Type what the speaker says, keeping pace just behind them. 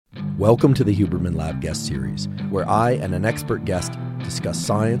Welcome to the Huberman Lab Guest Series, where I and an expert guest discuss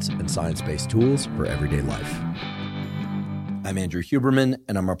science and science-based tools for everyday life. I'm Andrew Huberman,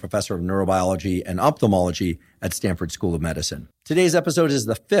 and I'm a professor of neurobiology and ophthalmology at Stanford School of Medicine. Today's episode is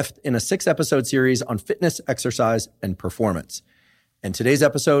the fifth in a 6-episode series on fitness, exercise, and performance. And today's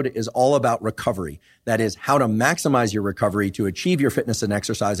episode is all about recovery. That is, how to maximize your recovery to achieve your fitness and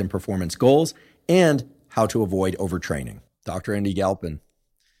exercise and performance goals, and how to avoid overtraining. Dr. Andy Galpin,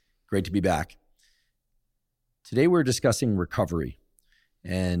 great to be back. Today we're discussing recovery,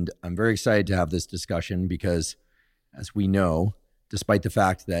 and I'm very excited to have this discussion because, as we know, despite the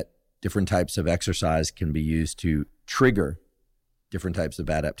fact that different types of exercise can be used to trigger different types of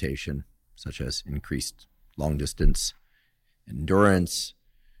adaptation, such as increased long distance endurance,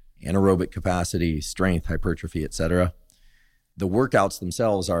 anaerobic capacity, strength, hypertrophy, etc., the workouts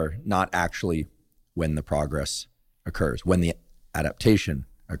themselves are not actually when the progress occurs, when the adaptation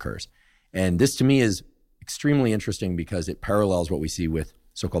occurs. And this to me is extremely interesting because it parallels what we see with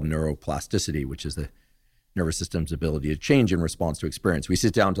so-called neuroplasticity, which is the nervous system's ability to change in response to experience. We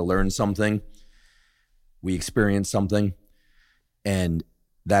sit down to learn something, we experience something, and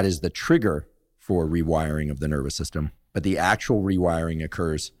that is the trigger for rewiring of the nervous system. But the actual rewiring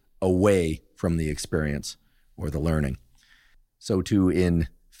occurs away from the experience or the learning. So too in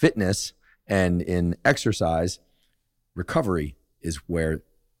fitness and in exercise, recovery is where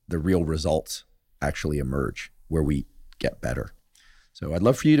the real results actually emerge, where we get better. So I'd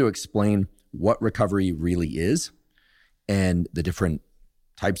love for you to explain what recovery really is and the different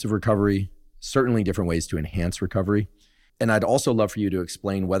types of recovery, certainly different ways to enhance recovery. And I'd also love for you to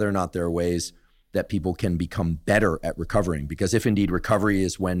explain whether or not there are ways that people can become better at recovering. Because if indeed recovery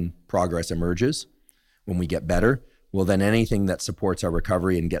is when progress emerges, when we get better, well, then anything that supports our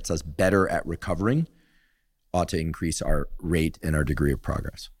recovery and gets us better at recovering ought to increase our rate and our degree of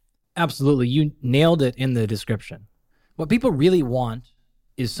progress. Absolutely. You nailed it in the description. What people really want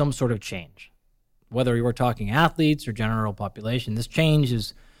is some sort of change. Whether you were talking athletes or general population, this change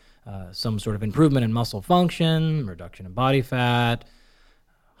is some sort of improvement in muscle function, reduction in body fat,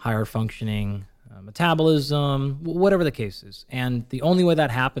 higher functioning metabolism, whatever the case is. And the only way that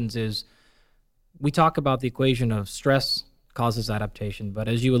happens is we talk about the equation of stress causes adaptation, but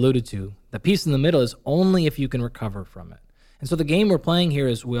as you alluded to, the piece in the middle is only if you can recover from it. And so the game we're playing here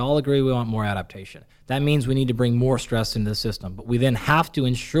is we all agree we want more adaptation. That means we need to bring more stress into the system, but we then have to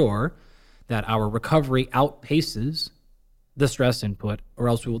ensure that our recovery outpaces the stress input, or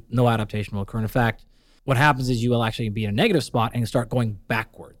else no adaptation will occur. And in fact, what happens is you will actually be in a negative spot and start going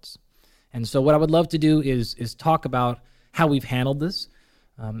backwards. And so what I would love to do is talk about how we've handled this.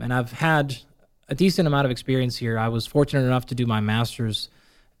 And I've had a decent amount of experience here. I was fortunate enough to do my master's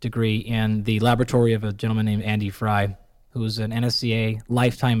degree in the laboratory of a gentleman named Andy Fry, who's an NSCA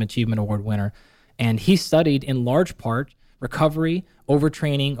Lifetime Achievement Award winner. And he studied in large part recovery,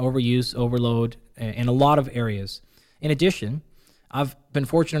 overtraining, overuse, overload in a lot of areas. In addition, I've been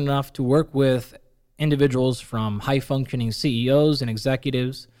fortunate enough to work with individuals from high-functioning CEOs and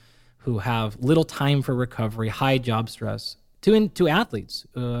executives who have little time for recovery, high job stress, to athletes.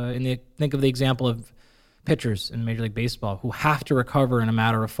 Think of the example of pitchers in Major League Baseball who have to recover in a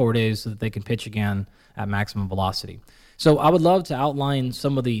matter of 4 days so that they can pitch again at maximum velocity. So I would love to outline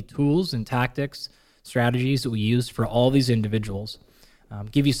some of the tools and tactics, strategies that we use for all these individuals,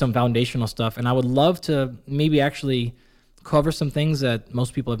 give you some foundational stuff, and I would love to maybe actually cover some things that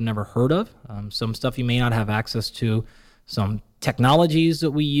most people have never heard of, some stuff you may not have access to, some technologies that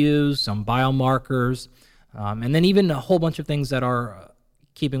we use, some biomarkers, and then even a whole bunch of things that are,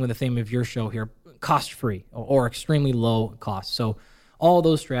 keeping with the theme of your show here, cost-free or extremely low cost. So all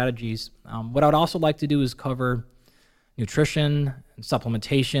those strategies. What I would also like to do is cover nutrition and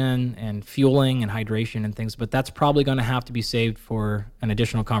supplementation and fueling and hydration and things, but that's probably going to have to be saved for an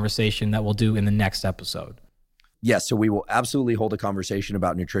additional conversation that we'll do in the next episode. Yes, so we will absolutely hold a conversation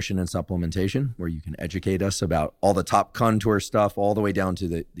about nutrition and supplementation where you can educate us about all the top contour stuff all the way down to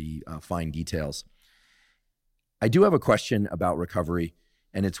the fine details. I do have a question about recovery,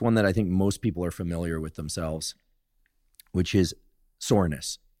 and it's one that I think most people are familiar with themselves, which is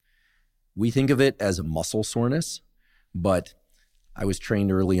soreness. We think of it as muscle soreness, but I was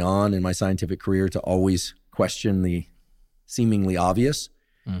trained early on in my scientific career to always question the seemingly obvious.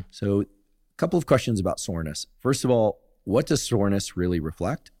 So couple of questions about soreness. First of all, what does soreness really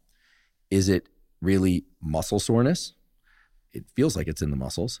reflect? Is it really muscle soreness? It feels like it's in the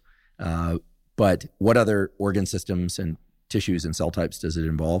muscles. But what other organ systems and tissues and cell types does it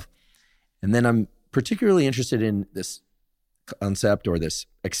involve? And then I'm particularly interested in this concept or this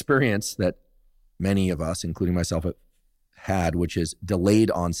experience that many of us, including myself, had, which is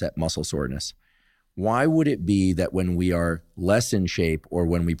delayed onset muscle soreness. Why would it be that when we are less in shape or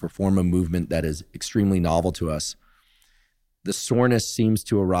when we perform a movement that is extremely novel to us, the soreness seems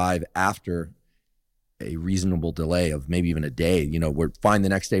to arrive after a reasonable delay of maybe even a day? We're fine the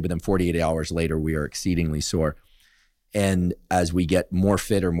next day, but then 48 hours later, we are exceedingly sore. And as we get more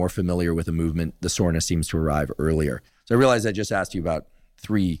fit or more familiar with a movement, the soreness seems to arrive earlier. So I realize I just asked you about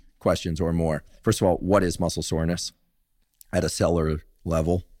 3 questions or more. First of all, what is muscle soreness at a cellular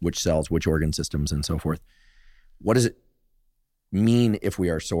level? Which cells, which organ systems, and so forth? What does it mean if we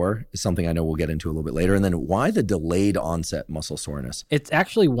are sore is something I know we'll get into a little bit later. And then why the delayed onset muscle soreness? It's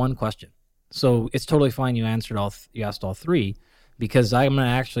actually one question. So it's totally fine you asked all 3, because I'm going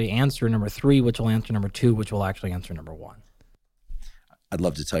to actually answer number 3, which will answer number 2, which will actually answer number 1. I'd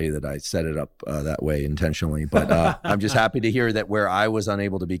love to tell you that I set it up that way intentionally, but I'm just happy to hear that where I was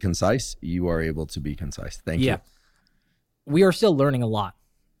unable to be concise, you are able to be concise. Thank you. We are still learning a lot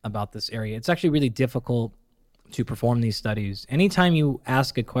about this area. It's actually really difficult to perform these studies. Anytime you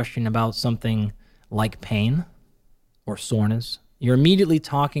ask a question about something like pain or soreness, you're immediately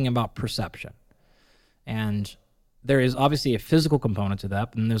talking about perception. And there is obviously a physical component to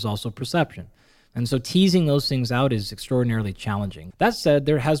that, but then there's also perception. And so teasing those things out is extraordinarily challenging. That said,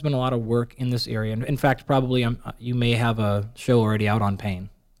 there has been a lot of work in this area. And in fact, probably you may have a show already out on pain,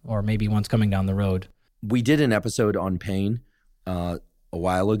 or maybe one's coming down the road. We did an episode on pain a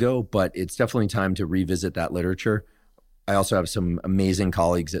while ago, but it's definitely time to revisit that literature. I also have some amazing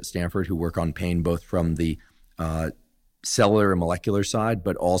colleagues at Stanford who work on pain, both from the cellular and molecular side,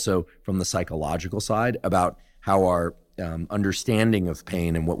 but also from the psychological side, about how our understanding of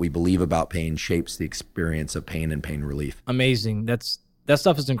pain and what we believe about pain shapes the experience of pain and pain relief. Amazing. That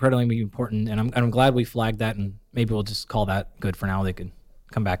stuff is incredibly important, and I'm glad we flagged that, and maybe we'll just call that good for now. They could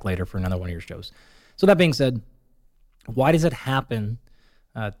come back later for another one of your shows. So that being said, why does it happen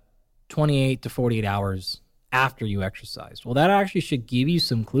 28 to 48 hours after you exercise? Well, that actually should give you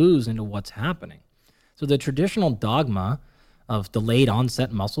some clues into what's happening. So the traditional dogma of delayed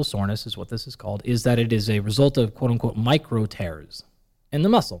onset muscle soreness is what this is called, is that it is a result of quote unquote micro tears in the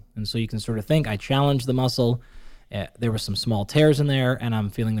muscle. And so you can sort of think, I challenged the muscle, there were some small tears in there, and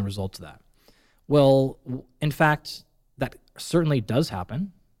I'm feeling the results of that. Well, in fact, that certainly does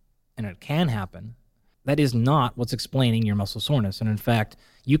happen, and it can happen. That is not what's explaining your muscle soreness. And in fact,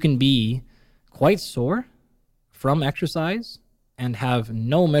 you can be quite sore from exercise and have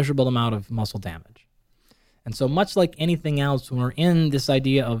no measurable amount of muscle damage. And so much like anything else, when we're in this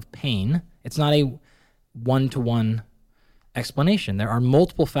idea of pain, it's not a one-to-one explanation. There are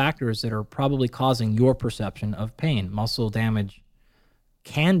multiple factors that are probably causing your perception of pain. Muscle damage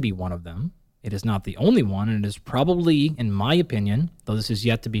can be one of them. It is not the only one, and it is probably, in my opinion, though this is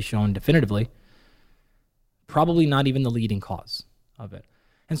yet to be shown definitively, probably not even the leading cause of it.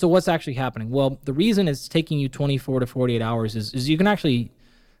 And so what's actually happening? Well, the reason it's taking you 24 to 48 hours is you can actually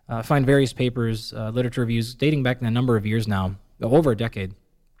find various papers, literature reviews dating back a number of years now, over a decade,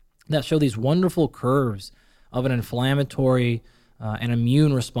 that show these wonderful curves of an inflammatory and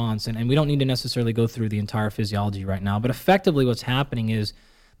immune response. And we don't need to necessarily go through the entire physiology right now, but effectively what's happening is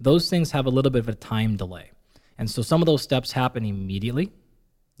those things have a little bit of a time delay. And so some of those steps happen immediately,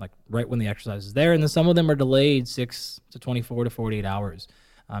 like right when the exercise is there, and then some of them are delayed 6 to 24 to 48 hours.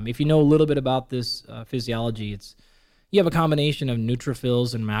 If you know a little bit about this physiology, you have a combination of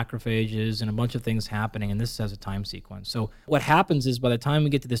neutrophils and macrophages and a bunch of things happening, and this has a time sequence. So what happens is by the time we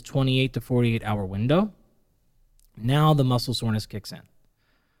get to this 28 to 48 hour window, now the muscle soreness kicks in.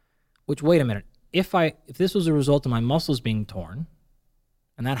 Which, wait a minute, if this was a result of my muscles being torn,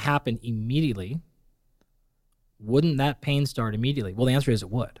 and that happened immediately, wouldn't that pain start immediately? Well, the answer is it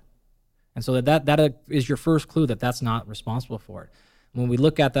would. And so that is your first clue that that's not responsible for it. When we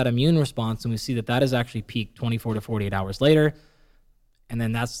look at that immune response and we see that is actually peaked 24 to 48 hours later, and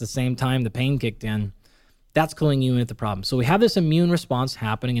then that's the same time the pain kicked in, that's cluing you in at the problem. So we have this immune response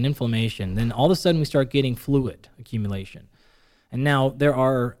happening and inflammation. Then all of a sudden we start getting fluid accumulation. And now there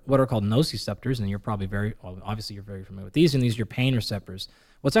are what are called nociceptors, and you're probably obviously you're very familiar with these, and these are your pain receptors.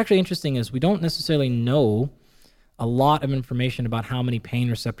 What's actually interesting is we don't necessarily know a lot of information about how many pain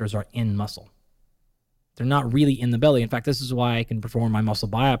receptors are in muscle. They're not really in the belly. In fact, this is why I can perform my muscle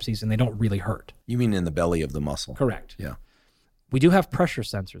biopsies and they don't really hurt. You mean in the belly of the muscle? Correct. Yeah. We do have pressure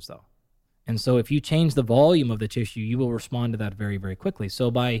sensors though. And so if you change the volume of the tissue, you will respond to that very, very quickly.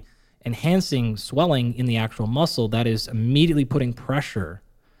 So by enhancing swelling in the actual muscle, that is immediately putting pressure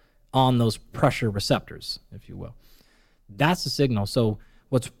on those pressure receptors, if you will. That's the signal. So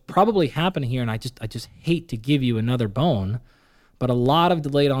what's probably happening here, and I just hate to give you another bone, but a lot of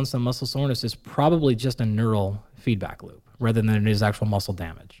delayed onset muscle soreness is probably just a neural feedback loop, rather than it is actual muscle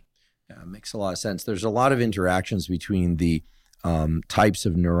damage. Yeah, it makes a lot of sense. There's a lot of interactions between the types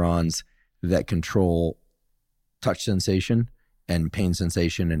of neurons that control touch sensation and pain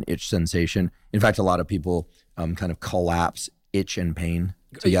sensation and itch sensation. In fact, a lot of people kind of collapse itch and pain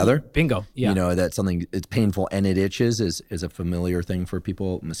together. Bingo. Yeah. You know, that's something, it's painful and it itches is a familiar thing for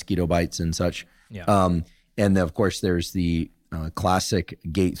people, mosquito bites and such. Yeah. And of course, there's the classic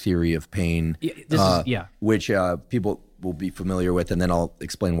gate theory of pain, which people will be familiar with. And then I'll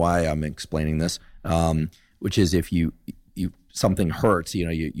explain why I'm explaining this, which is if you something hurts,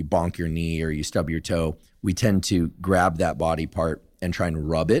 you bonk your knee or you stub your toe, we tend to grab that body part and try and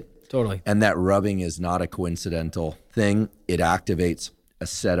rub it. Totally. And that rubbing is not a coincidental thing. It activates a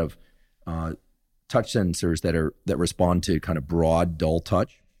set of touch sensors that respond to kind of broad, dull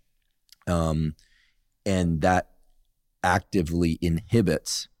touch. And that actively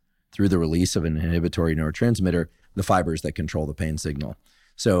inhibits, through the release of an inhibitory neurotransmitter, the fibers that control the pain signal.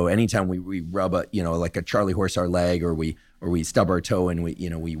 So anytime we rub like a Charlie horse our leg, or we stub our toe and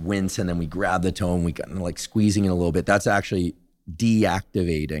we wince and then we grab the toe and we kind of like squeezing it a little bit, that's actually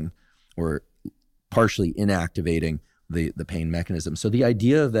deactivating or partially inactivating the pain mechanism. So the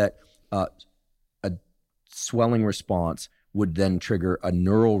idea that a swelling response would then trigger a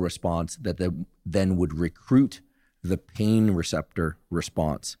neural response that then would recruit the pain receptor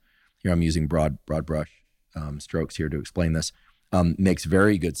response. Here I'm using broad brush strokes here to explain this. Makes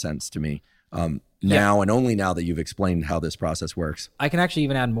very good sense to me now, and only now that you've explained how this process works. I can actually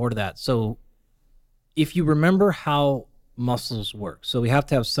even add more to that. So if you remember how muscles work, so we have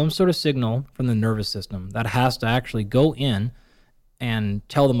to have some sort of signal from the nervous system that has to actually go in and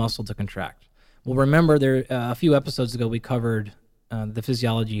tell the muscle to contract. Well, remember there a few episodes ago we covered the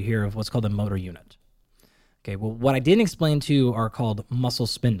physiology here of what's called a motor unit. Okay, well, what I didn't explain to you are called muscle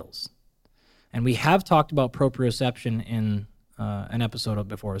spindles. And we have talked about proprioception in an episode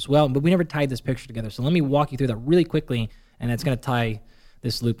before as well, but we never tied this picture together. So let me walk you through that really quickly, and it's going to tie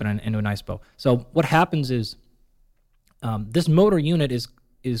this loop into a nice bow. So what happens is this motor unit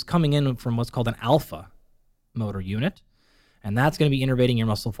is coming in from what's called an alpha motor unit, and that's going to be innervating your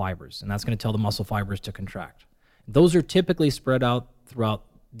muscle fibers, and that's going to tell the muscle fibers to contract. Those are typically spread out throughout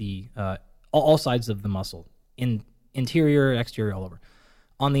the all sides of the muscle, interior, exterior, all over.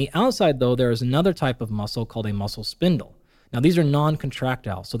 On the outside, though, there is another type of muscle called a muscle spindle. Now, these are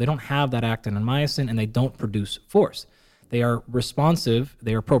non-contractile, so they don't have that actin and myosin, and they don't produce force. They are responsive,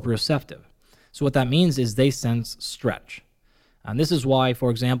 they are proprioceptive. So what that means is they sense stretch. And this is why, for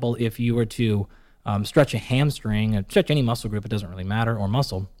example, if you were to stretch a hamstring, stretch any muscle group, it doesn't really matter, or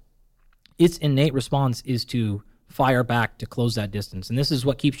muscle, its innate response is to fire back to close that distance. And this is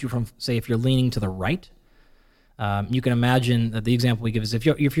what keeps you from, say, if you're leaning to the right, you can imagine that the example we give is if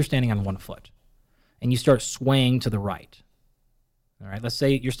you're standing on one foot and you start swaying to the right. All right, let's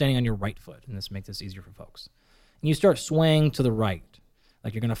say you're standing on your right foot, and this makes this easier for folks. And you start swaying to the right,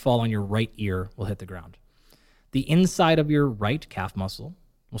 like you're going to fall on your right ear will hit the ground. The inside of your right calf muscle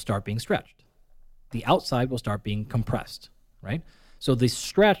will start being stretched. The outside will start being compressed, right? So the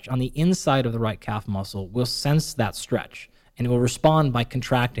stretch on the inside of the right calf muscle will sense that stretch, and it will respond by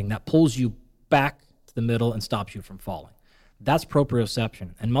contracting. That pulls you back to the middle and stops you from falling. That's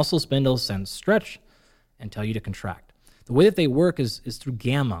proprioception. And muscle spindles sense stretch and tell you to contract. The way that they work is through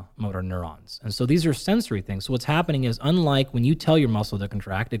gamma motor neurons. And so these are sensory things. So what's happening is, unlike when you tell your muscle to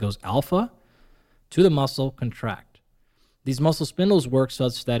contract, it goes alpha to the muscle, contract. These muscle spindles work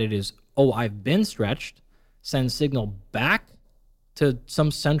such that it is, I've been stretched, send signal back to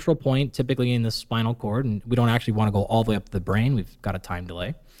some central point, typically in the spinal cord, and we don't actually want to go all the way up to the brain. We've got a time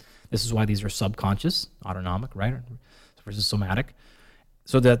delay. This is why these are subconscious, autonomic, right, versus somatic.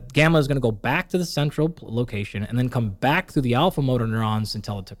 So the gamma is going to go back to the central location and then come back through the alpha motor neurons and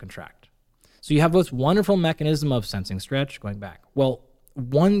tell it to contract. So you have this wonderful mechanism of sensing stretch going back. Well,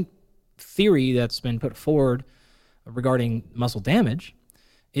 one theory that's been put forward regarding muscle damage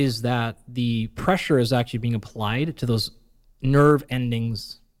is that the pressure is actually being applied to those nerve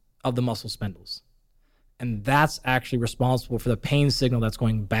endings of the muscle spindles. And that's actually responsible for the pain signal that's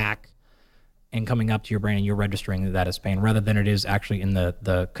going back and coming up to your brain, and you're registering that as pain, rather than it is actually in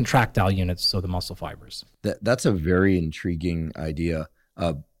the contractile units, so the muscle fibers. That's a very intriguing idea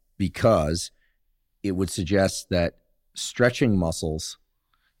because it would suggest that stretching muscles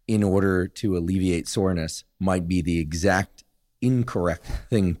in order to alleviate soreness might be the exact incorrect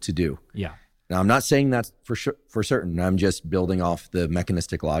thing to do. Yeah. Now, I'm not saying that's for certain. I'm just building off the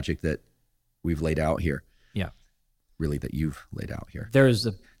mechanistic logic that we've laid out here. Yeah. Really, that you've laid out here. There's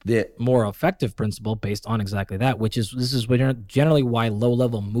the more effective principle based on exactly that, which is this is generally why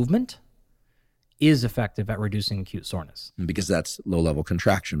low-level movement is effective at reducing acute soreness. Because that's low-level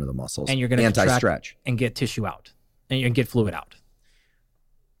contraction of the muscles. And you're going to anti-stretch and get tissue out and get fluid out.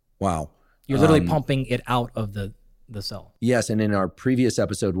 Wow. You're literally pumping it out of the cell. Yes, and in our previous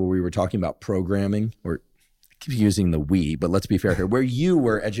episode where we were talking about programming, or I keep using the we, but let's be fair here, where you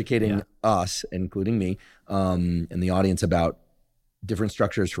were educating us, including me, and the audience about different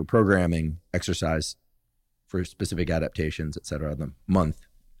structures for programming, exercise, for specific adaptations, et cetera, the month,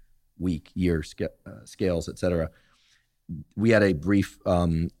 week, year scales, et cetera. We had a brief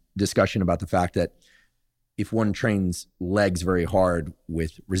discussion about the fact that if one trains legs very hard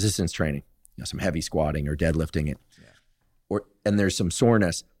with resistance training, some heavy squatting or deadlifting it, and there's some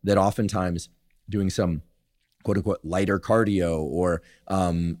soreness, that oftentimes doing some quote unquote lighter cardio or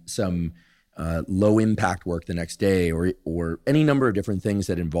some low impact work the next day, or any number of different things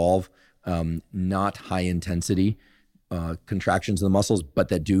that involve not high intensity contractions of the muscles, but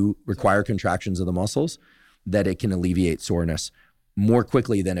that do require contractions of the muscles, that it can alleviate soreness more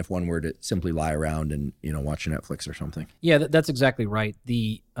quickly than if one were to simply lie around and watch Netflix or something. Yeah, that's exactly right.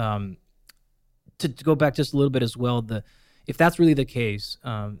 The to go back just a little bit as well, if that's really the case,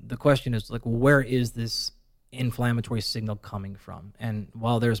 the question is like, where is this inflammatory signal coming from? And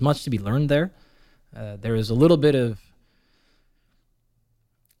while there's much to be learned there, there is a little bit of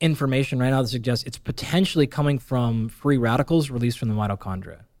information right now that suggests it's potentially coming from free radicals released from the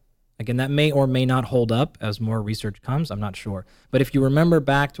mitochondria. Again, that may or may not hold up as more research comes. I'm not sure. But if you remember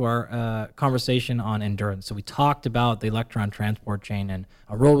back to our conversation on endurance, so we talked about the electron transport chain and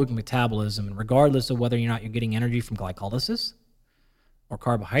aerobic metabolism, and regardless of whether or not you're getting energy from glycolysis or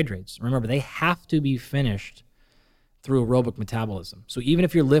carbohydrates, remember, they have to be finished through aerobic metabolism. So even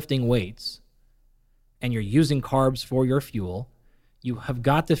if you're lifting weights and you're using carbs for your fuel, you have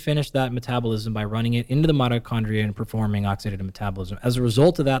got to finish that metabolism by running it into the mitochondria and performing oxidative metabolism. As a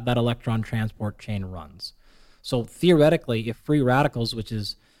result of that, that electron transport chain runs. So theoretically, if free radicals, which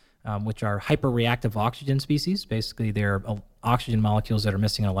are hyperreactive oxygen species, basically they're oxygen molecules that are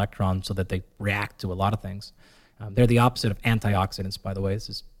missing an electron so that they react to a lot of things. They're the opposite of antioxidants, by the way. This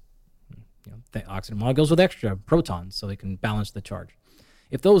is the oxygen molecules with extra protons so they can balance the charge.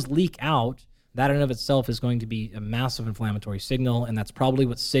 If those leak out, that in and of itself is going to be a massive inflammatory signal, and that's probably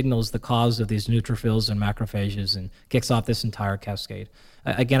what signals the cause of these neutrophils and macrophages and kicks off this entire cascade.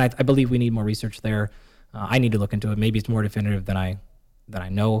 Again, I believe we need more research there. I need to look into it. Maybe it's more definitive than I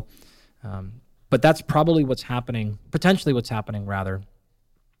know. But that's probably what's happening, potentially what's happening, rather,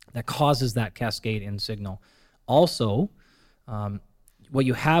 that causes that cascade in signal. Also, what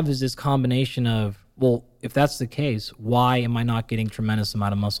you have is this combination of, well, if that's the case, why am I not getting tremendous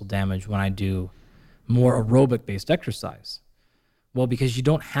amount of muscle damage when I do more aerobic-based exercise? Well, because you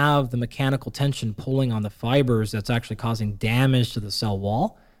don't have the mechanical tension pulling on the fibers that's actually causing damage to the cell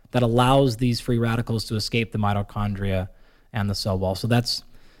wall that allows these free radicals to escape the mitochondria and the cell wall. So that's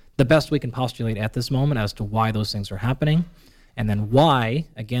the best we can postulate at this moment as to why those things are happening. And then why,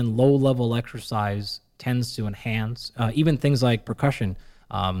 again, low-level exercise tends to enhance even things like percussion.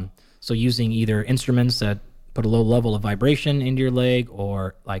 So using either instruments that put a low level of vibration into your leg,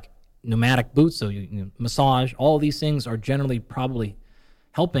 or like pneumatic boots, so you massage, all these things are generally probably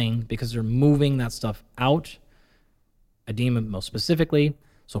helping because they're moving that stuff out, edema most specifically.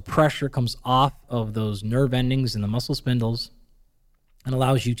 So pressure comes off of those nerve endings in the muscle spindles and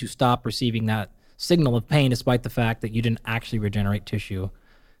allows you to stop receiving that signal of pain despite the fact that you didn't actually regenerate tissue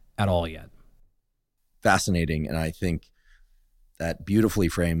at all yet. Fascinating. And I think that beautifully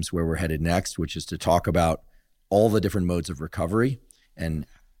frames where we're headed next, which is to talk about all the different modes of recovery and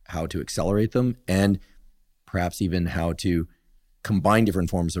how to accelerate them, and perhaps even how to combine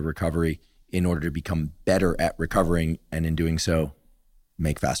different forms of recovery in order to become better at recovering, and in doing so,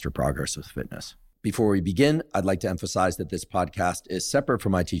 make faster progress with fitness. Before we begin, I'd like to emphasize that this podcast is separate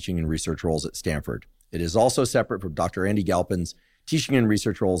from my teaching and research roles at Stanford. It is also separate from Dr. Andy Galpin's teaching and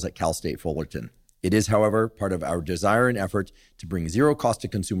research roles at Cal State Fullerton. It is, however, part of our desire and effort to bring zero cost to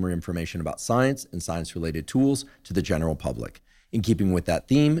consumer information about science and science-related tools to the general public. In keeping with that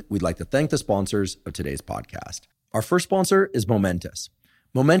theme, we'd like to thank the sponsors of today's podcast. Our first sponsor is Momentous.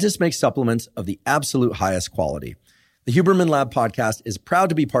 Momentous makes supplements of the absolute highest quality. The Huberman Lab podcast is proud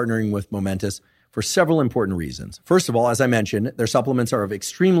to be partnering with Momentous for several important reasons. First of all, as I mentioned, their supplements are of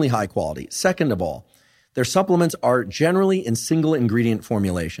extremely high quality. Second of all, their supplements are generally in single ingredient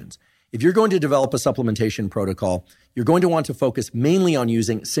formulations. If you're going to develop a supplementation protocol, you're going to want to focus mainly on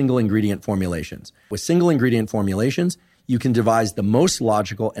using single ingredient formulations. With single ingredient formulations, you can devise the most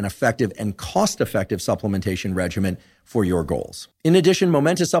logical and effective and cost-effective supplementation regimen for your goals. In addition,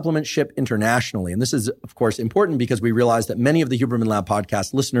 Momenta supplements ship internationally. And this is, of course, important because we realize that many of the Huberman Lab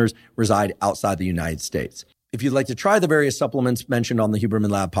podcast listeners reside outside the United States. If you'd like to try the various supplements mentioned on the Huberman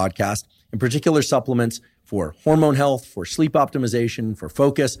Lab podcast, in particular supplements for hormone health, for sleep optimization, for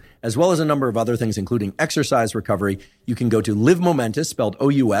focus, as well as a number of other things, including exercise recovery, you can go to Live Momentous, spelled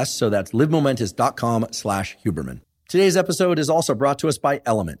O-U-S, so that's livemomentous.com/Huberman. Today's episode is also brought to us by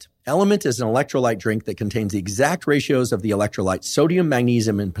Element. Element is an electrolyte drink that contains the exact ratios of the electrolytes sodium,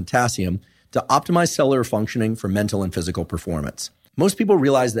 magnesium, and potassium to optimize cellular functioning for mental and physical performance. Most people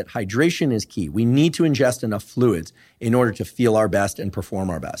realize that hydration is key. We need to ingest enough fluids in order to feel our best and perform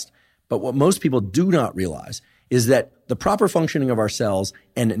our best. But what most people do not realize is that the proper functioning of our cells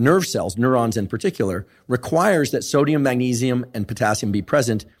and nerve cells, neurons in particular, requires that sodium, magnesium, and potassium be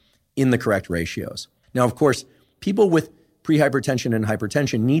present in the correct ratios. Now, of course, people with prehypertension and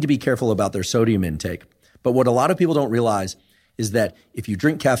hypertension need to be careful about their sodium intake. But what a lot of people don't realize is that if you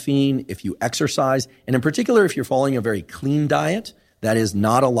drink caffeine, if you exercise, and in particular, if you're following a very clean diet, that is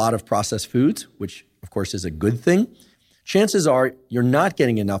not a lot of processed foods, which of course is a good thing, chances are you're not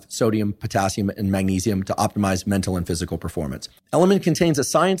getting enough sodium, potassium, and magnesium to optimize mental and physical performance. Element contains a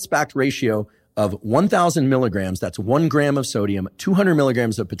science-backed ratio of 1,000 milligrams, that's 1 gram of sodium, 200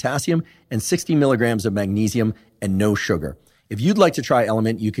 milligrams of potassium, and 60 milligrams of magnesium, and no sugar. If you'd like to try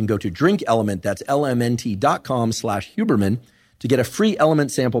Element, you can go to Drink Element, that's lmnt.com/Huberman, to get a free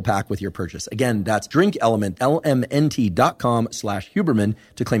Element sample pack with your purchase. Again, that's Drink Element, lmnt.com/Huberman,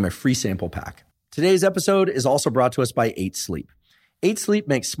 to claim a free sample pack. Today's episode is also brought to us by 8 Sleep. 8 Sleep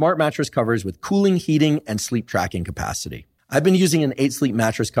makes smart mattress covers with cooling, heating, and sleep tracking capacity. I've been using an 8 Sleep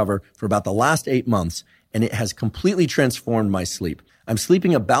mattress cover for about the last 8 months, and it has completely transformed my sleep. I'm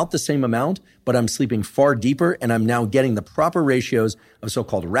sleeping about the same amount, but I'm sleeping far deeper, and I'm now getting the proper ratios of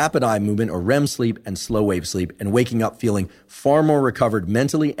so-called rapid eye movement, or REM sleep, and slow wave sleep, and waking up feeling far more recovered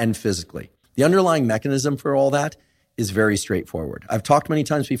mentally and physically. The underlying mechanism for all that is very straightforward. I've talked many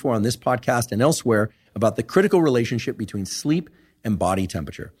times before on this podcast and elsewhere about the critical relationship between sleep and body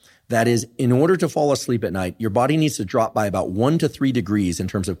temperature. That is, in order to fall asleep at night, your body needs to drop by about 1 to 3 degrees in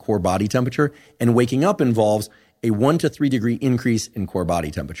terms of core body temperature, and waking up involves a 1 to 3 degree increase in core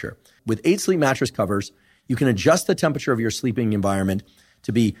body temperature. With 8 Sleep mattress covers, you can adjust the temperature of your sleeping environment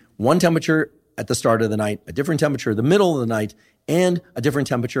to be one temperature at the start of the night, a different temperature in the middle of the night, and a different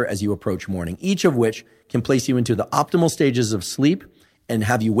temperature as you approach morning, each of which can place you into the optimal stages of sleep and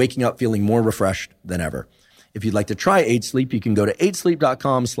have you waking up feeling more refreshed than ever. If you'd like to try 8 Sleep, you can go to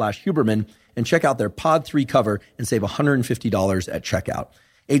 8sleep.com/Huberman and check out their Pod 3 cover and save $150 at checkout.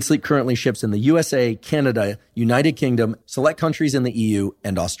 8 Sleep currently ships in the USA, Canada, United Kingdom, select countries in the EU,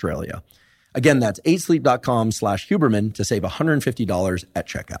 and Australia. Again, that's 8sleep.com/Huberman to save $150 at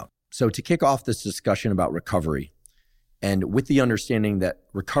checkout. So to kick off this discussion about recovery, and with the understanding that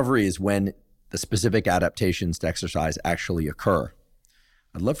recovery is when the specific adaptations to exercise actually occur,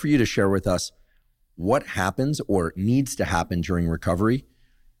 I'd love for you to share with us what happens or needs to happen during recovery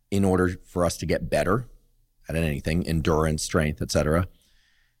in order for us to get better at anything, endurance, strength, etc.,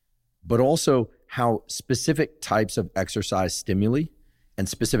 but also how specific types of exercise stimuli and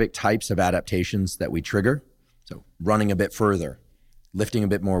specific types of adaptations that we trigger, so running a bit further, lifting a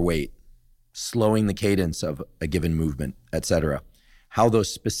bit more weight, slowing the cadence of a given movement, etc., how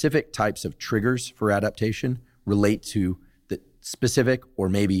those specific types of triggers for adaptation relate to the specific or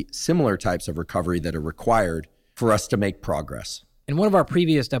maybe similar types of recovery that are required for us to make progress. In one of our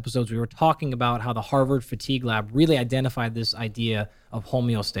previous episodes, we were talking about how the Harvard Fatigue Lab really identified this idea of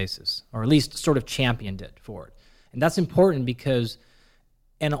homeostasis, or at least sort of championed it for it. And that's important because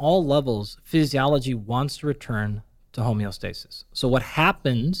in all levels, physiology wants to return to homeostasis. So what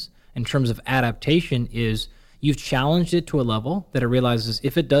happens in terms of adaptation is you've challenged it to a level that it realizes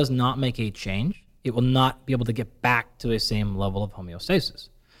if it does not make a change, it will not be able to get back to a same level of homeostasis.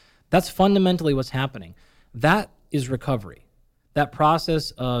 That's fundamentally what's happening. That is recovery. That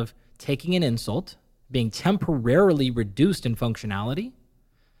process of taking an insult, being temporarily reduced in functionality,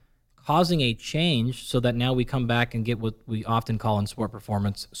 causing a change so that now we come back and get what we often call in sport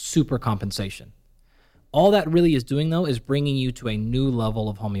performance super compensation. All that really is doing, though, is bringing you to a new level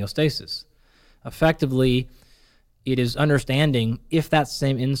of homeostasis. Effectively, it is understanding if that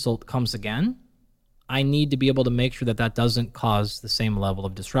same insult comes again, I need to be able to make sure that that doesn't cause the same level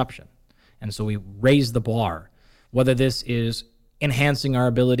of disruption. And so we raise the bar, whether this is enhancing our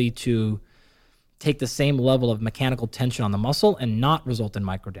ability to take the same level of mechanical tension on the muscle and not result in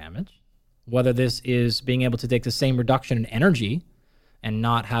micro damage, whether this is being able to take the same reduction in energy and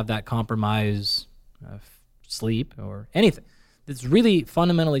not have that compromise sleep or anything. It's really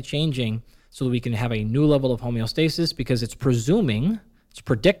fundamentally changing so that we can have a new level of homeostasis, because it's predicting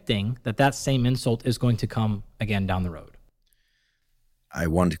that same insult is going to come again down the road. I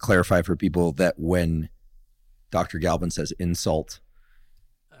wanted to clarify for people that when Dr. Galvin says insult,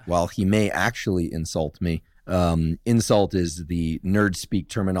 while he may actually insult me, insult is the nerd speak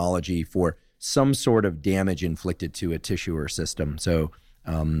terminology for some sort of damage inflicted to a tissue or system. So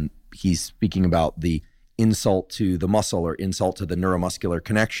he's speaking about the insult to the muscle or insult to the neuromuscular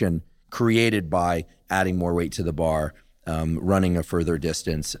connection created by adding more weight to the bar, running a further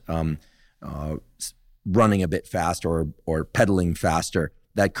distance, running a bit fast or pedaling faster.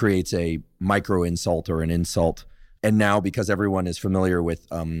 That creates a micro insult or an insult. And now, because everyone is familiar with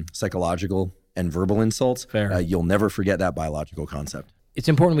psychological and verbal insults, you'll never forget that biological concept. It's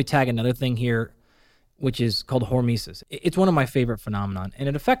important we tag another thing here, which is called hormesis. It's one of my favorite phenomenon, and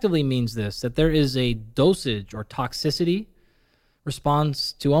it effectively means this, that there is a dosage or toxicity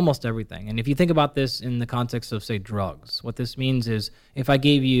response to almost everything. And if you think about this in the context of, say, drugs, what this means is if I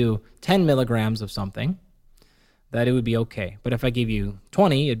gave you 10 milligrams of something, that it would be okay. But if I give you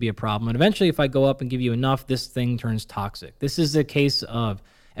 20, it'd be a problem. And eventually, if I go up and give you enough, this thing turns toxic. This is a case of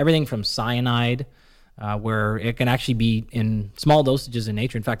everything from cyanide, where it can actually be in small dosages in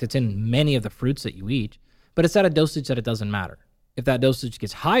nature. In fact, it's in many of the fruits that you eat, but it's at a dosage that it doesn't matter. If that dosage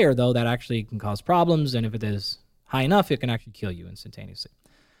gets higher, though, that actually can cause problems. And if it is high enough, it can actually kill you instantaneously.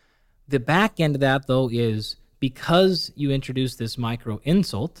 The back end of that, though, is because you introduce this micro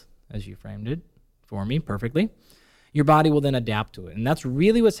insult, as you framed it for me perfectly, your body will then adapt to it. And that's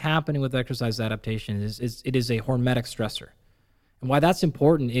really what's happening with exercise adaptation is it is a hormetic stressor. And why that's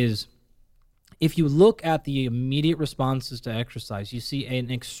important is if you look at the immediate responses to exercise, you see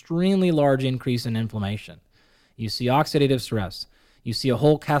an extremely large increase in inflammation. You see oxidative stress. You see a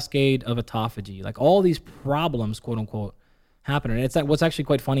whole cascade of autophagy. Like all these problems, quote unquote, happen. And it's what's actually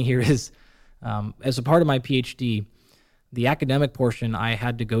quite funny here is as a part of my PhD, the academic portion, I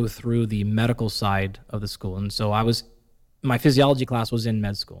had to go through the medical side of the school. And so my physiology class was in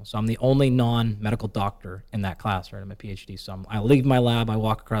med school. So I'm the only non-medical doctor in that class, right? I'm a PhD. So I leave my lab, I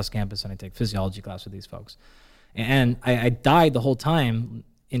walk across campus, and I take physiology class with these folks. And I died the whole time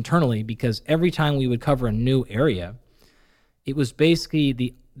internally because every time we would cover a new area, it was basically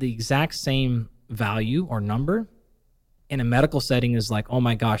the exact same value or number. In a medical setting is like, oh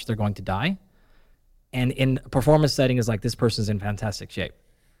my gosh, they're going to die. And in a performance setting is like, this person's in fantastic shape.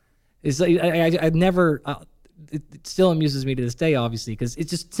 It's like, I never... it still amuses me to this day, obviously, because it's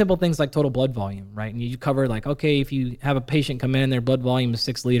just simple things like total blood volume, right? And you cover like, okay, if you have a patient come in, their blood volume is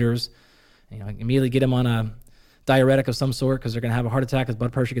 6 liters, immediately get them on a diuretic of some sort because they're going to have a heart attack as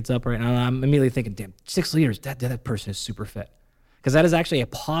blood pressure gets up, right? And I'm immediately thinking, damn, 6 liters, that person is super fit. Because that is actually a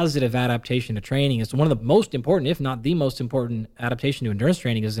positive adaptation to training. It's one of the most important, if not the most important adaptation to endurance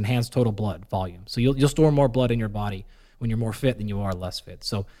training is enhanced total blood volume. So you'll store more blood in your body when you're more fit than you are less fit.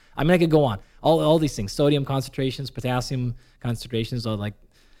 So I mean, I could go on. All these things, sodium concentrations, potassium concentrations, are like,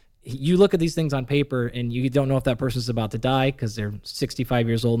 you look at these things on paper and you don't know if that person's about to die because they're 65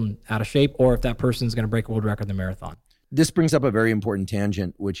 years old and out of shape, or if that person's going to break a world record in the marathon. This brings up a very important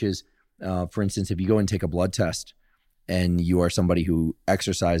tangent, which is, for instance, if you go and take a blood test and you are somebody who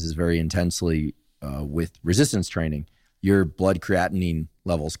exercises very intensely with resistance training, your blood creatinine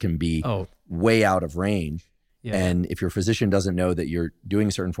levels can be way out of range. Yeah. And if your physician doesn't know that you're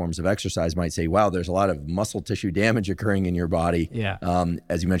doing certain forms of exercise, might say, wow, there's a lot of muscle tissue damage occurring in your body. Yeah.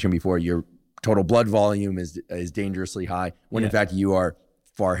 As you mentioned before, your total blood volume is dangerously high, when in fact you are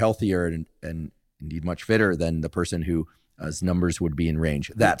far healthier and indeed much fitter than the person whose numbers would be in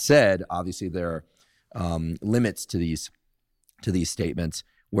range. That said, obviously there are limits to these statements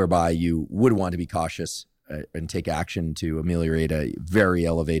whereby you would want to be cautious and take action to ameliorate a very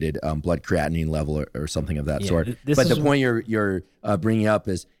elevated blood creatinine level or something of that sort. But the point you're bringing up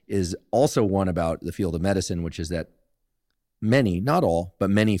is also one about the field of medicine, which is that many, not all, but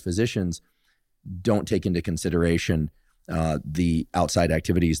many physicians don't take into consideration the outside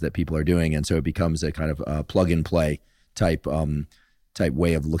activities that people are doing. And so it becomes a kind of plug and play type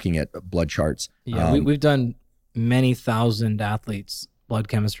way of looking at blood charts. Yeah, we've done many thousand athletes' blood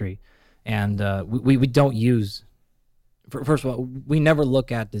chemistry. And we don't use, first of all, we never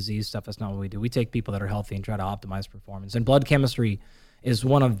look at disease stuff. That's not what we do. We take people that are healthy and try to optimize performance. And blood chemistry is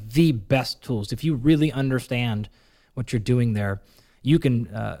one of the best tools. If you really understand what you're doing there, you can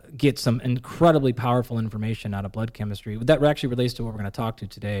get some incredibly powerful information out of blood chemistry. That actually relates to what we're going to talk to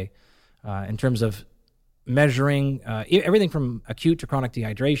today in terms of measuring everything from acute to chronic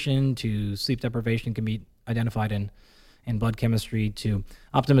dehydration to sleep deprivation can be identified in and blood chemistry to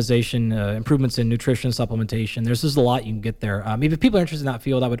optimization, improvements in nutrition, supplementation. There's just a lot you can get there. If people are interested in that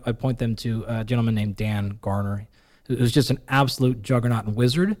field, I'd point them to a gentleman named Dan Garner, who's just an absolute juggernaut and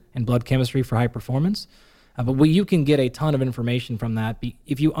wizard in blood chemistry for high performance. But you can get a ton of information from that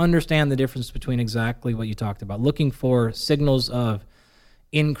if you understand the difference between exactly what you talked about, looking for signals of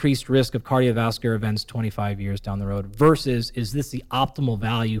increased risk of cardiovascular events 25 years down the road versus is this the optimal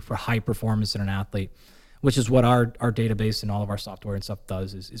value for high performance in an athlete, which is what our database and all of our software and stuff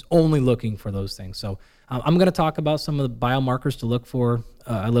does, is only looking for those things. So I'm going to talk about some of the biomarkers to look for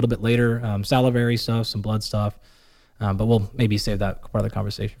a little bit later, salivary stuff, some blood stuff, but we'll maybe save that part of the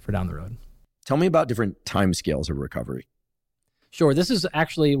conversation for down the road. Tell me about different time scales of recovery. Sure. This is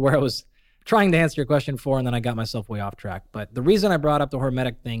actually where I was trying to answer your question before, and then I got myself way off track. But the reason I brought up the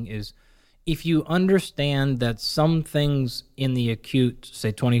hormetic thing is if you understand that some things in the acute,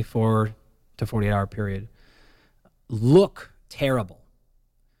 say 24 to 48 hour period, look terrible,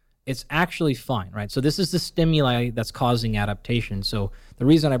 it's actually fine, right? So this is the stimuli that's causing adaptation. So the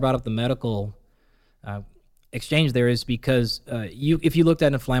reason I brought up the medical exchange there is because if you looked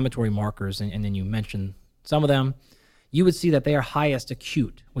at inflammatory markers and then you mentioned some of them, you would see that they are highest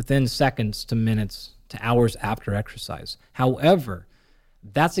acute within seconds to minutes to hours after exercise. However,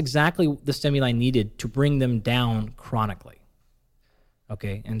 that's exactly the stimuli needed to bring them down chronically.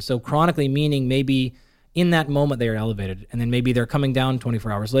 Okay, and so chronically meaning maybe in that moment they are elevated, and then maybe they're coming down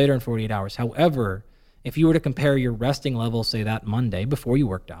 24 hours later and 48 hours. However, if you were to compare your resting level, say that Monday before you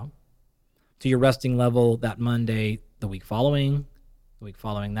worked out, to your resting level that Monday the week following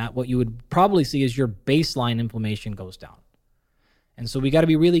that, what you would probably see is your baseline inflammation goes down. And so we got to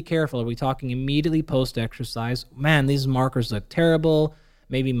be really careful. Are we talking immediately post-exercise? Man, these markers look terrible.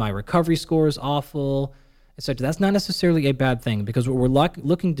 Maybe my recovery score is awful, etc. That's not necessarily a bad thing, because what we're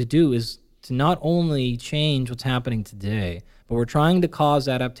looking to do is to not only change what's happening today, but we're trying to cause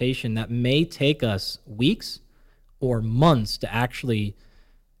adaptation that may take us weeks or months to actually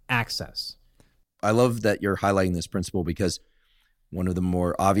access. I love that you're highlighting this principle, because one of the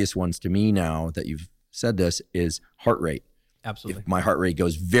more obvious ones to me now that you've said this is heart rate. Absolutely. If my heart rate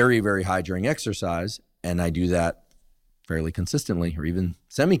goes very, very high during exercise, and I do that fairly consistently or even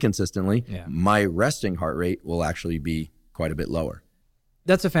semi-consistently, my resting heart rate will actually be quite a bit lower.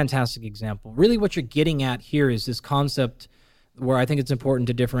 That's a fantastic example. Really what you're getting at here is this concept where I think it's important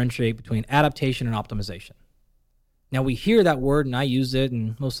to differentiate between adaptation and optimization. Now, we hear that word, and I use it,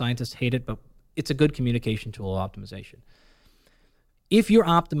 and most scientists hate it, but it's a good communication tool, optimization. If you're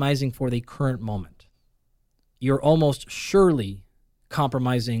optimizing for the current moment, you're almost surely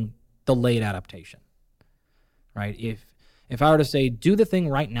compromising delayed adaptation, right? If I were to say, do the thing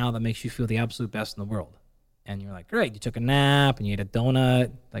right now that makes you feel the absolute best in the world, and you're like, great, you took a nap and you ate a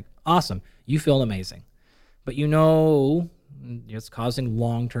donut, like, awesome, you feel amazing. But you know it's causing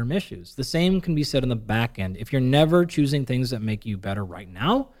long-term issues. The same can be said on the back end. If you're never choosing things that make you better right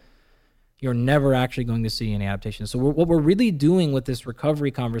now, you're never actually going to see any adaptation. So what we're really doing with this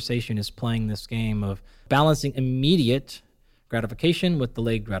recovery conversation is playing this game of balancing immediate gratification with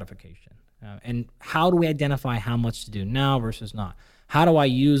delayed gratification. And how do we identify how much to do now versus not? How do I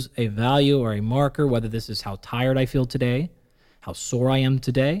use a value or a marker, whether this is how tired I feel today, how sore I am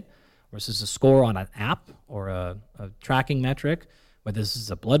today, versus a score on an app or a tracking metric, whether this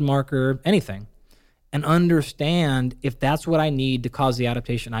is a blood marker, anything, and understand if that's what I need to cause the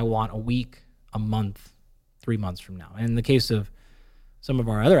adaptation I want a week, a month, 3 months from now. And in the case of some of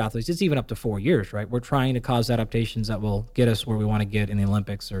our other athletes, it's even up to 4 years, right? We're trying to cause adaptations that will get us where we want to get in the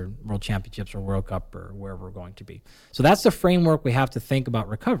Olympics or World Championships or World Cup or wherever we're going to be. So that's the framework we have to think about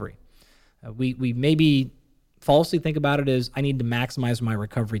recovery. We maybe falsely think about it as I need to maximize my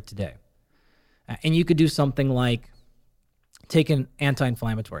recovery today. And you could do something like take an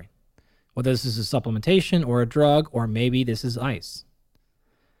anti-inflammatory, whether this is a supplementation or a drug, or maybe this is ice.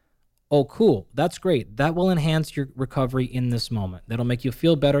 Oh, cool. That's great. That will enhance your recovery in this moment. That'll make you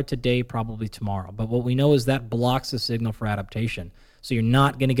feel better today, probably tomorrow. But what we know is that blocks the signal for adaptation. So you're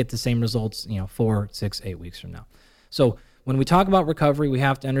not going to get the same results, 4, 6, 8 weeks from now. So when we talk about recovery, we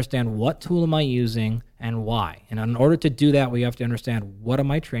have to understand what tool am I using and why. And in order to do that, we have to understand what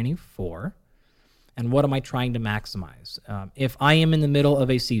am I training for and what am I trying to maximize. If I am in the middle of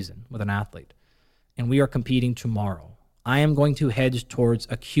a season with an athlete and we are competing tomorrow, I am going to hedge towards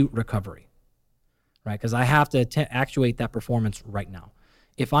acute recovery, right? Because I have to actuate that performance right now.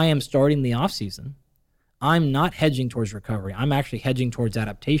 If I am starting the off season, I'm not hedging towards recovery. I'm actually hedging towards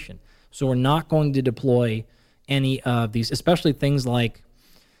adaptation. So we're not going to deploy any of these, especially things like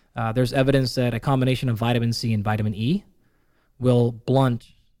there's evidence that a combination of vitamin C and vitamin E will blunt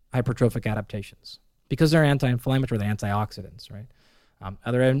hypertrophic adaptations. because they're anti-inflammatory, they're antioxidants, right?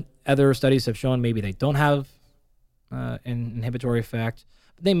 Other studies have shown maybe they don't have an inhibitory effect,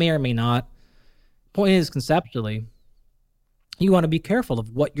 but they may or may not. Point is, conceptually, you want to be careful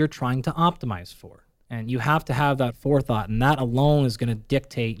of what you're trying to optimize for. And you have to have that forethought, and that alone is going to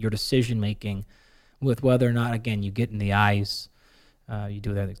dictate your decision-making with whether or not, again, you get in the eyes, you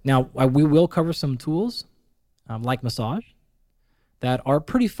do that. Now, we will cover some tools like massage that are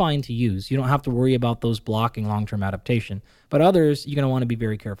pretty fine to use. You don't have to worry about those blocking long-term adaptation. But others, you're going to want to be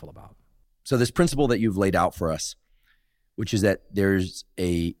very careful about. So this principle that you've laid out for us, which is that there's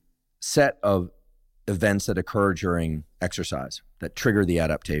a set of events that occur during exercise that trigger the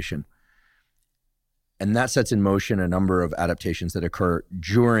adaptation. And that sets in motion a number of adaptations that occur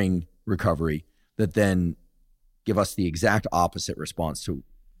during recovery that then give us the exact opposite response to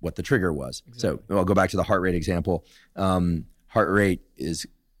what the trigger was. Exactly. So I'll go back to the heart rate example. Heart rate is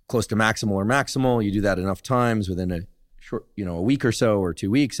close to maximal or maximal. You do that enough times within a short, a week or so or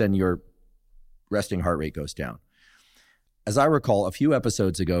 2 weeks, and your resting heart rate goes down. As I recall, a few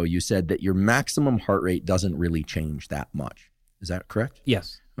episodes ago, you said that your maximum heart rate doesn't really change that much. Is that correct?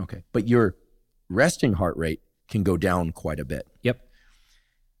 Yes. Okay. But your resting heart rate can go down quite a bit. Yep.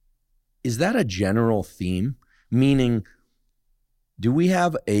 Is that a general theme? Meaning, do we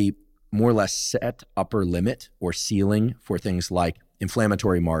have a more or less set upper limit or ceiling for things like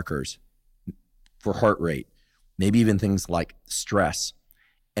inflammatory markers, for heart rate, maybe even things like stress?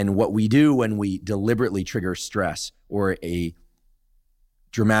 And what we do when we deliberately trigger stress or a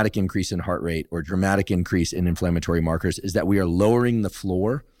dramatic increase in heart rate or dramatic increase in inflammatory markers is that we are lowering the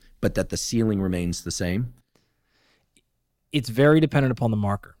floor, but that the ceiling remains the same? It's very dependent upon the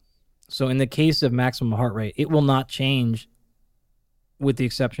marker. So in the case of maximum heart rate, it will not change with the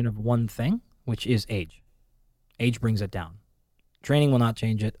exception of one thing, which is age. Age brings it down. Training will not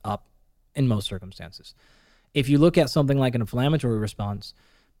change it up in most circumstances. If you look at something like an inflammatory response,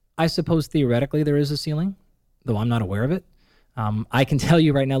 I suppose theoretically there is a ceiling, though I'm not aware of it. I can tell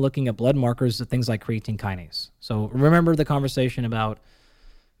you right now, looking at blood markers, things like creatine kinase. So remember the conversation about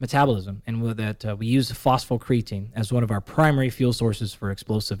metabolism and that we use phosphocreatine as one of our primary fuel sources for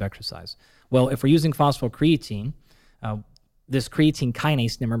explosive exercise. Well, if we're using phosphocreatine, this creatine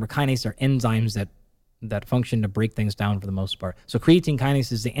kinase, remember kinase are enzymes that function to break things down for the most part. So creatine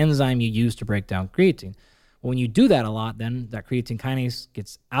kinase is the enzyme you use to break down creatine. When you do that a lot, then that creatine kinase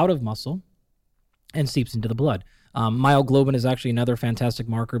gets out of muscle and seeps into the blood. Myoglobin is actually another fantastic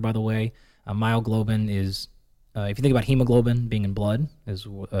marker, by the way. Myoglobin is, if you think about hemoglobin being in blood, is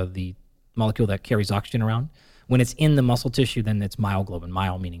the molecule that carries oxygen around. When it's in the muscle tissue, then it's myoglobin,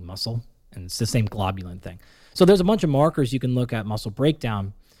 myo meaning muscle, and it's the same globulin thing. So there's a bunch of markers you can look at muscle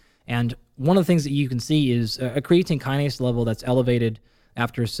breakdown, and one of the things that you can see is a creatine kinase level that's elevated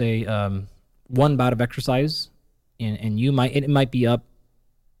after, say, one bout of exercise, and it might be up,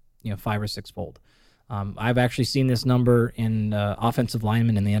 5 or 6 fold. I've actually seen this number in offensive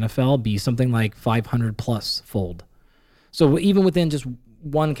linemen in the NFL be something like 500 plus fold. So even within just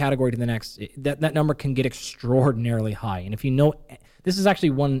one category to the next, that number can get extraordinarily high. And if you know, this is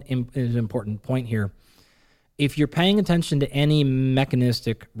actually one important point here. If you're paying attention to any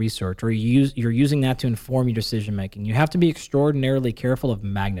mechanistic research or you're using that to inform your decision making, you have to be extraordinarily careful of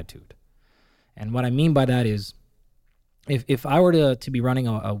magnitude. And what I mean by that is, if I were to be running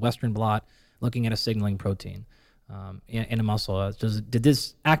a Western blot looking at a signaling protein in a muscle, did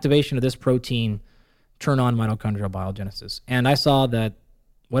this activation of this protein turn on mitochondrial biogenesis? And I saw that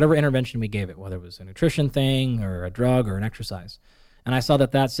whatever intervention we gave it, whether it was a nutrition thing or a drug or an exercise, and I saw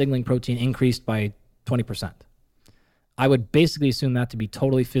that signaling protein increased by 20%. I would basically assume that to be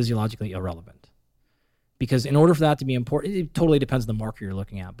totally physiologically irrelevant. Because in order for that to be important, it totally depends on the marker you're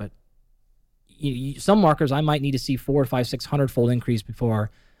looking at, but some markers I might need to see 400, 500, 600-fold increase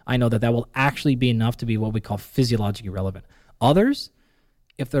before I know that will actually be enough to be what we call physiologically relevant. Others,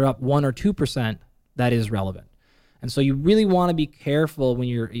 if they're up 1 or 2%, that is relevant. And so you really want to be careful when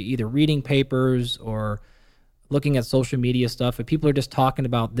you're either reading papers or looking at social media stuff. If people are just talking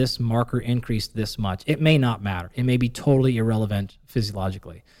about this marker increased this much, it may not matter. It may be totally irrelevant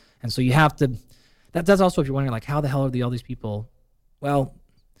physiologically. And so you have to, that's also if you're wondering, like, how the hell are all these people? Well,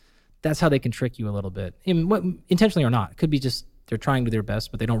 that's how they can trick you a little bit, intentionally or not. It could be just they're trying to do their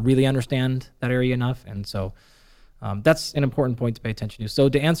best, but they don't really understand that area enough. And so that's an important point to pay attention to. So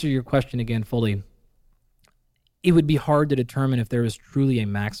to answer your question again fully, it would be hard to determine if there is truly a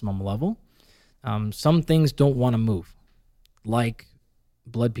maximum level. Some things don't want to move, like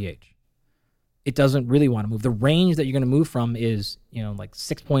blood pH. It doesn't really want to move. The range that you're going to move from is, like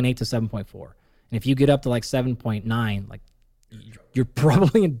 6.8 to 7.4. And if you get up to like 7.9, like you're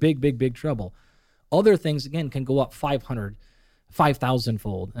probably in big, big, big trouble. Other things, again, can go up 500,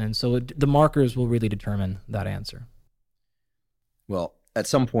 5,000-fold. And so the markers will really determine that answer. Well, at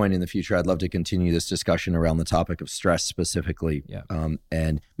some point in the future, I'd love to continue this discussion around the topic of stress specifically. Yeah.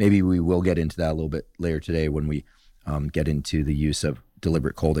 And maybe we will get into that a little bit later today when we get into the use of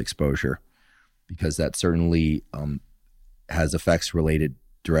deliberate cold exposure, because that certainly has effects related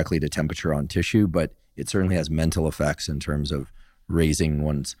directly to temperature on tissue, but it certainly has mental effects in terms of raising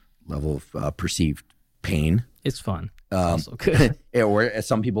one's level of perceived pain. It's fun. It's also good. Or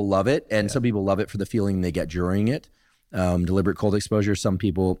some people love it, and some people love it for the feeling they get during it. Deliberate cold exposure, some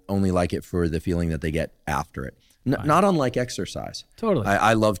people only like it for the feeling that they get after it. Not unlike exercise. Totally.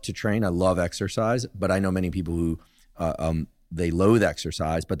 I love to train. I love exercise, but I know many people who they loathe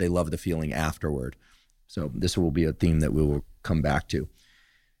exercise, but they love the feeling afterward. So this will be a theme that we will come back to.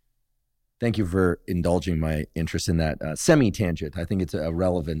 Thank you for indulging my interest in that semi-tangent. I think it's a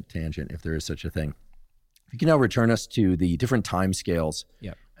relevant tangent, if there is such a thing. You can now return us to the different time scales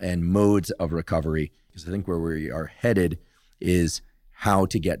and modes of recovery, because I think where we are headed is how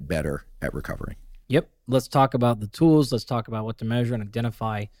to get better at recovering. Yep. Let's talk about the tools. Let's talk about what to measure and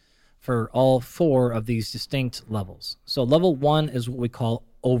identify for all 4 of these distinct levels. So level 1 is what we call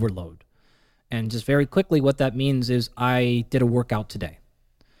overload. And just very quickly, what that means is I did a workout today.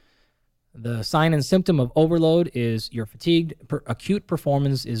 The sign and symptom of overload is you're fatigued, acute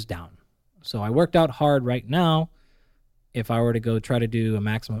performance is down. So I worked out hard right now. If I were to go try to do a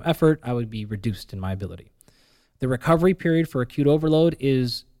maximum effort, I would be reduced in my ability. The recovery period for acute overload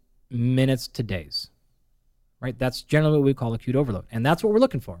is minutes to days, right? That's generally what we call acute overload. And that's what we're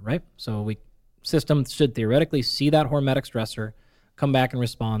looking for, right? So system should theoretically see that hormetic stressor, come back in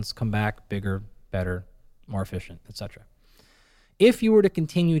response, come back bigger, better, more efficient, etc. If you were to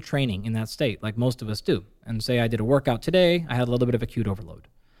continue training in that state, like most of us do, and say I did a workout today, I had a little bit of acute overload.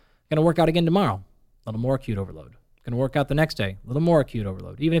 Going to work out again tomorrow, a little more acute overload. Going to work out the next day, a little more acute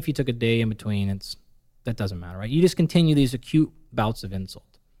overload. Even if you took a day in between, that doesn't matter, right? You just continue these acute bouts of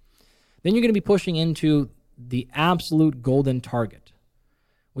insult. Then you're going to be pushing into the absolute golden target,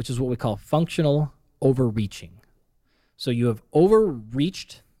 which is what we call functional overreaching. So you have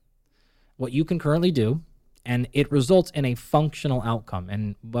overreached what you can currently do, and it results in a functional outcome.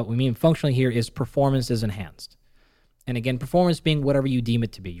 And what we mean functionally here is performance is enhanced. And again, performance being whatever you deem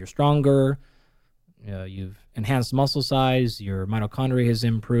it to be. You're stronger, you've enhanced muscle size, your mitochondria has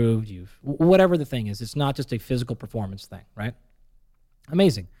improved, whatever the thing is. It's not just a physical performance thing, right?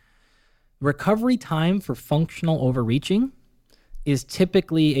 Amazing. Recovery time for functional overreaching is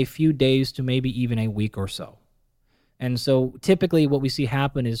typically a few days to maybe even a week or so. And so typically what we see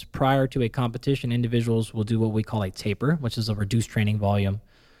happen is prior to a competition, individuals will do what we call a taper, which is a reduced training volume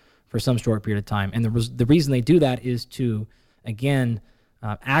for some short period of time. And the reason they do that is to, again,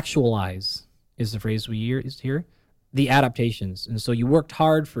 actualize, is the phrase we use here, the adaptations. And so you worked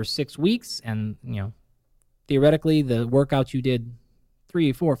hard for 6 weeks, and theoretically the workouts you did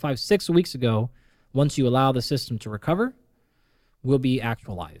 3, 4, 5, 6 weeks ago, once you allow the system to recover, will be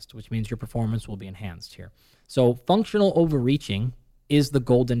actualized, which means your performance will be enhanced here. So functional overreaching is the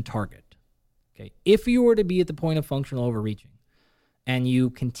golden target. Okay, if you were to be at the point of functional overreaching and you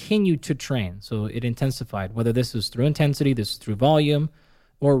continue to train, so it intensified, whether this is through intensity, this is through volume,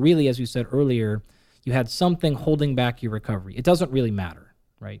 or really, as you said earlier, you had something holding back your recovery. It doesn't really matter,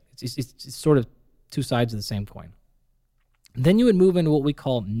 right? It's sort of 2 sides of the same coin. Then you would move into what we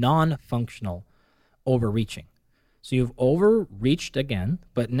call non-functional overreaching. So you've overreached again,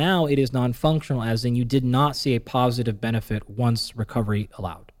 but now it is non-functional, as in you did not see a positive benefit once recovery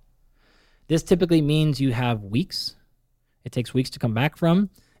allowed. This typically means you have weeks. It takes weeks to come back from,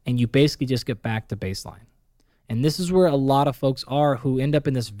 and you basically just get back to baseline. And this is where a lot of folks are who end up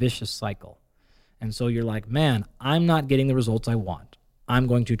in this vicious cycle. And so you're like, man, I'm not getting the results I want. I'm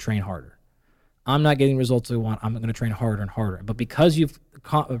going to train harder. I'm not getting the results I want. I'm going to train harder and harder. But because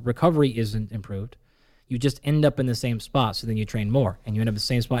recovery isn't improved, you just end up in the same spot. So then you train more, and you end up in the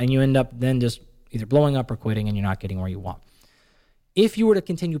same spot, and you end up then just either blowing up or quitting, and you're not getting where you want. If you were to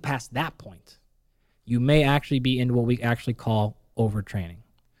continue past that point, you may actually be into what we actually call overtraining.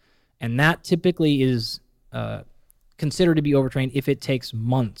 And that typically is considered to be overtrained if it takes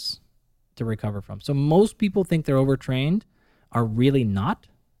months to recover from. So most people think they're overtrained, are really not.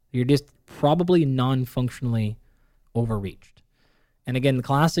 You're just probably non-functionally overreached. And again, the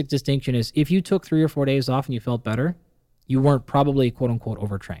classic distinction is if you took 3 or 4 days off and you felt better, you weren't probably quote-unquote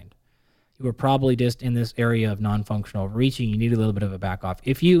overtrained. You were probably just in this area of non-functional overreaching. You need a little bit of a back off.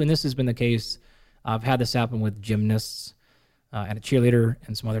 If you, and this has been the case, I've had this happen with gymnasts and a cheerleader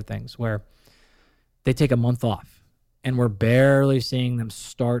and some other things where they take a month off and we're barely seeing them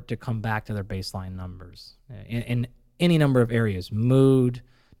start to come back to their baseline numbers in any number of areas: mood,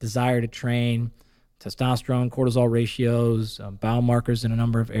 desire to train, testosterone, cortisol ratios, biomarkers in a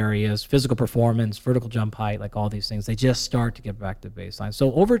number of areas, physical performance, vertical jump height, like all these things. They just start to get back to baseline.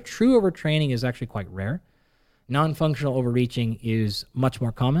 So true overtraining is actually quite rare. Non-functional overreaching is much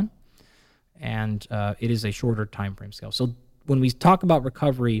more common, and it is a shorter time frame scale. So when we talk about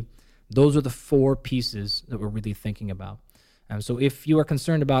recovery, those are the four pieces that we're really thinking about. And so if you are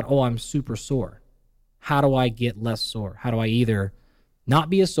concerned about, oh, I'm super sore, how do I get less sore? How do I either not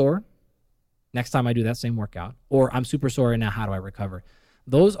be as sore next time I do that same workout, or I'm super sore and now how do I recover?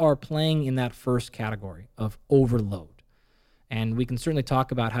 Those are playing in that first category of overload. And we can certainly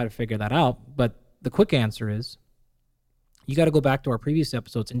talk about how to figure that out, but the quick answer is you got to go back to our previous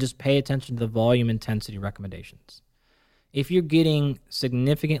episodes and just pay attention to the volume intensity recommendations. If you're getting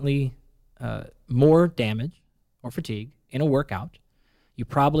significantly more damage or fatigue in a workout, you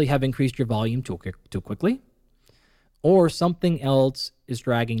probably have increased your volume too quickly, or something else is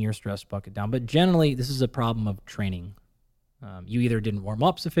dragging your stress bucket down. But generally, this is a problem of training. You either didn't warm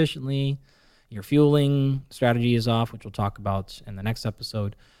up sufficiently, your fueling strategy is off, which we'll talk about in the next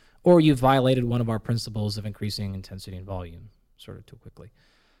episode, or you've violated one of our principles of increasing intensity and volume sort of too quickly.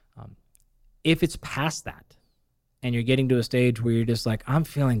 If it's past that, and you're getting to a stage where you're just like, I'm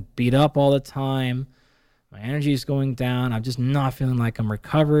feeling beat up all the time, my energy is going down, I'm just not feeling like I'm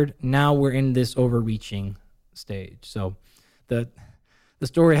recovered, now we're in this overreaching stage. So the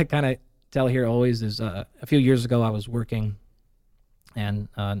story I kind of tell here always is a few years ago I was working, and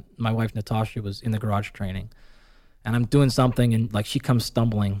my wife Natasha was in the garage training, and I'm doing something, and like she comes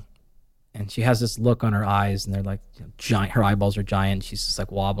stumbling, and she has this look on her eyes, and they're like giant, her eyeballs are giant, she's just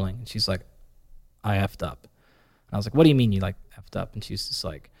like wobbling, and she's like, I effed up. And I was like, what do you mean you like effed up? And she's just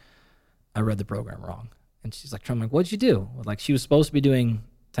like, I read the program wrong. And she's like, I'm like, what'd you do? Well, like, she was supposed to be doing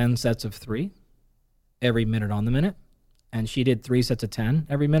 10 sets of 3 every minute on the minute, and she did 3 sets of 10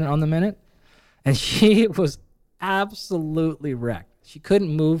 every minute on the minute, and she was absolutely wrecked. She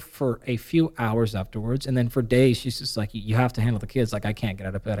couldn't move for a few hours afterwards, and then for days she's just like, you have to handle the kids. Like, I can't get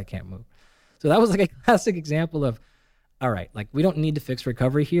out of bed, I can't move. So that was like a classic example of, all right, like, we don't need to fix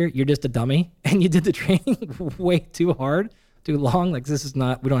recovery here. You're just a dummy, and you did the training way too hard, too long. Like, this is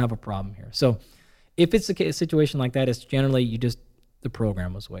not, we don't have a problem here. So if it's a situation like that, it's generally the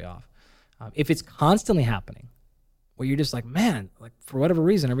program was way off. If it's constantly happening, where you're just like, man, like, for whatever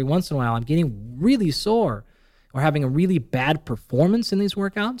reason, every once in a while I'm getting really sore or having a really bad performance in these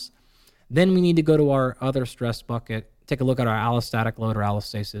workouts, then we need to go to our other stress bucket, take a look at our allostatic load or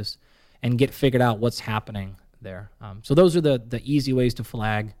allostasis, and get figured out what's happening there. So those are the easy ways to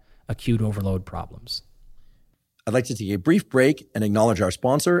flag acute overload problems. I'd like to take a brief break and acknowledge our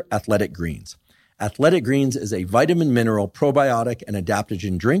sponsor, Athletic Greens. Athletic Greens is a vitamin, mineral, probiotic, and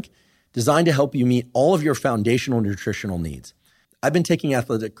adaptogen drink designed to help you meet all of your foundational nutritional needs. I've been taking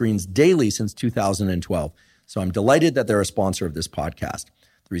Athletic Greens daily since 2012, so I'm delighted that they're a sponsor of this podcast.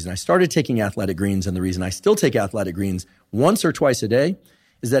 The reason I started taking Athletic Greens and the reason I still take Athletic Greens once or twice a day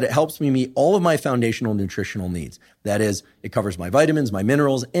is that it helps me meet all of my foundational nutritional needs. That is, it covers my vitamins, my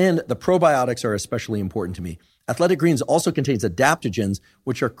minerals, and the probiotics are especially important to me. Athletic Greens also contains adaptogens,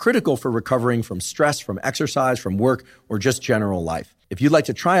 which are critical for recovering from stress, from exercise, from work, or just general life. If you'd like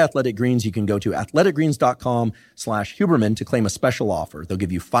to try Athletic Greens, you can go to athleticgreens.com/Huberman to claim a special offer. They'll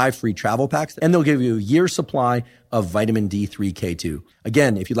give you 5 free travel packs, and they'll give you a year's supply of vitamin D3K2.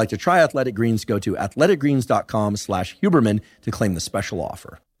 Again, if you'd like to try Athletic Greens, go to athleticgreens.com/Huberman to claim the special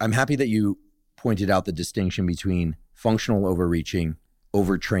offer. I'm happy that you pointed out the distinction between functional overreaching,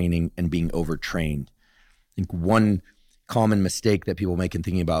 overtraining, and being overtrained. I think one common mistake that people make in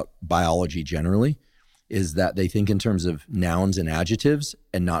thinking about biology generally is that they think in terms of nouns and adjectives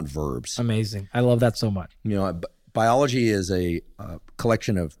and not verbs. Amazing. I love that so much. You know, biology is a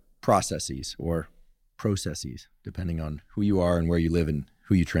collection of processes or processes, depending on who you are and where you live and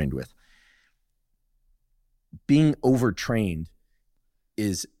who you trained with. Being overtrained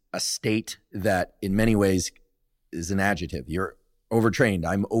is a state that in many ways is an adjective. You're overtrained.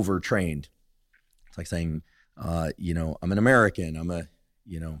 I'm overtrained. It's like saying, I'm an American, I'm a,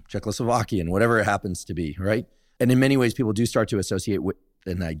 Czechoslovakian, whatever it happens to be, right? And in many ways, people do start to associate with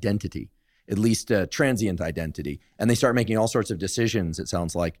an identity, at least a transient identity. And they start making all sorts of decisions, it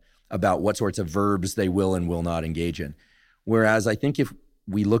sounds like, about what sorts of verbs they will and will not engage in. Whereas I think if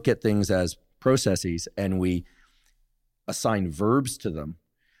we look at things as processes and we assign verbs to them,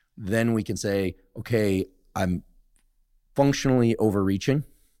 then we can say, okay, I'm functionally overreaching,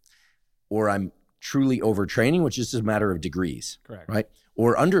 or I'm truly overtraining, which is just a matter of degrees. Correct. Right?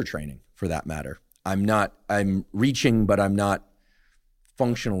 Or undertraining for that matter, I'm reaching, but I'm not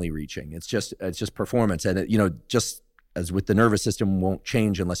functionally reaching. It's just performance. And just as with the nervous system won't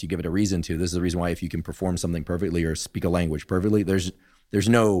change unless you give it a reason to. This is the reason why if you can perform something perfectly or speak a language perfectly, there's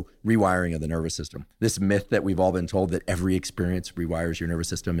no rewiring of the nervous system. This myth that we've all been told that every experience rewires your nervous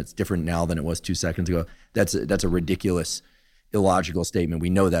system, it's different now than it was 2 seconds ago. That's a ridiculous, illogical statement. We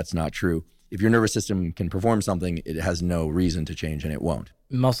know that's not true. If your nervous system can perform something, it has no reason to change, and it won't.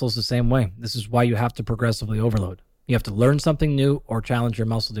 Muscle's the same way. This is why you have to progressively overload. You have to learn something new or challenge your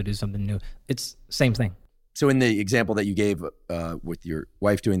muscle to do something new. It's the same thing. So in the example that you gave with your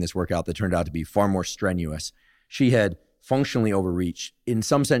wife doing this workout that turned out to be far more strenuous, she had functionally overreached. In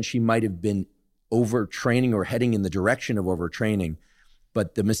some sense, she might have been overtraining or heading in the direction of overtraining,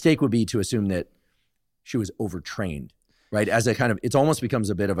 but the mistake would be to assume that she was overtrained, right? As a kind of, it almost becomes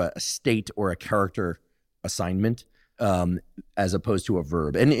a bit of a state or a character assignment as opposed to a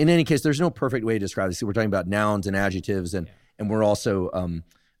verb. And in any case, there's no perfect way to describe this. We're talking about nouns and adjectives, and we're also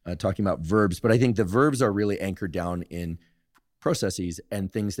talking about verbs, but I think the verbs are really anchored down in processes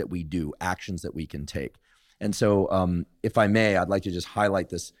and things that we do, actions that we can take. And so if I may, I'd like to just highlight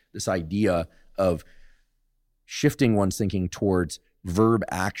this idea of shifting one's thinking towards verb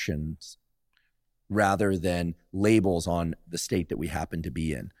actions rather than labels on the state that we happen to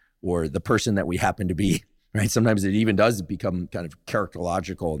be in or the person that we happen to be, right? Sometimes it even does become kind of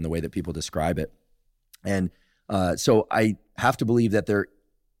characterological in the way that people describe it. And so I have to believe that there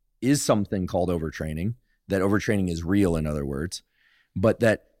is something called overtraining, that overtraining is real, in other words, but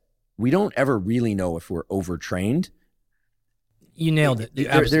that we don't ever really know if we're overtrained. You nailed it.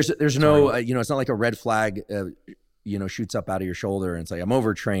 There's no, it's not like a red flag, shoots up out of your shoulder and it's like, I'm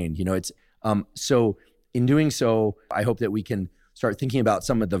overtrained. It's, so in doing so, I hope that we can start thinking about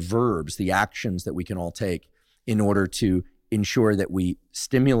some of the verbs, the actions that we can all take in order to ensure that we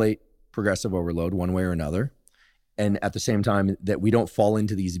stimulate progressive overload one way or another. And at the same time, that we don't fall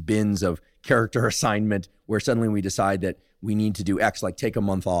into these bins of character assignment where suddenly we decide that we need to do X, like take a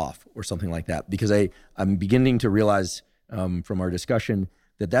month off or something like that. Because I'm beginning to realize from our discussion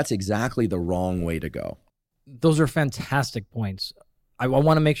that that's exactly the wrong way to go. Those are fantastic points. I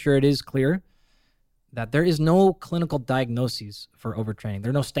want to make sure it is clear that there is no clinical diagnoses for overtraining. There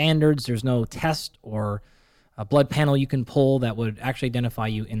are no standards. There's no test or a blood panel you can pull that would actually identify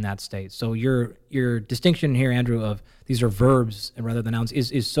you in that state. So your distinction here, Andrew, of these are verbs and rather than nouns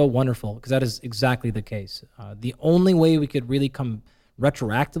is so wonderful because that is exactly the case. The only way we could really come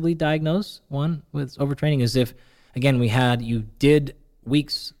retroactively diagnose one with overtraining is if, again, you did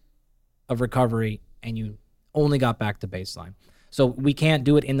weeks of recovery and you only got back to baseline. So we can't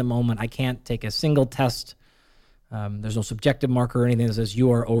do it in the moment. I can't take a single test. There's no subjective marker or anything that says you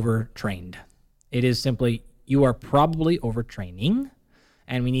are overtrained. It is simply you are probably overtraining,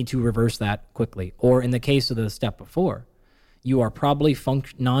 and we need to reverse that quickly. Or in the case of the step before, you are probably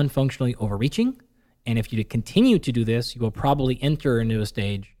non-functionally overreaching, and if you continue to do this, you will probably enter into a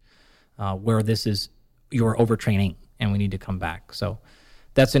stage where you're overtraining, and we need to come back. So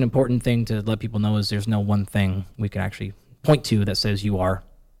that's an important thing to let people know is there's no one thing we can actually point to that says you are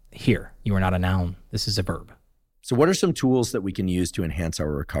here. You are not a noun. This is a verb. So what are some tools that we can use to enhance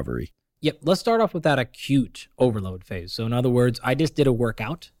our recovery? Yep, let's start off with that acute overload phase. So in other words, I just did a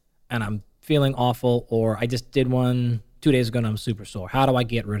workout and I'm feeling awful, or I just did one 2 days ago and I'm super sore. How do I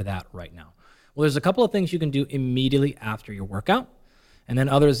get rid of that right now? Well, there's a couple of things you can do immediately after your workout, and then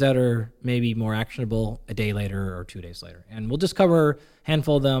others that are maybe more actionable a day later or 2 days later. And we'll just cover a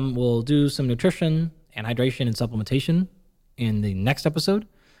handful of them. We'll do some nutrition and hydration and supplementation in the next episode.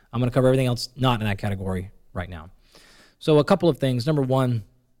 I'm going to cover everything else not in that category right now. So a couple of things. Number one,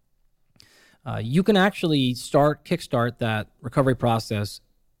 you can actually kickstart that recovery process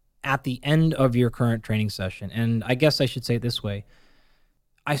at the end of your current training session. And I guess I should say it this way.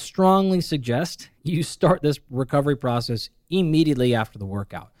 I strongly suggest you start this recovery process immediately after the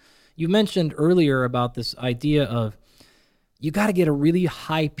workout. You mentioned earlier about this idea of you got to get a really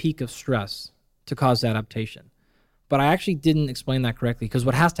high peak of stress to cause adaptation. But I actually didn't explain that correctly, because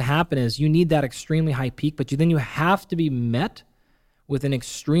what has to happen is you need that extremely high peak, but then you have to be met with an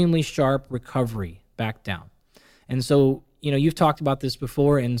extremely sharp recovery back down. And so, you've talked about this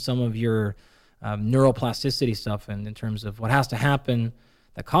before in some of your neuroplasticity stuff, and in terms of what has to happen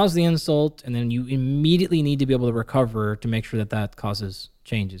that caused the insult, and then you immediately need to be able to recover to make sure that causes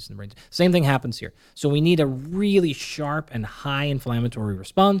changes in the brain. Same thing happens here. So we need a really sharp and high inflammatory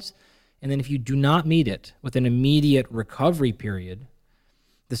response. And then if you do not meet it with an immediate recovery period,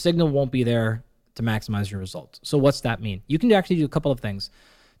 the signal won't be there to maximize your results. So what's that mean? You can actually do a couple of things.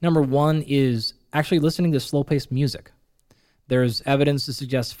 Number one is actually listening to slow-paced music. there's evidence to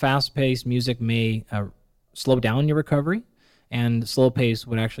suggest fast-paced music may slow down your recovery, and slow pace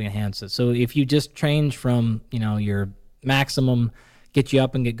would actually enhance it. So if you just change from, your maximum, get you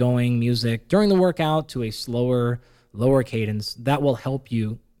up and get going music during the workout to a slower, lower cadence, that will help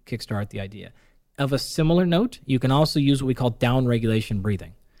you kickstart the idea. Of a similar note, you can also use what we call down regulation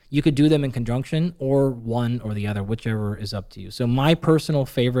breathing. You could do them in conjunction or one or the other, whichever is up to you. So my personal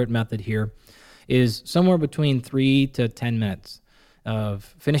favorite method here is somewhere between 3 to 10 minutes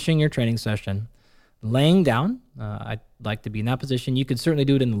of finishing your training session, laying down. I'd like to be in that position. You could certainly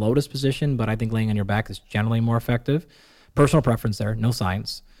do it in the lotus position, but I think laying on your back is generally more effective. Personal preference there, no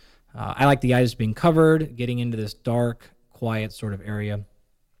science. I like the eyes being covered, getting into this dark, quiet sort of area.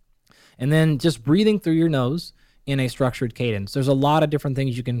 And then just breathing through your nose in a structured cadence. There's a lot of different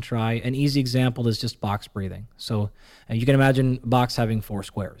things you can try. An easy example is just box breathing. So you can imagine a box having 4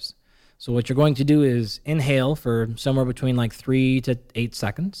 squares. So what you're going to do is inhale for somewhere between like 3 to 8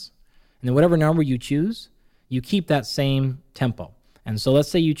 seconds. And then whatever number you choose, you keep that same tempo. And so let's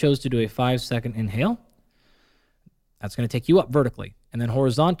say you chose to do a 5-second inhale. That's going to take you up vertically. And then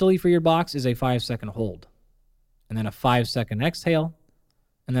horizontally for your box is a 5-second hold. And then a 5-second exhale.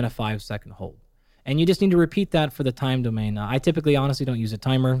 And then a 5-second hold. And you just need to repeat that for the time domain. I typically, honestly, don't use a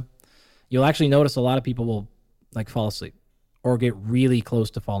timer. You'll actually notice a lot of people will fall asleep or get really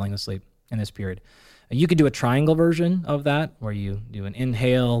close to falling asleep in this period. You could do a triangle version of that where you do an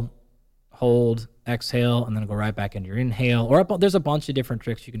inhale, hold, exhale, and then go right back into your inhale. Or there's a bunch of different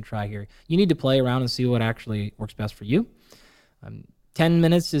tricks you can try here. You need to play around and see what actually works best for you. 10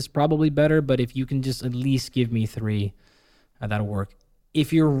 minutes is probably better, but if you can just at least give me 3, that'll work.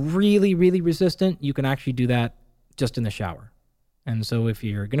 If you're really, really resistant, you can actually do that just in the shower. And so if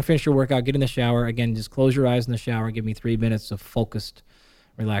you're going to finish your workout, get in the shower. Again, just close your eyes in the shower. Give me 3 minutes of focused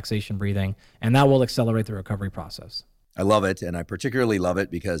relaxation breathing, and that will accelerate the recovery process. I love it, and I particularly love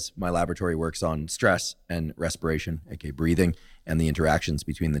it because my laboratory works on stress and respiration, aka breathing, and the interactions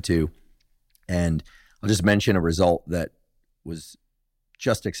between the two. And I'll just mention a result that was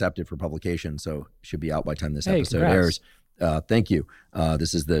just accepted for publication, so it should be out by the time this episode airs. Thank you.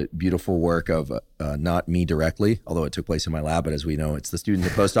 This is the beautiful work of not me directly, although it took place in my lab, but as we know, it's the students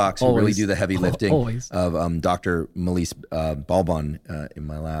and postdocs who really do the heavy lifting of Dr. Melise Balban in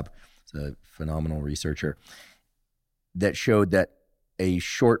my lab. It's a phenomenal researcher that showed that a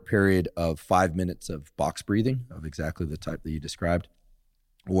short period of 5 minutes of box breathing of exactly the type that you described,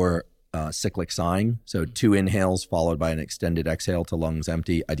 or cyclic sighing, so 2 inhales followed by an extended exhale to lungs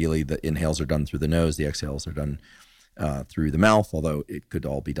empty. Ideally, the inhales are done through the nose, the exhales are done through the mouth, although it could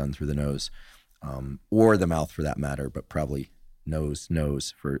all be done through the nose or the mouth for that matter, but probably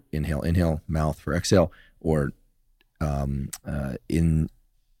nose for inhale, mouth for exhale, or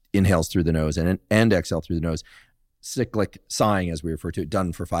inhales through the nose and exhale through the nose. Cyclic sighing, as we refer to it,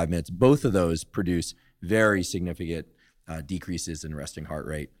 done for 5 minutes. Both of those produce very significant decreases in resting heart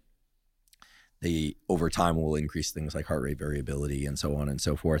rate. They, over time, will increase things like heart rate variability and so on and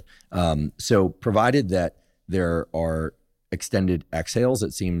so forth. So provided that there are extended exhales,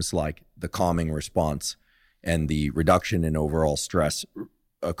 it seems like the calming response and the reduction in overall stress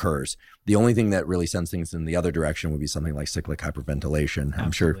occurs. The only thing that really sends things in the other direction would be something like cyclic hyperventilation.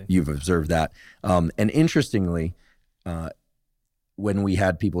 I'm sure you've observed that. And interestingly, when we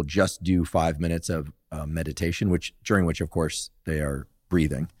had people just do 5 minutes of meditation, during which, of course, they are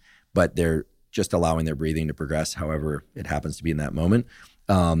breathing, but they're just allowing their breathing to progress however it happens to be in that moment,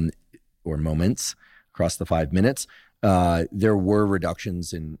 or moments across the 5 minutes, there were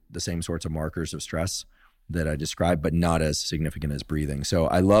reductions in the same sorts of markers of stress that I described, but not as significant as breathing. So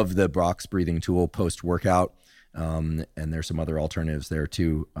I love the box breathing tool post-workout, and there's some other alternatives there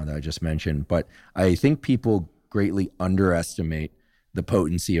too that I just mentioned. But I think people greatly underestimate the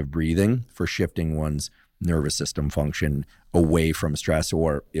potency of breathing for shifting one's nervous system function away from stress,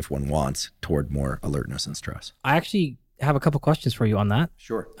 or if one wants, toward more alertness and stress. I actually have a couple questions for you on that.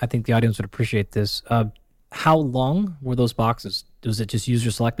 Sure. I think the audience would appreciate this. How long were those boxes? Was it just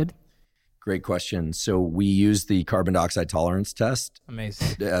user selected? Great question. So we use the carbon dioxide tolerance test.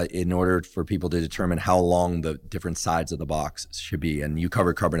 Amazing. In order for people to determine how long the different sides of the box should be. And you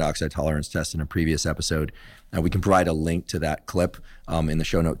covered carbon dioxide tolerance test in a previous episode. We can provide a link to that clip in the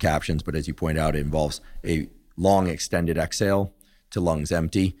show note captions. But as you point out, it involves a long extended exhale to lungs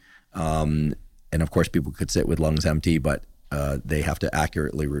empty. And of course, people could sit with lungs empty, but they have to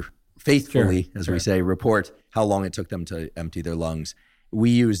accurately, faithfully, we say, report how long it took them to empty their lungs. We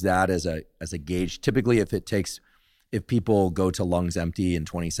use that as a gauge. Typically, if people go to lungs empty in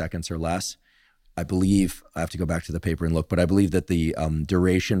 20 seconds or less, I believe, I have to go back to the paper and look, but I believe that the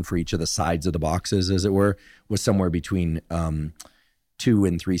duration for each of the sides of the boxes, as it were, was somewhere between 2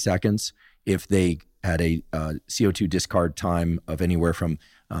 and 3 seconds. If they had a CO2 discard time of anywhere from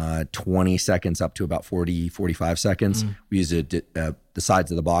 20 seconds up to about 40, 45 seconds. We used the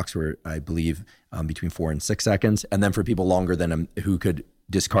sides of the box were, I believe, between 4 and 6 seconds. And then for people longer than who could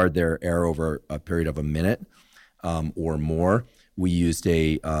discard their air over a period of a minute or more, we used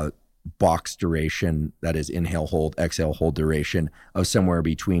a box duration, that is inhale, hold, exhale, hold duration of somewhere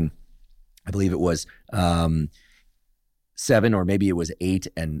between, I believe it was 7 or maybe it was 8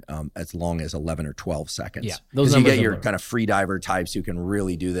 and as long as 11 or 12 seconds. Yeah, because you get your kind of free diver types who can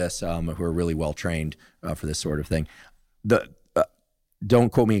really do this, who are really well trained for this sort of thing.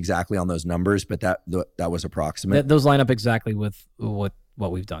 Don't quote me exactly on those numbers, but that was approximate. Those line up exactly with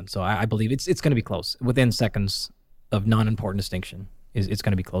what we've done. So I believe it's going to be close. Within seconds of non-important distinction, it's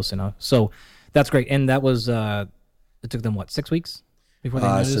going to be close enough. So that's great. And that was, it took them, 6 weeks?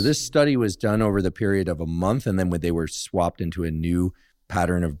 So this study was done over the period of a month, and then when they were swapped into a new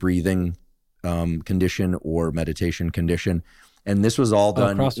pattern of breathing condition or meditation condition. And this was all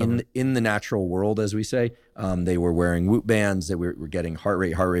done in the natural world, as we say. They were wearing Whoop bands. They were getting heart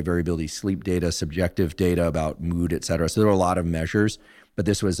rate variability, sleep data, subjective data about mood, et cetera. So there were a lot of measures, but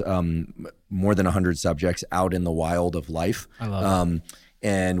this was more than 100 subjects out in the wild of life. I love it.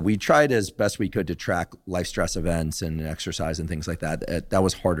 And we tried as best we could to track life stress events and exercise and things like that. That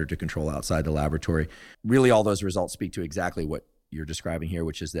was harder to control outside the laboratory. Really, all those results speak to exactly what you're describing here,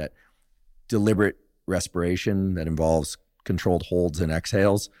 which is that deliberate respiration that involves controlled holds and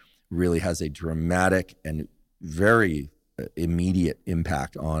exhales really has a dramatic and very immediate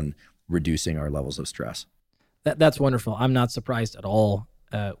impact on reducing our levels of stress. That's wonderful. I'm not surprised at all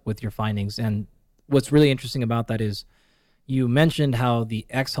with your findings. And what's really interesting about that is you mentioned how the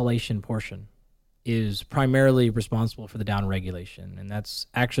exhalation portion is primarily responsible for the downregulation. And that's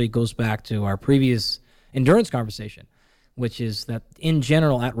actually goes back to our previous endurance conversation, which is that in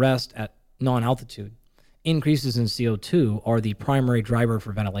general, at rest, at non-altitude, increases in CO2 are the primary driver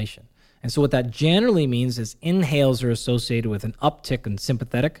for ventilation. And so what that generally means is inhales are associated with an uptick in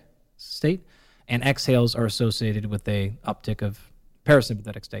sympathetic state, and exhales are associated with a uptick of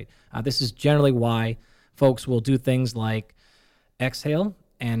parasympathetic state. This is generally why folks will do things like exhale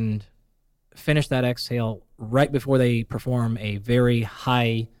and finish that exhale right before they perform a very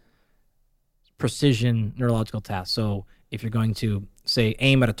high precision neurological task. So if you're going to, say,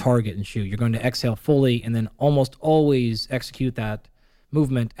 aim at a target and shoot, you're going to exhale fully and then almost always execute that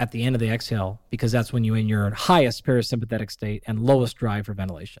movement at the end of the exhale, because that's when you're in your highest parasympathetic state and lowest drive for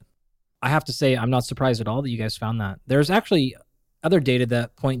ventilation. I have to say, I'm not surprised at all that you guys found that. There's actually other data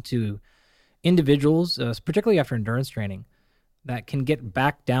that point to individuals, particularly after endurance training, that can get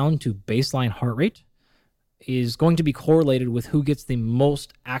back down to baseline heart rate is going to be correlated with who gets the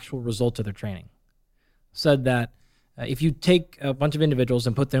most actual results of their training. Said that if you take a bunch of individuals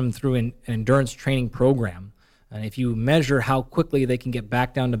and put them through an endurance training program, and if you measure how quickly they can get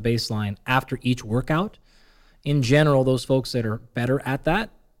back down to baseline after each workout, in general, those folks that are better at that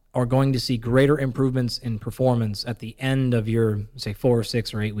are going to see greater improvements in performance at the end of your, say, 4,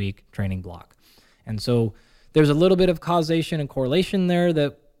 6, or 8 week training block. And so there's a little bit of causation and correlation there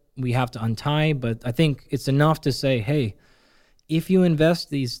that we have to untie, but I think it's enough to say, hey, if you invest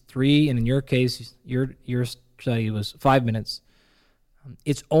these 3, and in your case, your study was 5 minutes,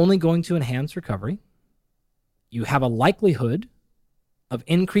 it's only going to enhance recovery. You have a likelihood of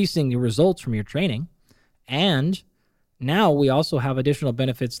increasing your results from your training, and now we also have additional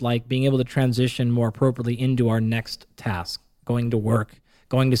benefits like being able to transition more appropriately into our next task, going to work,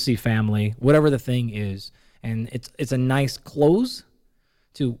 going to see family, whatever the thing is. And it's a nice close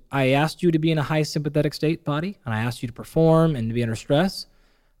to, I asked you to be in a high sympathetic state, body, and I asked you to perform and to be under stress.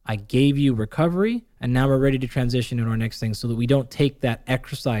 I gave you recovery, and now we're ready to transition into our next thing so that we don't take that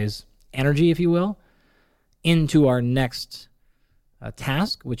exercise energy, if you will, into our next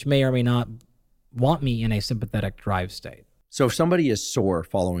task, which may or may not want me in a sympathetic drive state. So if somebody is sore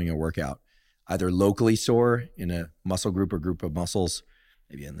following a workout, either locally sore in a muscle group or group of muscles,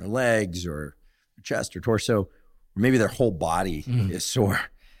 maybe in their legs or chest or torso, or maybe their whole body is sore,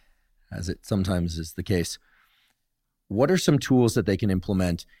 as it sometimes is the case, what are some tools that they can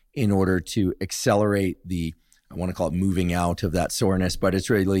implement in order to accelerate the, I want to call it moving out of that soreness, but it's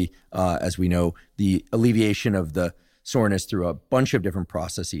really, as we know, the alleviation of the soreness through a bunch of different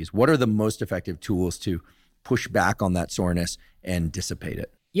processes? What are the most effective tools to push back on that soreness and dissipate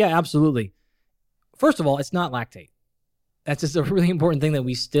it? Yeah, absolutely. First of all, it's not lactate. That's just a really important thing that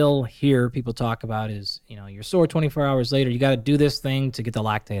we still hear people talk about is, you're sore 24 hours later, you got to do this thing to get the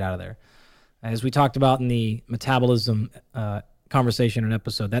lactate out of there. As we talked about in the metabolism conversation and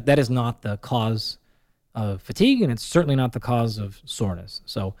episode, that is not the cause of fatigue, and it's certainly not the cause of soreness.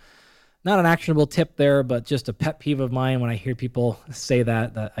 So not an actionable tip there, but just a pet peeve of mine when I hear people say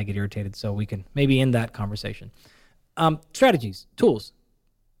that I get irritated. So we can maybe end that conversation. Strategies, tools.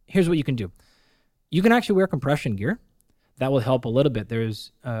 Here's what you can do. You can actually wear compression gear. That will help a little bit.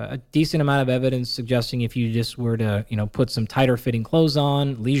 There's a decent amount of evidence suggesting if you just were to, put some tighter fitting clothes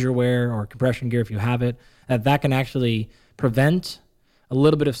on, leisure wear or compression gear if you have it, that can actually prevent a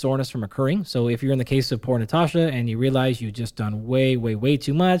little bit of soreness from occurring. So if you're in the case of poor Natasha and you realize you've just done way, way, way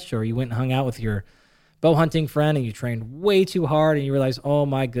too much, or you went and hung out with your bow hunting friend and you trained way too hard and you realize, oh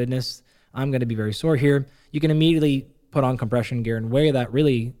my goodness, I'm going to be very sore here, you can immediately put on compression gear and wear that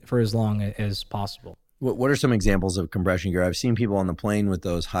really for as long as possible. What are some examples of compression gear? I've seen people on the plane with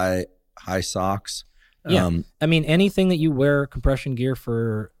those high socks. Yeah, anything that you wear compression gear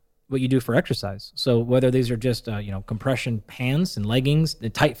for what you do for exercise. So whether these are just, compression pants and leggings, the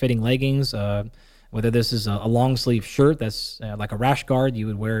tight-fitting leggings, whether this is a long-sleeve shirt that's like a rash guard you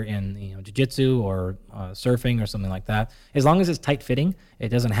would wear in jiu-jitsu or surfing or something like that. As long as it's tight-fitting, it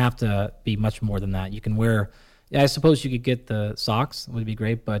doesn't have to be much more than that. You can wear, I suppose you could get the socks, would be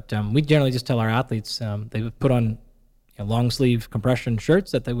great, but we generally just tell our athletes they would put on long-sleeve compression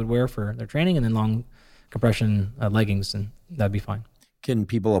shirts that they would wear for their training and then long compression leggings, and that'd be fine. Can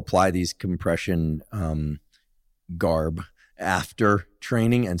people apply these compression garb after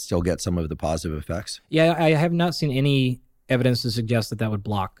training and still get some of the positive effects? Yeah, I have not seen any evidence to suggest that would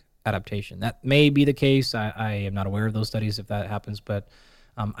block adaptation. That may be the case. I am not aware of those studies if that happens, but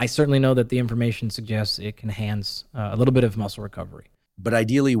I certainly know that the information suggests it can enhance a little bit of muscle recovery. But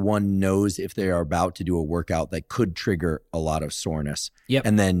ideally, one knows if they are about to do a workout that could trigger a lot of soreness,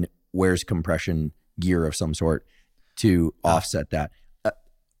 and then wears compression gear of some sort to offset that.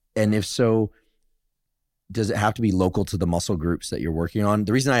 And if so, does it have to be local to the muscle groups that you're working on?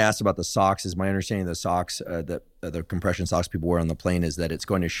 The reason I asked about the socks is my understanding of the socks, the compression socks people wear on the plane, is that it's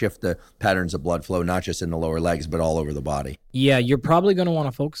going to shift the patterns of blood flow, not just in the lower legs, but all over the body. Yeah, you're probably going to want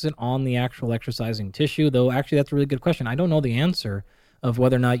to focus it on the actual exercising tissue, though actually that's a really good question. I don't know the answer of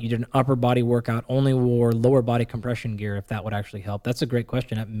whether or not you did an upper body workout, only wore lower body compression gear, if that would actually help. That's a great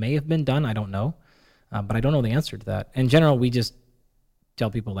question. It may have been done. I don't know. But I don't know the answer to that. In general, we just tell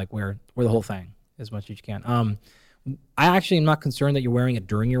people wear the whole thing as much as you can. I actually am not concerned that you're wearing it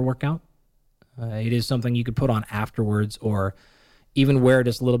during your workout. It is something you could put on afterwards or even wear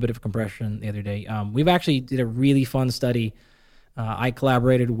just a little bit of compression the other day. We've actually did a really fun study. I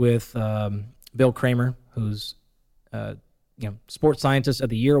collaborated with Bill Kramer, who's Sports Scientist of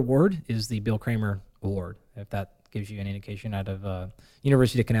the Year award is the Bill Kramer Award, if that gives you an indication, out of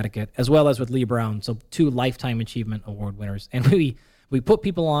University of Connecticut, as well as with Lee Brown. So 2 Lifetime Achievement Award winners. And we put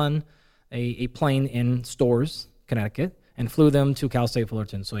people on a plane in Storrs, Connecticut, and flew them to Cal State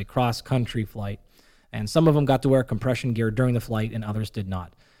Fullerton, so a cross-country flight. And some of them got to wear compression gear during the flight, and others did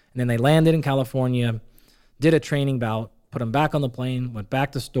not. And then they landed in California, did a training bout, put them back on the plane, went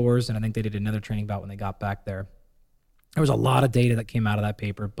back to Storrs, and I think they did another training bout when they got back there. There was a lot of data that came out of that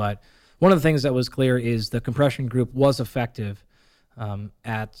paper, but one of the things that was clear is the compression group was effective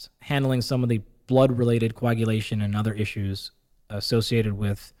at handling some of the blood-related coagulation and other issues associated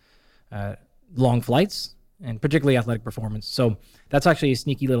with long flights and particularly athletic performance. So that's actually a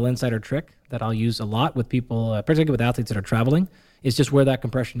sneaky little insider trick that I'll use a lot with people, particularly with athletes that are traveling, is just wear that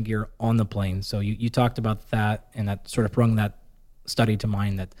compression gear on the plane. So you talked about that, and that sort of brought that study to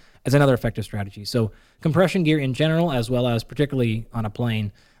mind that as another effective strategy. So compression gear in general, as well as particularly on a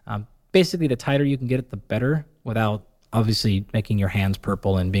plane, basically the tighter you can get it, the better, without obviously making your hands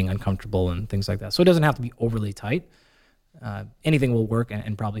purple and being uncomfortable and things like that. So it doesn't have to be overly tight. Anything will work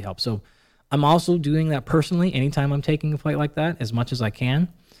and probably help. So I'm also doing that personally anytime I'm taking a flight like that, as much as I can,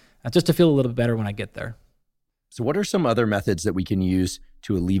 just to feel a little bit better when I get there. So what are some other methods that we can use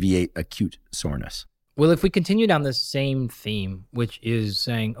to alleviate acute soreness? Well, if we continue down this same theme, which is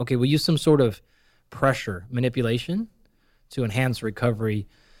saying, okay, we'll use some sort of pressure manipulation to enhance recovery.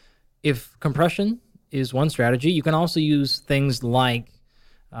 If compression is one strategy, you can also use things like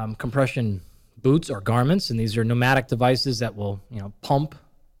compression boots or garments, and these are pneumatic devices that will, pump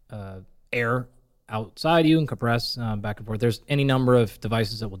air outside you and compress back and forth. There's any number of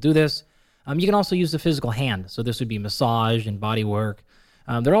devices that will do this. You can also use the physical hand. So this would be massage and body work.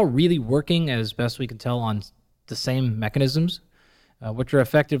 They're all really working, as best we can tell, on the same mechanisms, which are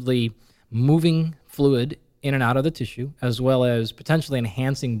effectively moving fluid in and out of the tissue, as well as potentially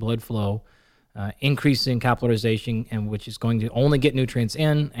enhancing blood flow, increasing capillarization, and which is going to only get nutrients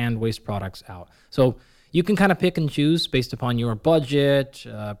in and waste products out. So you can kind of pick and choose based upon your budget,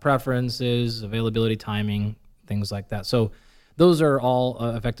 preferences, availability, timing, things like that. So those are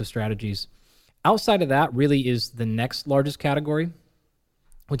all effective strategies. Outside of that really is the next largest category,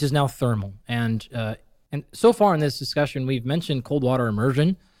 which is now thermal. And so far in this discussion, we've mentioned cold water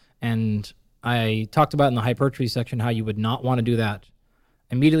immersion, and I talked about in the hypertrophy section how you would not want to do that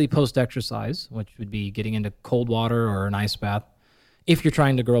immediately post-exercise, which would be getting into cold water or an ice bath, if you're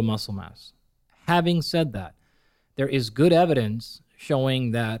trying to grow muscle mass. Having said that, there is good evidence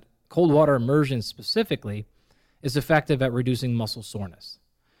showing that cold water immersion specifically is effective at reducing muscle soreness.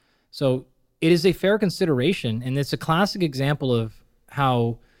 So it is a fair consideration, and it's a classic example of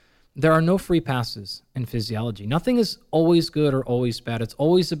how there are no free passes in physiology. Nothing is always good or always bad. It's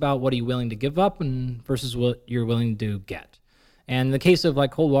always about what are you willing to give up and versus what you're willing to get. And in the case of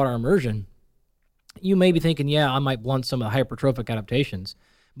like cold water immersion, you may be thinking, yeah, I might blunt some of the hypertrophic adaptations.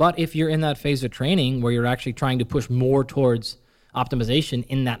 But if you're in that phase of training where you're actually trying to push more towards optimization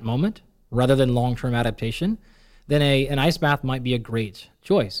in that moment rather than long-term adaptation, then an ice bath might be a great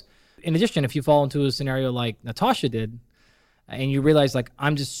choice. In addition, if you fall into a scenario like Natasha did, and you realize, like,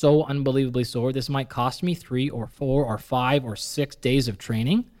 I'm just so unbelievably sore, this might cost me 3 or 4 or 5 or 6 days of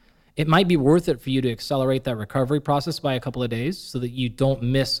training, it might be worth it for you to accelerate that recovery process by a couple of days so that you don't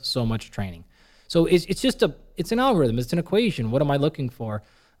miss so much training. So it's just it's an algorithm. It's an equation. What am I looking for?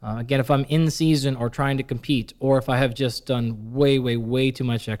 Again, if I'm in season or trying to compete, or if I have just done way, way, way too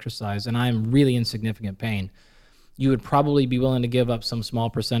much exercise and I'm really in significant pain, you would probably be willing to give up some small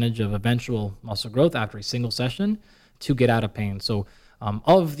percentage of eventual muscle growth after a single session to get out of pain. So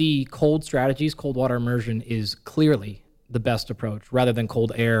of the cold strategies, cold water immersion is clearly the best approach rather than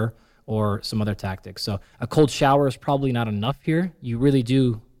cold air or some other tactics. So a cold shower is probably not enough here. You really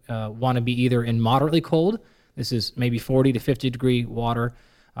do want to be either in moderately cold. This is maybe 40 to 50 degree water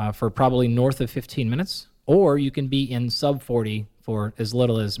for probably north of 15 minutes, or you can be in sub 40 for as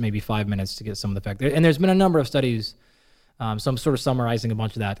little as maybe 5 minutes to get some of the effect. And there's been a number of studies, so I'm sort of summarizing a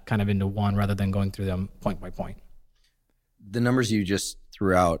bunch of that kind of into one rather than going through them point by point. The numbers you just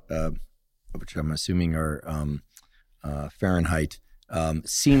threw out, which I'm assuming are Fahrenheit,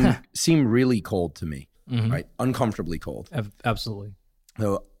 seem really cold to me, right? Uncomfortably cold. Absolutely.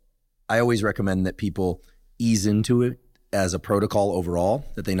 So I always recommend that people ease into it as a protocol overall,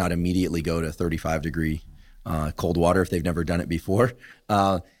 that they not immediately go to 35 degree cold water if they've never done it before.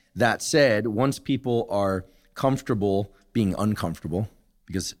 That said, once people are comfortable being uncomfortable,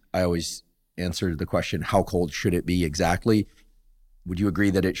 because I always answer the question, how cold should it be exactly? Would you agree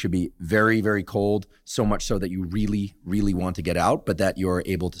that it should be very, very cold, so much so that you really, really want to get out, but that you're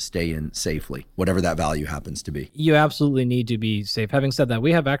able to stay in safely, whatever that value happens to be? You absolutely need to be safe. Having said that,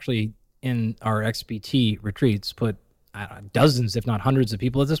 we have actually in our XPT retreats put dozens, if not hundreds of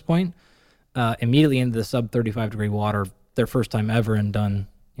people at this point, immediately into the sub 35 degree water, their first time ever, and done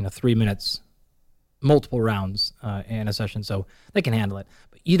 3 minutes, multiple rounds in a session, so they can handle it.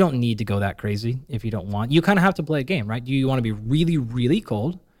 But you don't need to go that crazy if you don't want. You kind of have to play a game, right? Do you want to be really, really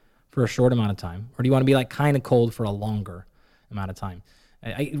cold for a short amount of time, or do you want to be like kind of cold for a longer amount of time?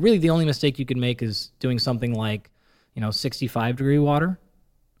 Really, the only mistake you can make is doing something like 65 degree water,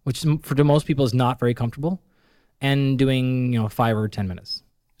 which for most people is not very comfortable, and doing 5 or 10 minutes.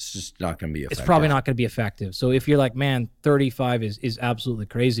 It's just not going to be effective. It's probably not going to be effective. So if you're like, man, 35 is absolutely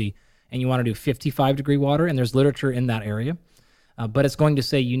crazy, and you want to do 55 degree water, and there's literature in that area, but it's going to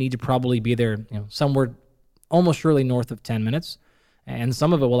say you need to probably be there somewhere almost surely north of 10 minutes, and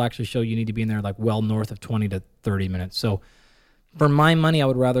some of it will actually show you need to be in there like well north of 20 to 30 minutes. So for my money, I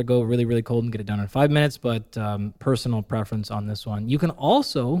would rather go really, really cold and get it done in 5 minutes, but personal preference on this one. You can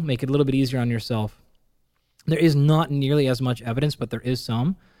also make it a little bit easier on yourself. There is not nearly as much evidence, but there is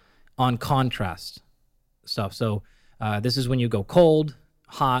some on contrast stuff. So this is when you go cold,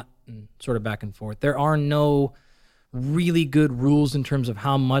 hot, and sort of back and forth. There are no really good rules in terms of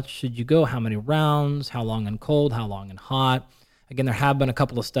how much should you go, how many rounds, how long in cold, how long in hot. Again, there have been a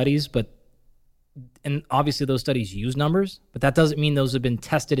couple of studies, and obviously those studies use numbers, but that doesn't mean those have been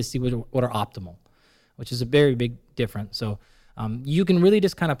tested to see what are optimal, which is a very big difference. So you can really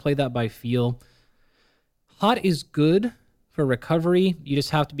just kind of play that by feel. Hot is good for recovery. You just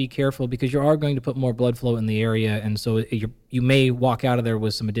have to be careful because you are going to put more blood flow in the area, and so you may walk out of there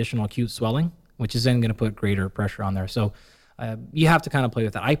with some additional acute swelling, which is then going to put greater pressure on there. So you have to kind of play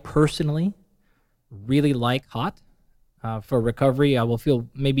with that. I personally really like hot. For recovery, I will feel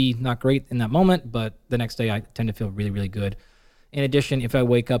maybe not great in that moment, but the next day I tend to feel really, really good. In addition, if I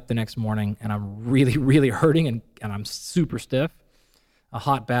wake up the next morning and I'm really, really hurting and I'm super stiff, a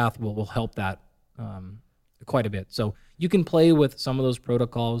hot bath will help that quite a bit. So you can play with some of those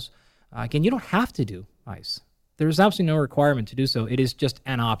protocols. Again, you don't have to do ice. There's absolutely no requirement to do so. It is just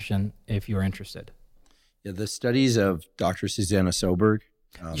an option if you're interested. Yeah, the studies of Dr. Susanna Soberg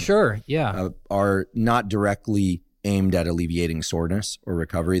are not directly aimed at alleviating soreness or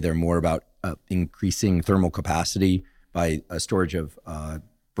recovery. They're more about increasing thermal capacity by a storage of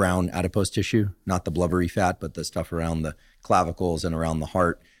brown adipose tissue, not the blubbery fat, but the stuff around the clavicles and around the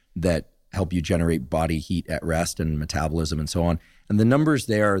heart that help you generate body heat at rest and metabolism and so on. And the numbers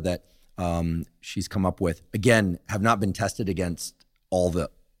there that she's come up with, again, have not been tested against all the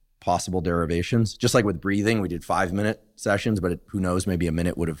possible derivations. Just like with breathing, we did 5-minute sessions, but who knows, maybe a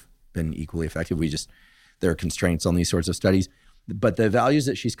minute would have been equally effective. There are constraints on these sorts of studies. But the values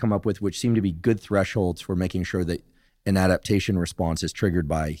that she's come up with, which seem to be good thresholds for making sure that an adaptation response is triggered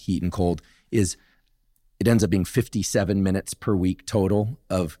by heat and cold, is it ends up being 57 minutes per week total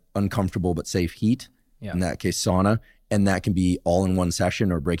of uncomfortable but safe heat, in that case sauna, and that can be all in one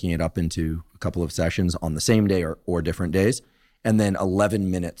session or breaking it up into a couple of sessions on the same day or different days, and then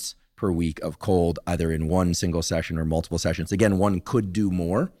 11 minutes per week of cold, either in one single session or multiple sessions. Again, one could do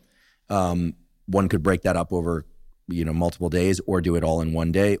more. One could break that up over multiple days, or do it all in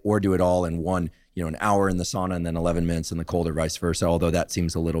one day, or do it all in one, an hour in the sauna and then 11 minutes in the cold, or vice versa, although that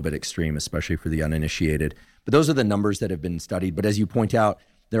seems a little bit extreme, especially for the uninitiated. But those are the numbers that have been studied. But as you point out,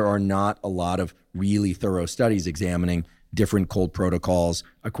 there are not a lot of really thorough studies examining different cold protocols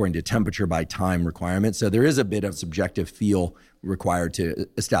according to temperature by time requirements. So there is a bit of subjective feel required to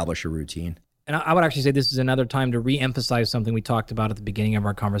establish a routine. And I would actually say this is another time to re-emphasize something we talked about at the beginning of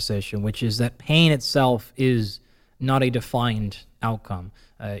our conversation, which is that pain itself is not a defined outcome.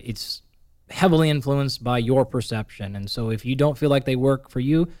 It's heavily influenced by your perception. And so if you don't feel like they work for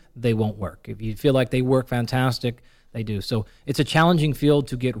you, they won't work. If you feel like they work fantastic, they do. So it's a challenging field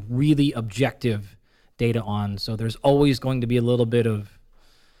to get really objective data on. So there's always going to be a little bit of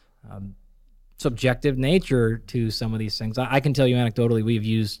subjective nature to some of these things. I can tell you anecdotally, we've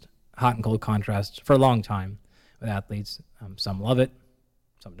used hot and cold contrast for a long time with athletes. Some love it,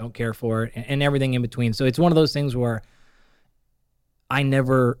 some don't care for it, and everything in between. So it's one of those things where I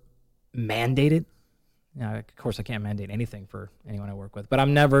never mandate it. Of course, I can't mandate anything for anyone I work with, but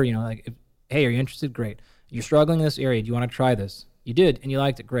I'm never, hey, are you interested? Great. You're struggling in this area. Do you want to try this? You did, and you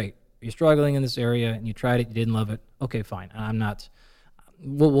liked it. Great. You're struggling in this area, and you tried it. You didn't love it. Okay, fine. I'm not.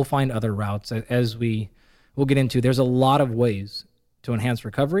 We'll find other routes as we'll get into. There's a lot of ways to enhance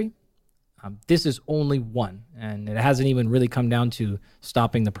recovery. This is only one, and it hasn't even really come down to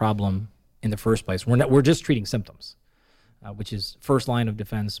stopping the problem in the first place. We're just treating symptoms, which is first line of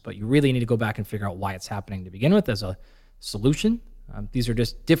defense, but you really need to go back and figure out why it's happening to begin with as a solution. These are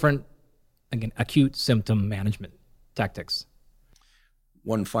just different, again, acute symptom management tactics.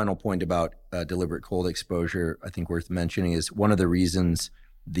 One final point about deliberate cold exposure I think worth mentioning is one of the reasons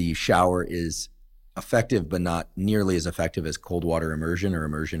the shower is effective but not nearly as effective as cold water immersion or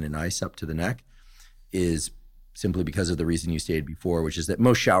immersion in ice up to the neck is simply because of the reason you stated before, which is that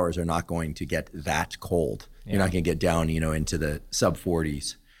most showers are not going to get that cold. Yeah. You're not going to get down, into the sub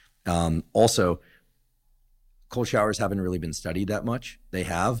 40s. Also, cold showers haven't really been studied that much. They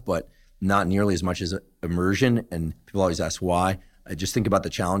have, but not nearly as much as immersion. And people always ask why. I just think about the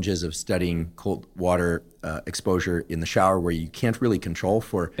challenges of studying cold water exposure in the shower, where you can't really control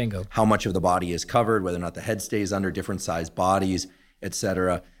for how much of the body is covered, whether or not the head stays under, different sized bodies, et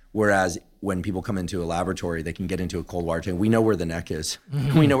cetera. Whereas when people come into a laboratory, they can get into a cold water tank. We know where the neck is,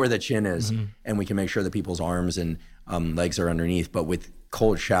 we know where the chin is, and we can make sure that people's arms and legs are underneath. But with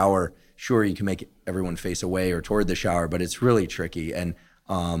cold shower, sure, you can make everyone face away or toward the shower, but it's really tricky. And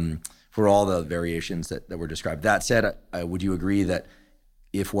for all the variations that were described. That said, would you agree that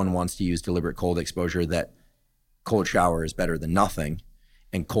if one wants to use deliberate cold exposure, that cold shower is better than nothing,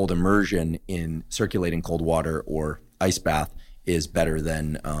 and cold immersion in circulating cold water or ice bath is better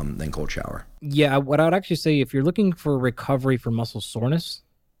than cold shower? Yeah, what I would actually say, if you're looking for recovery for muscle soreness,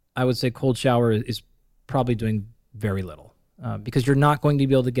 I would say cold shower is probably doing very little because you're not going to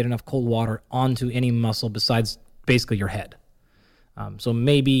be able to get enough cold water onto any muscle besides basically your head. So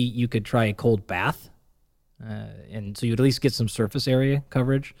maybe you could try a cold bath, and so you'd at least get some surface area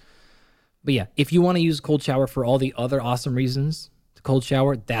coverage. But yeah, if you want to use cold shower for all the other awesome reasons to cold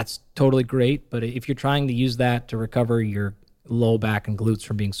shower, that's totally great. But if you're trying to use that to recover your low back and glutes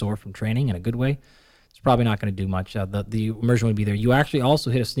from being sore from training in a good way, it's probably not going to do much. The immersion would be there. You actually also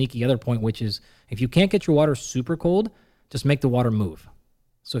hit a sneaky other point, which is if you can't get your water super cold, just make the water move.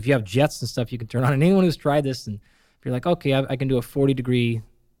 So if you have jets and stuff, you can turn on. And anyone who's tried this and if you're like, okay, I can do a 40-degree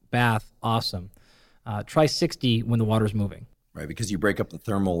bath, awesome. Try 60 when the water's moving. Right, because you break up the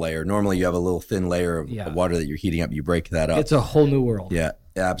thermal layer. Normally you have a little thin layer of water that you're heating up. You break that up. It's a whole new world. Yeah,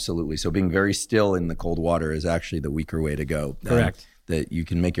 Absolutely. So being very still in the cold water is actually the weaker way to go. Correct. That you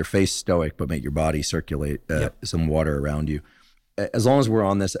can make your face stoic, but make your body circulate some water around you. As long as we're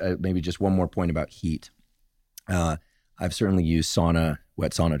on this, maybe just one more point about heat. I've certainly used sauna,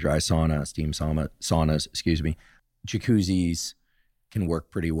 wet sauna, dry sauna, steam saunas, jacuzzis can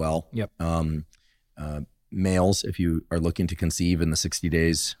work pretty well. Yep. Males, if you are looking to conceive in the 60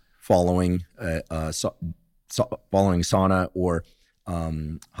 days following following sauna or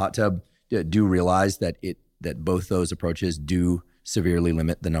hot tub, do realize that both those approaches do severely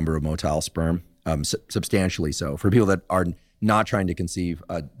limit the number of motile sperm, substantially so. For people that are not trying to conceive,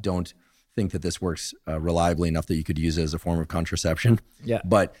 don't think that this works reliably enough that you could use it as a form of contraception. Yeah.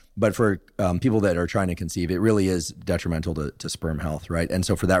 But for people that are trying to conceive, it really is detrimental to sperm health, right? And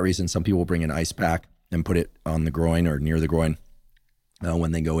so for that reason, some people bring an ice pack and put it on the groin or near the groin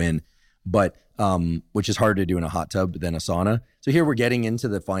when they go in, but which is harder to do in a hot tub than a sauna. So here we're getting into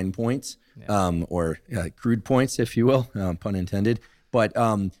the fine points, or crude points, if you will, pun intended. But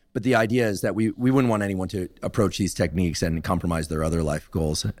the idea is that we wouldn't want anyone to approach these techniques and compromise their other life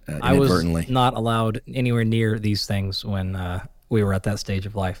goals inadvertently. I was not allowed anywhere near these things when we were at that stage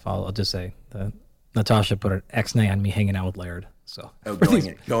of life. I'll just say that Natasha put an X-nay on me hanging out with Laird. So going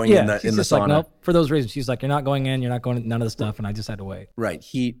in the sauna. Like, nope, for those reasons, she's like, you're not going in, you're not going, none of the stuff, and I just had to wait. Right,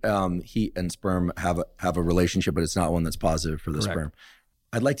 heat and sperm have a relationship, but it's not one that's positive for the sperm.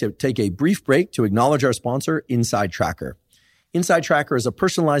 I'd like to take a brief break to acknowledge our sponsor, Inside Tracker. Inside Tracker is a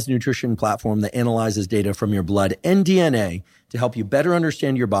personalized nutrition platform that analyzes data from your blood and DNA to help you better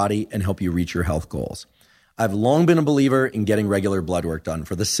understand your body and help you reach your health goals. I've long been a believer in getting regular blood work done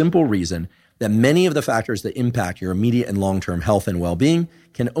for the simple reason that many of the factors that impact your immediate and long-term health and well-being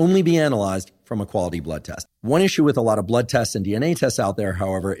can only be analyzed from a quality blood test. One issue with a lot of blood tests and DNA tests out there,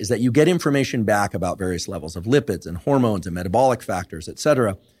 however, is that you get information back about various levels of lipids and hormones and metabolic factors,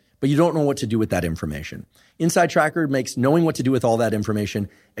 etc., but you don't know what to do with that information. Inside Tracker makes knowing what to do with all that information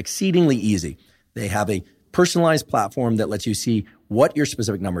exceedingly easy. They have a personalized platform that lets you see what your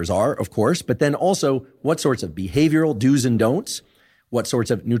specific numbers are, of course, but then also what sorts of behavioral do's and don'ts, what sorts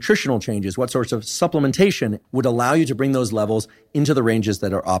of nutritional changes, what sorts of supplementation would allow you to bring those levels into the ranges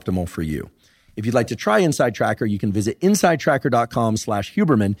that are optimal for you. If you'd like to try Inside Tracker, you can visit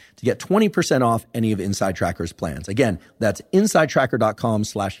insidetracker.com/Huberman to get 20% off any of Inside Tracker's plans. Again, that's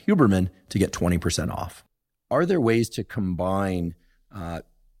insidetracker.com/Huberman to get 20% off. Are there ways to combine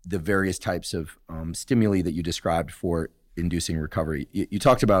the various types of stimuli that you described for inducing recovery? You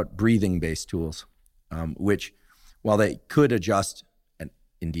talked about breathing-based tools, which, while they could adjust and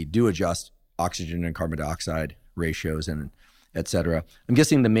indeed do adjust oxygen and carbon dioxide ratios and et cetera, I'm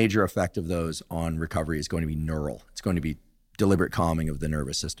guessing the major effect of those on recovery is going to be neural. It's going to be deliberate calming of the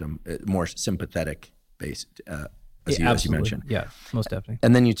nervous system, more sympathetic based, as you mentioned. Yeah, most definitely.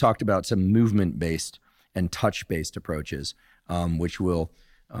 And then you talked about some movement-based and touch-based approaches, which will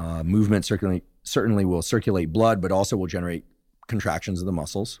movement certainly will circulate blood, but also will generate contractions of the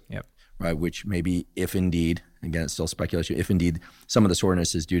muscles. Yep. Right, which maybe, if indeed, again, it's still speculation, if indeed some of the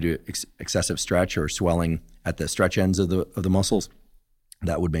soreness is due to excessive stretch or swelling at the stretch ends of the muscles,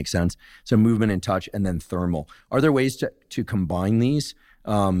 that would make sense. So movement and touch, and then thermal. Are there ways to combine these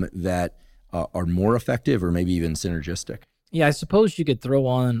that are more effective or maybe even synergistic? Yeah, I suppose you could throw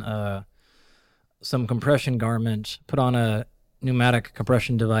on some compression garment, put on a pneumatic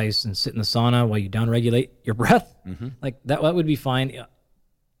compression device, and sit in the sauna while you downregulate your breath. Mm-hmm. Like that would be fine.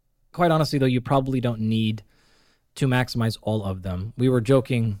 Quite honestly, though, you probably don't need to maximize all of them. We were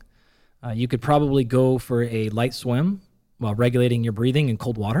joking, you could probably go for a light swim while regulating your breathing in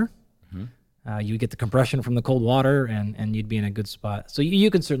cold water. Mm-hmm. You get the compression from the cold water, and you'd be in a good spot. So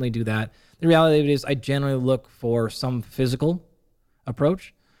you can certainly do that. The reality of it is I generally look for some physical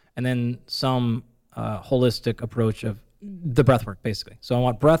approach and then some holistic approach of the breath work, basically. So I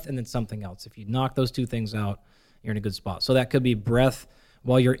want breath and then something else. If you knock those two things out, you're in a good spot. So that could be breath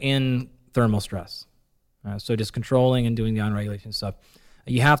while you're in thermal stress. So just controlling and doing the on-regulation stuff.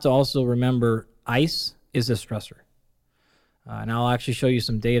 You have to also remember ice is a stressor. And I'll actually show you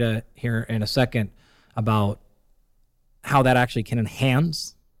some data here in a second about how that actually can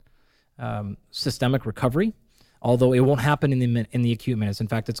enhance systemic recovery, although it won't happen in the acute minutes. In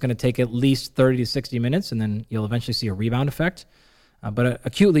fact, it's going to take at least 30 to 60 minutes, and then you'll eventually see a rebound effect. But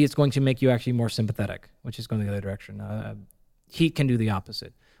acutely, it's going to make you actually more sympathetic, which is going the other direction. Heat can do the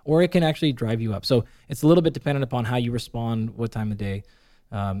opposite, or it can actually drive you up. So it's a little bit dependent upon how you respond, what time of day,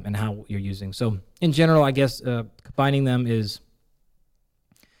 and how you're using. So in general, I guess combining them is,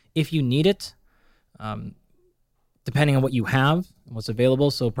 if you need it, depending on what you have and what's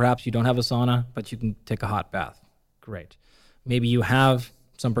available. So perhaps you don't have a sauna, but you can take a hot bath. Great. Maybe you have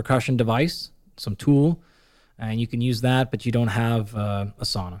some percussion device, some tool, and you can use that, but you don't have a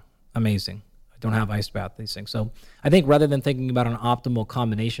sauna. Amazing. I don't have ice bath, these things. So I think rather than thinking about an optimal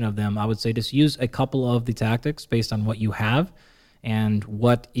combination of them, I would say just use a couple of the tactics based on what you have and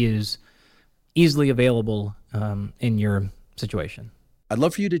what is easily available in your situation. I'd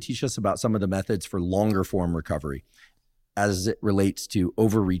love for you to teach us about some of the methods for longer form recovery as it relates to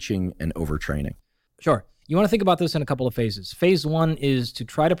overreaching and overtraining. Sure. You want to think about this in a couple of phases. Phase one is to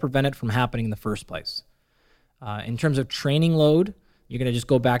try to prevent it from happening in the first place. In terms of training load, you're going to just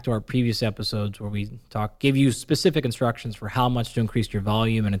go back to our previous episodes where we give you specific instructions for how much to increase your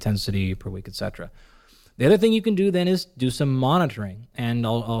volume and intensity per week, etc. The other thing you can do then is do some monitoring, and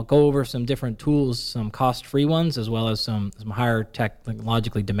I'll go over some different tools, some cost-free ones, as well as some higher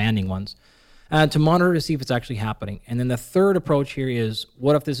technologically demanding ones, to monitor to see if it's actually happening. And then the third approach here is,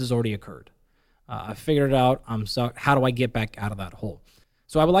 what if this has already occurred? I figured it out. How do I get back out of that hole?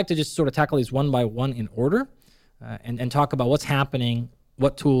 So I would like to just sort of tackle these one by one in order, and talk about what's happening,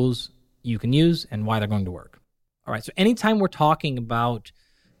 what tools you can use, and why they're going to work. All right, so anytime we're talking about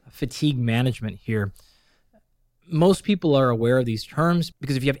fatigue management here, most people are aware of these terms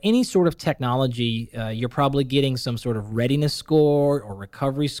because if you have any sort of technology, you're probably getting some sort of readiness score or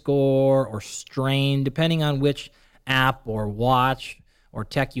recovery score or strain, depending on which app or watch or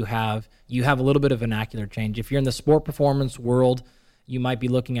tech you have a little bit of vernacular change. If you're in the sport performance world, you might be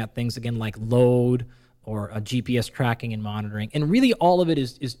looking at things again like load or a GPS tracking and monitoring. And really all of it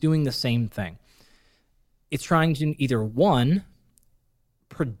is doing the same thing. It's trying to either, one,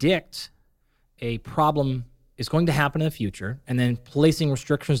 predict a problem is going to happen in the future, and then placing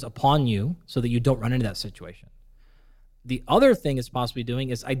restrictions upon you so that you don't run into that situation. The other thing it's possibly doing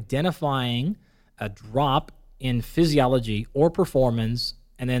is identifying a drop in physiology or performance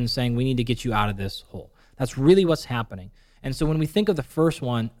and then saying, we need to get you out of this hole. That's really what's happening. And so when we think of the first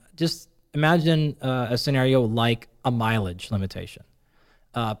one, just imagine a scenario like a mileage limitation,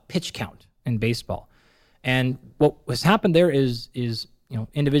 pitch count in baseball. And what has happened there is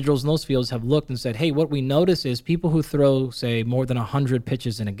individuals in those fields have looked and said, hey, what we notice is people who throw, say, more than 100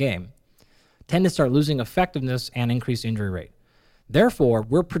 pitches in a game tend to start losing effectiveness and increase injury rate. Therefore,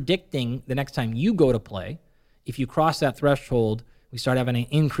 we're predicting the next time you go to play, if you cross that threshold, we start having an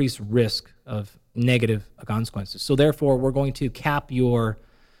increased risk of negative consequences. So therefore, we're going to cap your,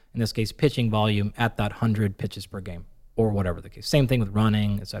 in this case, pitching volume at that 100 pitches per game or whatever the case. Same thing with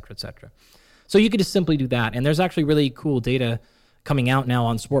running, et cetera, et cetera. So you could just simply do that. And there's actually really cool data coming out now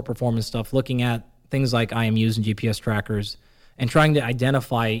on sport performance stuff, looking at things like IMUs and GPS trackers and trying to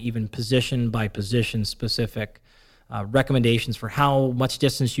identify even position by position specific recommendations for how much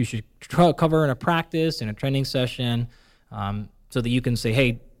distance you should cover in a practice, in a training session, so that you can say,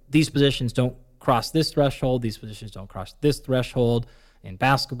 hey, these positions don't cross this threshold, these positions don't cross this threshold in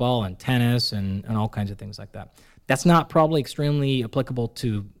basketball and tennis and all kinds of things like that. That's not probably extremely applicable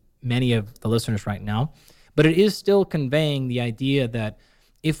to many of the listeners right now, but it is still conveying the idea that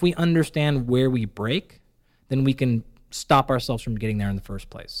if we understand where we break, then we can stop ourselves from getting there in the first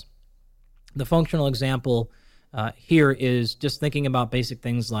place. The functional example here is just thinking about basic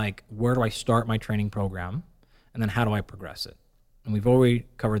things like, where do I start my training program? And then how do I progress it? And we've already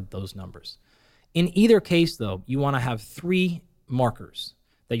covered those numbers. In either case, though, you want to have 3 markers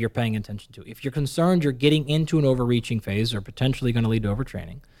that you're paying attention to. If you're concerned you're getting into an overreaching phase or potentially going to lead to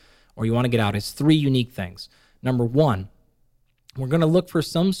overtraining, or you want to get out, it's 3 unique things. Number 1, we're going to look for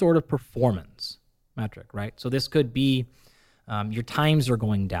some sort of performance metric, right? So this could be your times are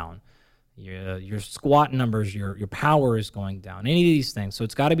going down, your squat numbers, your power is going down, any of these things. So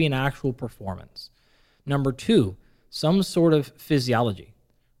it's got to be an actual performance. Number 2, some sort of physiology.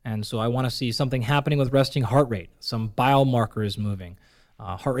 And so I want to see something happening with resting heart rate, some biomarker is moving,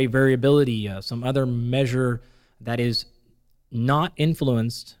 heart rate variability, some other measure that is not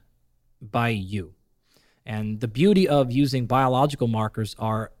influenced by you. And the beauty of using biological markers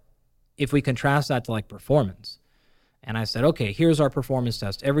are if we contrast that to like performance. And I said, okay, here's our performance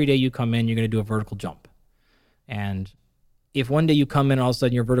test. Every day you come in, you're going to do a vertical jump. And if one day you come in and all of a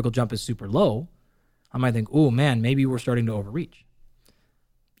sudden your vertical jump is super low, I might think, oh man, maybe we're starting to overreach.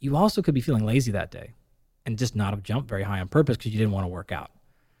 You also could be feeling lazy that day and just not have jumped very high on purpose because you didn't want to work out.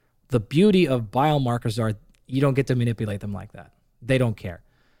 The beauty of biomarkers are you don't get to manipulate them like that. They don't care.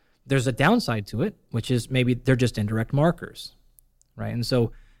 There's a downside to it, which is maybe they're just indirect markers, right? And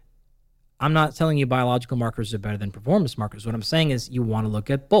so I'm not telling you biological markers are better than performance markers. What I'm saying is you want to look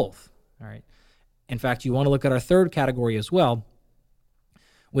at both, all right? In fact, you want to look at our third category as well,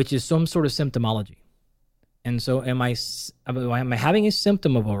 which is some sort of symptomology. And so am I having a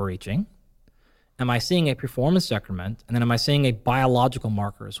symptom of overreaching? am I seeing a performance decrement? And then am I seeing a biological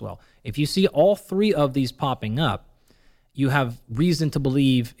marker as well? If you see all three of these popping up, you have reason to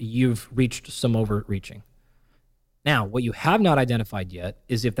believe you've reached some overreaching. Now, what you have not identified yet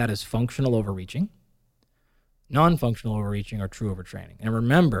is if that is functional overreaching, non-functional overreaching, or true overtraining. And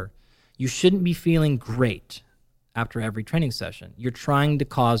remember, you shouldn't be feeling great after every training session. You're trying to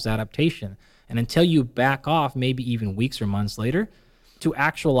cause adaptation. And until you back off, maybe even weeks or months later, to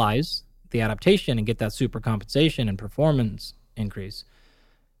actualize the adaptation and get that super compensation and performance increase,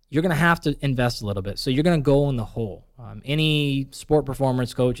 you're going to have to invest a little bit. So you're going to go in the hole. Any sport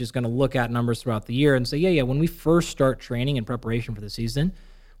performance coach is going to look at numbers throughout the year and say, yeah, when we first start training in preparation for the season,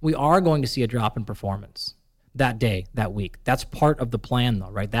 we are going to see a drop in performance that day, that week. That's part of the plan though,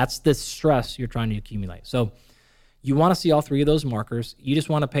 right? That's the stress you're trying to accumulate. So you want to see all three of those markers. You just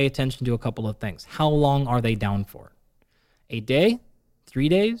want to pay attention to a couple of things. How long are they down for? A day, 3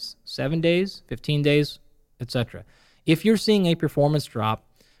 days, 7 days, 15 days, etc. If you're seeing a performance drop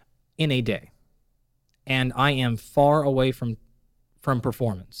in a day, and I am far away from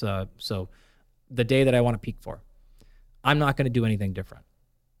performance, so the day that I want to peak for, I'm not going to do anything different.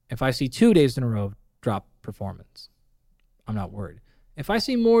 If I see 2 days in a row drop performance, I'm not worried. If I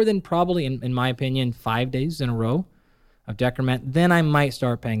see more than probably, in my opinion, 5 days in a row of decrement, then I might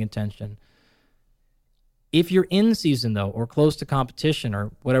start paying attention. If you're in season, though, or close to competition,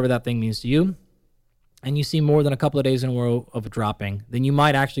 or whatever that thing means to you, and you see more than a couple of days in a row of dropping, then you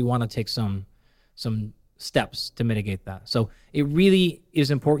might actually want to take some steps to mitigate that. So it really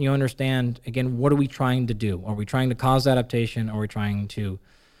is important you understand, again, what are we trying to do? Are we trying to cause adaptation, or are we trying to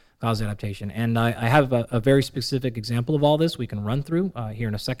cause adaptation? And I have a very specific example of all this we can run through here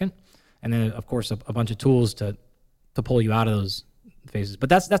in a second. And then, of course, a bunch of tools to pull you out of those phases. But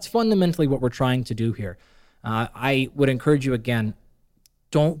that's fundamentally what we're trying to do here. I would encourage you, again,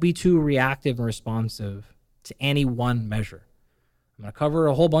 don't be too reactive and responsive to any one measure. I'm going to cover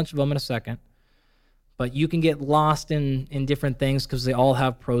a whole bunch of them in a second, but you can get lost in different things because they all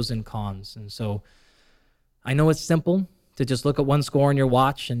have pros and cons. And so I know it's simple to just look at one score on your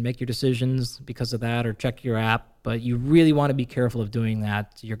watch and make your decisions because of that, or check your app, but you really want to be careful of doing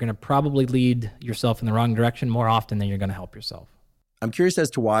that. You're going to probably lead yourself in the wrong direction more often than you're going to help yourself. I'm curious as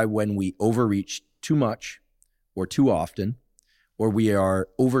to why when we overreach too much or too often, or we are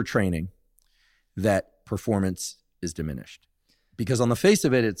overtraining, that performance is diminished. Because on the face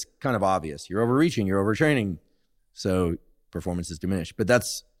of it, it's kind of obvious. You're overreaching, you're overtraining, so performance is diminished. But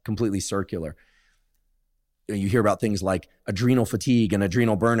that's completely circular. You hear about things like adrenal fatigue and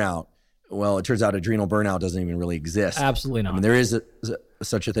adrenal burnout. Well, it turns out adrenal burnout doesn't even really exist. Absolutely not. I mean, there is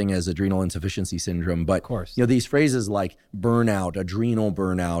such a thing as adrenal insufficiency syndrome, but of course, these phrases like burnout, adrenal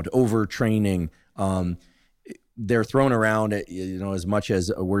burnout, overtraining, they're thrown around, as much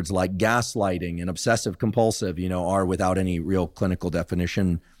as words like gaslighting and obsessive compulsive, are without any real clinical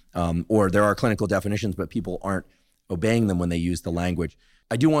definition, or there are clinical definitions, but people aren't obeying them when they use the language.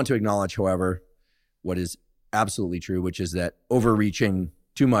 I do want to acknowledge, however, what is absolutely true, which is that overreaching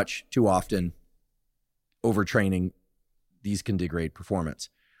too much, too often, overtraining, these can degrade performance.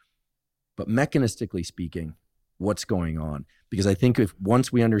 But mechanistically speaking, what's going on? Because I think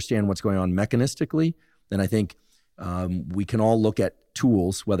once we understand what's going on mechanistically, then I think we can all look at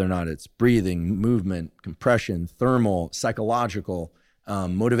tools, whether or not it's breathing, movement, compression, thermal, psychological,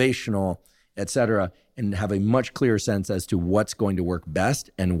 motivational, etc., and have a much clearer sense as to what's going to work best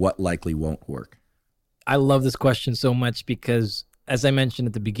and what likely won't work. I love this question so much because, as I mentioned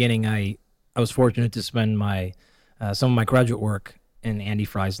at the beginning, I was fortunate to spend some of my graduate work in Andy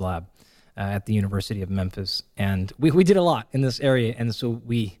Fry's lab at the University of Memphis, and we did a lot in this area. And so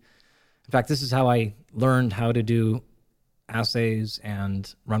in fact, this is how I learned how to do assays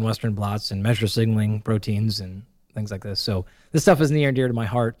and run Western blots and measure signaling proteins and things like this. So this stuff is near and dear to my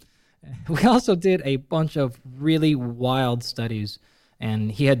heart. We also did a bunch of really wild studies,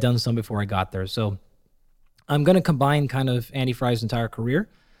 and he had done some before I got there. So I'm going to combine kind of Andy Fry's entire career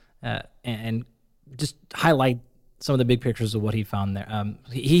and just highlight some of the big pictures of what he found there.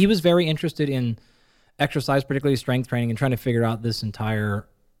 He was very interested in exercise, particularly strength training, and trying to figure out this entire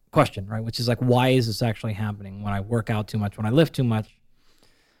question, right? Which is like, why is this actually happening when I work out too much, when I lift too much,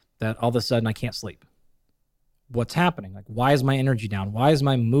 that all of a sudden I can't sleep? What's happening? Like, why is my energy down? Why is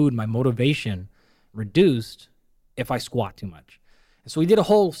my mood, my motivation reduced if I squat too much? And so we did a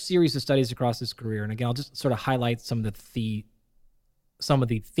whole series of studies across his career. And again, I'll just sort of highlight some of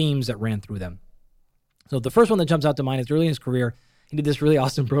the themes that ran through them. So the first one that jumps out to mind is early in his career, he did this really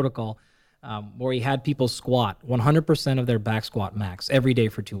awesome protocol where he had people squat 100% of their back squat max every day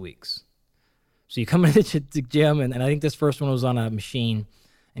for 2 weeks. So you come into the gym, and I think this first one was on a machine,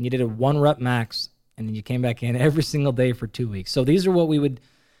 and you did a 1 rep max, and then you came back in every single day for 2 weeks. So these are what we would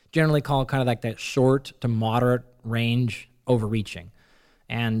generally call kind of like that short to moderate range overreaching.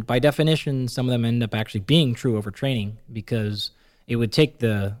 And by definition, some of them end up actually being true overtraining, because it would take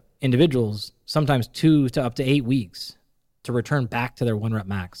the individuals sometimes 2 to up to 8 weeks to return back to their 1 rep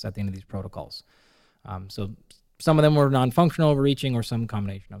max at the end of these protocols. So some of them were non-functional overreaching, or some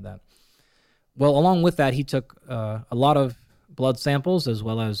combination of that. Well, along with that, he took a lot of blood samples as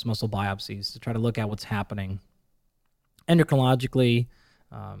well as muscle biopsies to try to look at what's happening endocrinologically,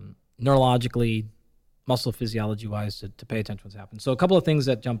 neurologically, muscle physiology-wise, to pay attention to what's happening. So a couple of things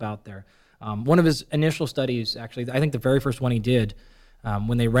that jump out there. One of his initial studies, actually, I think the very first one he did,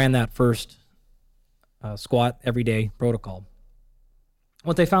 when they ran that first squat everyday protocol,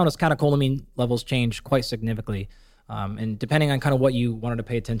 what they found is catecholamine levels changed quite significantly. And depending on kind of what you wanted to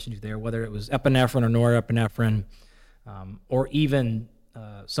pay attention to there, whether it was epinephrine or norepinephrine, or even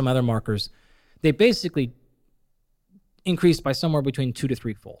some other markers, they basically increased by somewhere between 2 to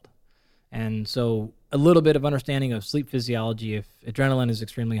 3-fold. And so a little bit of understanding of sleep physiology: if adrenaline is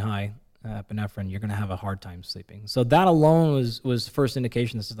extremely high, epinephrine, you're going to have a hard time sleeping. So that alone was first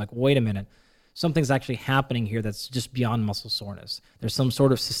indication. This is like, wait a minute, something's actually happening here that's just beyond muscle soreness. There's some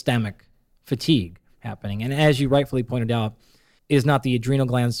sort of systemic fatigue happening. And as you rightfully pointed out, it is not the adrenal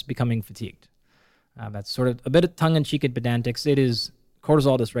glands becoming fatigued. That's sort of a bit of tongue-in-cheek and pedantics. It is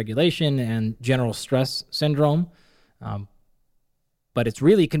cortisol dysregulation and general stress syndrome. But it's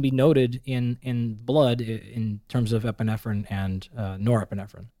really can be noted in blood in terms of epinephrine and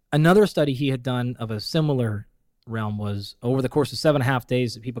norepinephrine. Another study he had done of a similar realm was over the course of 7.5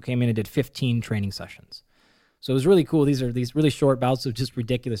 days that people came in and did 15 training sessions. So it was really cool. These are these really short bouts of just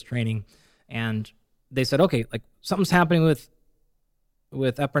ridiculous training. And they said, okay, like something's happening with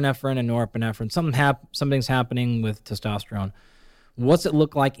epinephrine and norepinephrine. Something's happening with testosterone. What's it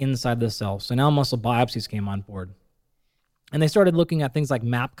look like inside the cell? So now muscle biopsies came on board. And they started looking at things like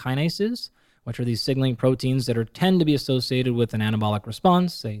MAP kinases, which are these signaling proteins that tend to be associated with an anabolic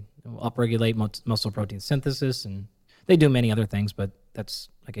response. They upregulate muscle protein synthesis, and they do many other things, but that's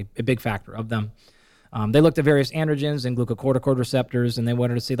like a big factor of them. They looked at various androgens and glucocorticoid receptors, and they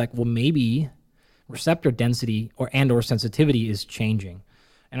wanted to see like, well, maybe receptor density or sensitivity is changing.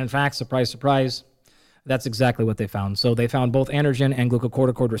 And in fact, surprise, surprise, that's exactly what they found. So they found both androgen and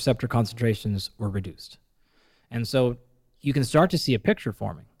glucocorticoid receptor concentrations were reduced. And so you can start to see a picture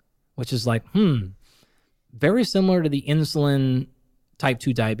forming, which is like, very similar to the insulin type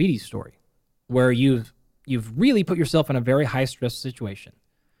 2 diabetes story, where you've really put yourself in a very high stress situation.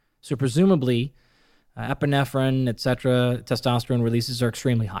 So presumably, epinephrine, etc., testosterone releases are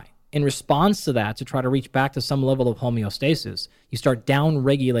extremely high. In response to that, to try to reach back to some level of homeostasis, you start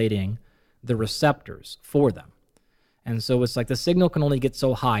down-regulating the receptors for them. And so it's like the signal can only get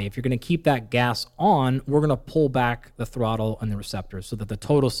so high. If you're going to keep that gas on, we're going to pull back the throttle and the receptors so that the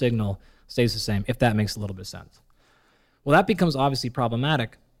total signal stays the same, if that makes a little bit of sense. Well, that becomes obviously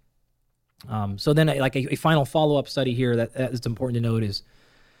problematic. So then like a final follow-up study here that is important to note is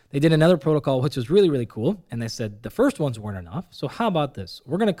they did another protocol, which was really, really cool. And they said the first ones weren't enough. So how about this?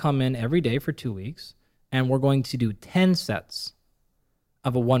 We're going to come in every day for 2 weeks, and we're going to do 10 sets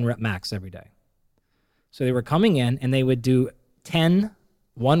of a 1 rep max every day. So they were coming in and they would do 10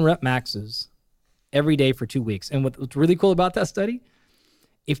 1 rep maxes every day for 2 weeks. And what's really cool about that study,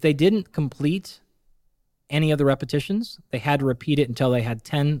 if they didn't complete any of the repetitions, they had to repeat it until they had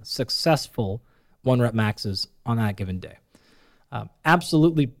 10 successful 1 rep maxes on that given day.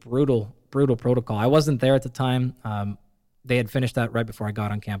 Absolutely brutal protocol. I wasn't there at the time. They had finished that right before I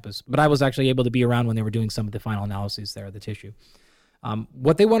got on campus, but I was actually able to be around when they were doing some of the final analyses there of the tissue.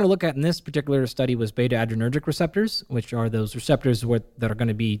 What they want to look at in this particular study was beta-adrenergic receptors, which are those receptors that are going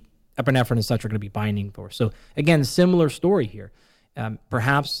to be epinephrine and such are going to be binding for. So again, similar story here.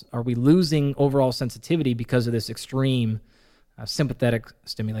 Perhaps are we losing overall sensitivity because of this extreme sympathetic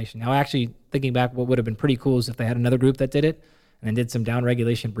stimulation? Now, actually, thinking back, what would have been pretty cool is if they had another group that did it and then did some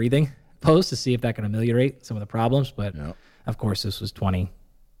down-regulation breathing posts to see if that can ameliorate some of the problems. But of course, this was 20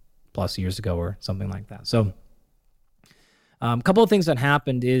 plus years ago or something like that. So a couple of things that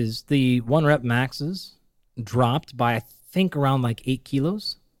happened is the 1 rep maxes dropped by, I think, around like 8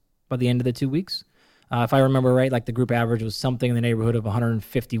 kilos by the end of the 2 weeks. If I remember right, like the group average was something in the neighborhood of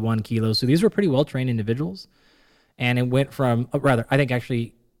 151 kilos. So these were pretty well-trained individuals. And it went from, I think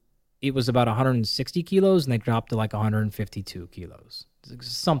actually it was about 160 kilos and they dropped to like 152 kilos,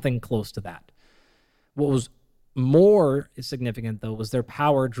 something close to that. What was more significant, though, was their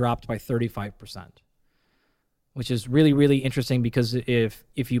power dropped by 35%, which is really, really interesting because if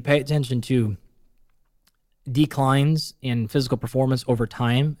you pay attention to declines in physical performance over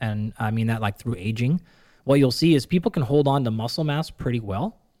time, and I mean that like through aging, what you'll see is people can hold on to muscle mass pretty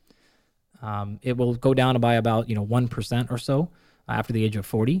well. It will go down by about 1% or so after the age of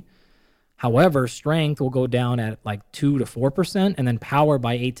 40. However, strength will go down at like 2 to 4%, and then power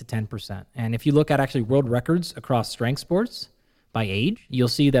by 8 to 10%. And if you look at actually world records across strength sports by age, you'll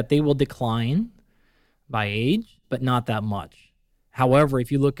see that they will decline by age, but not that much. However,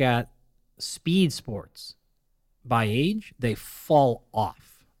 if you look at speed sports by age, they fall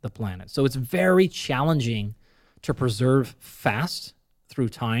off the planet. So it's very challenging to preserve fast through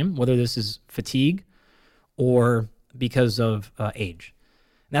time, whether this is fatigue or because of age.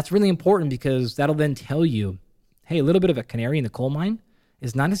 And that's really important because that'll then tell you, hey, a little bit of a canary in the coal mine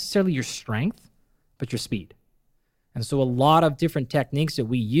is not necessarily your strength, but your speed. And so a lot of different techniques that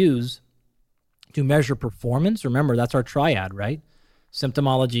we use to measure performance, remember, that's our triad, right?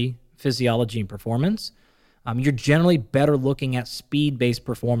 Symptomology, physiology, and performance. You're generally better looking at speed-based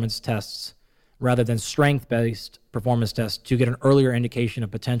performance tests rather than strength-based performance tests to get an earlier indication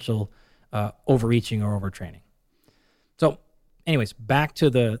of potential overreaching or overtraining. So anyways, back to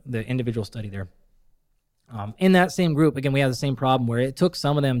the individual study there. In that same group, again, we had the same problem where it took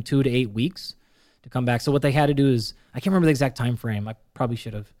some of them 2 to 8 weeks to come back. So what they had to do is, I can't remember the exact time frame. I probably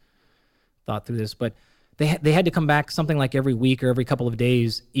should have thought through this, but they had to come back something like every week or every couple of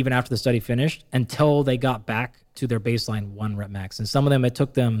days, even after the study finished, until they got back to their baseline 1 rep max. And some of them, it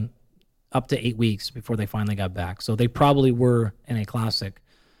took them up to 8 weeks before they finally got back. So they probably were in a classic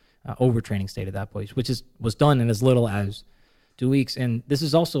overtraining state at that point, which was done in as little as 2 weeks. And this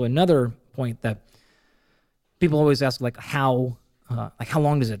is also another point that people always ask, like how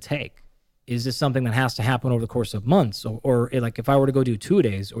long does it take? Is this something that has to happen over the course of months? Or like if I were to go do 2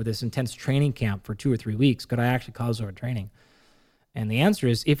 days or this intense training camp for 2 or 3 weeks, could I actually cause overtraining? And the answer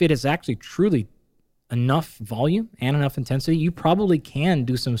is, if it is actually truly enough volume and enough intensity, you probably can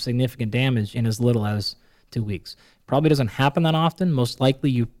do some significant damage in as little as 2 weeks. Probably doesn't happen that often. Most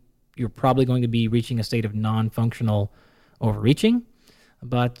likely you're probably going to be reaching a state of non-functional overreaching,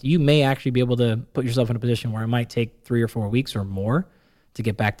 but you may actually be able to put yourself in a position where it might take 3 or 4 weeks or more to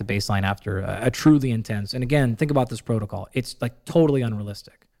get back to baseline after a truly intense. And again, think about this protocol. It's like totally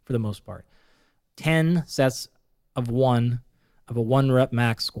unrealistic for the most part. 10 sets of a 1 rep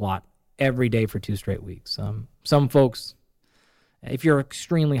max squat every day for 2 straight weeks. Some folks, if you're an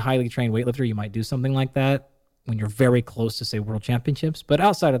extremely highly trained weightlifter, you might do something like that when you're very close to, say, world championships. But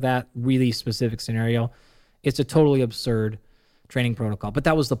outside of that really specific scenario, it's a totally absurd training protocol. But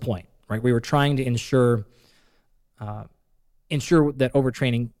that was the point, right? We were trying to ensure that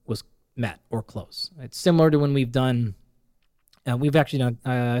overtraining was met or close. It's similar to when we've actually done,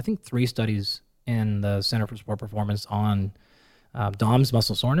 I think 3 studies in the Center for Sport Performance on DOMS,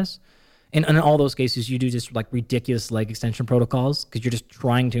 muscle soreness. And in all those cases, you do just like ridiculous leg extension protocols because you're just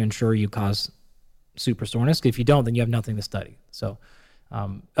trying to ensure you cause super soreness. If you don't, then you have nothing to study. So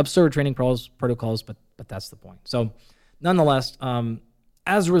absurd training protocols, but that's the point. So nonetheless,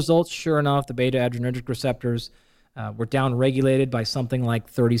 as a result, sure enough, the beta adrenergic receptors were down-regulated by something like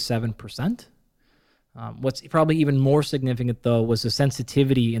 37%. What's probably even more significant, though, was the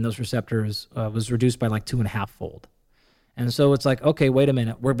sensitivity in those receptors was reduced by like 2.5-fold. And so it's like, okay, wait a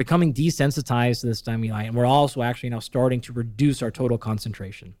minute. We're becoming desensitized to the stimuli, and we're also actually now starting to reduce our total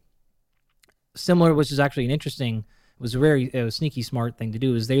concentration. Similar, which is actually an interesting, was a very sneaky smart thing to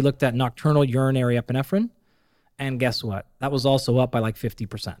do, is they looked at nocturnal urinary epinephrine, and guess what? That was also up by like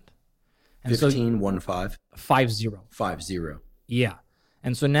 50%. And 15, so, 1-5? 5-0. 5-0. Yeah.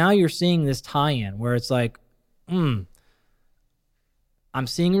 And so now you're seeing this tie-in where it's like, I'm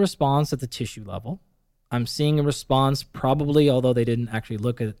seeing a response at the tissue level. I'm seeing a response probably, although they didn't actually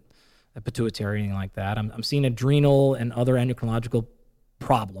look at a pituitary or anything like that. I'm seeing adrenal and other endocrinological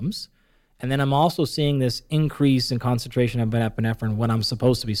problems. And then I'm also seeing this increase in concentration of epinephrine when I'm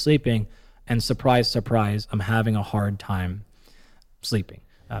supposed to be sleeping. And surprise, surprise, I'm having a hard time sleeping.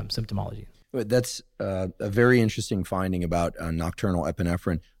 Symptomology. That's a very interesting finding about nocturnal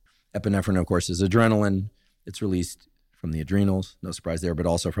epinephrine. Epinephrine, of course, is adrenaline. It's released from the adrenals, no surprise there, but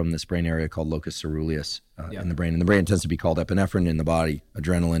also from this brain area called locus ceruleus in the brain. And the brain tends to be called epinephrine, in the body,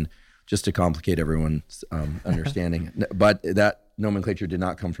 adrenaline, just to complicate everyone's understanding. But that nomenclature did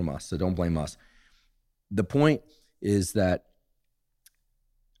not come from us, so don't blame us. The point is that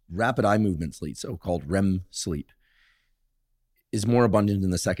rapid eye movement sleep, so-called REM sleep, is more abundant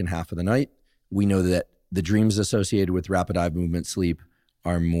in the second half of the night. We know that the dreams associated with rapid eye movement sleep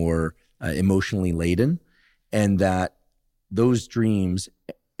are more emotionally laden, and that those dreams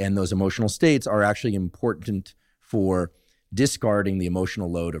and those emotional states are actually important for discarding the emotional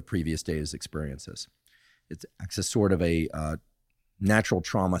load of previous days' experiences. it acts as sort of a natural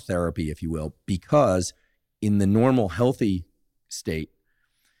trauma therapy, if you will, because in the normal healthy state,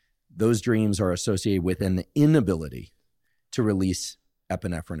 those dreams are associated with an inability to release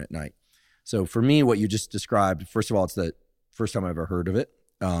epinephrine at night. So for me, what you just described, first of all, it's the first time I've ever heard of it,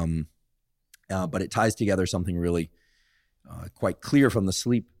 but it ties together something really quite clear from the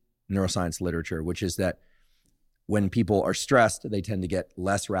sleep neuroscience literature, which is that when people are stressed, they tend to get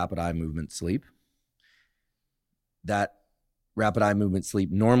less rapid eye movement sleep. That rapid eye movement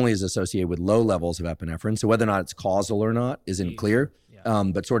sleep normally is associated with low levels of epinephrine. So whether or not it's causal or not isn't clear,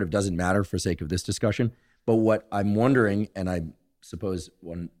 but sort of doesn't matter for sake of this discussion. But what I'm wondering, and I suppose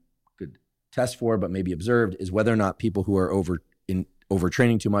one could test for, but maybe observed, is whether or not people who are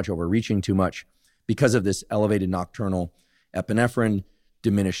overtraining too much, overreaching too much, because of this elevated nocturnal epinephrine,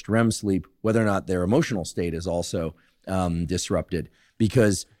 diminished REM sleep, whether or not their emotional state is also disrupted.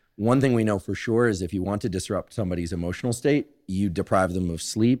 Because one thing we know for sure is if you want to disrupt somebody's emotional state, you deprive them of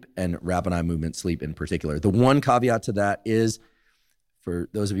sleep, and rapid eye movement sleep in particular. The one caveat to that is, for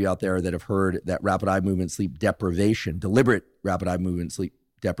those of you out there that have heard that rapid eye movement sleep deprivation, deliberate rapid eye movement sleep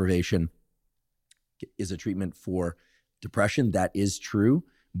deprivation is a treatment for depression. That is true,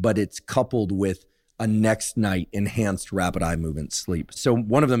 but it's coupled with a next night enhanced rapid eye movement sleep. So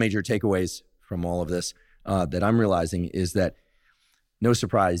one of the major takeaways from all of this that I'm realizing is that, no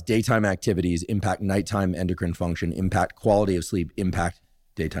surprise, daytime activities impact nighttime endocrine function, impact quality of sleep, impact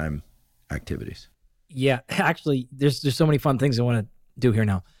daytime activities. Yeah, actually, there's so many fun things I want to do here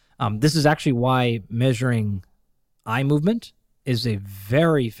now. This is actually why measuring eye movement is a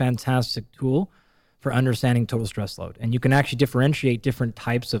very fantastic tool for understanding total stress load. And you can actually differentiate different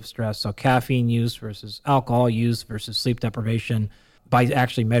types of stress. So caffeine use versus alcohol use versus sleep deprivation by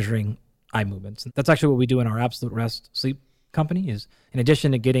actually measuring eye movements. That's actually what we do in our Absolute Rest Sleep company. Is in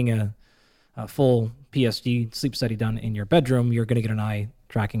addition to getting a full PSD sleep study done in your bedroom, you're going to get an eye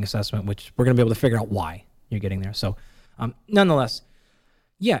tracking assessment, which we're going to be able to figure out why you're getting there. So nonetheless,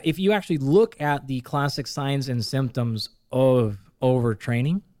 yeah, if you actually look at the classic signs and symptoms of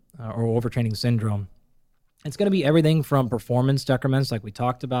overtraining or overtraining syndrome, it's going to be everything from performance decrements, like we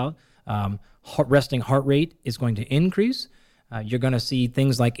talked about. Resting heart rate is going to increase. You're going to see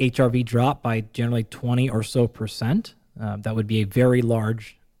things like HRV drop by generally 20 or so %. That would be a very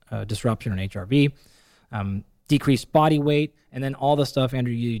large disruption in HRV. Decreased body weight, and then all the stuff,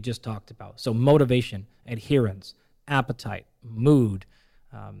 Andrew, you just talked about. So motivation, adherence, appetite, mood,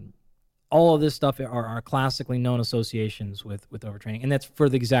 all of this stuff are classically known associations with overtraining. And that's for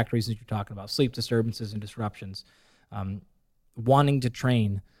the exact reasons you're talking about: sleep disturbances and disruptions, wanting to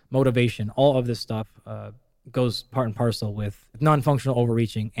train, motivation, all of this stuff goes part and parcel with non-functional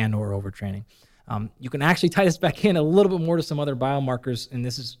overreaching and or overtraining. You can actually tie this back in a little bit more to some other biomarkers, and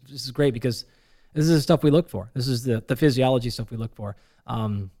this is great because this is the stuff we look for. This is the physiology stuff we look for.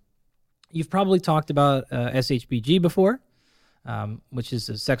 You've probably talked about SHBG before, which is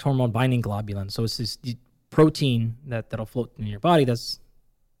a sex hormone binding globulin. So it's this protein that'll float in your body that's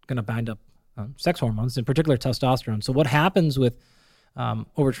going to bind up sex hormones, in particular testosterone. So what happens with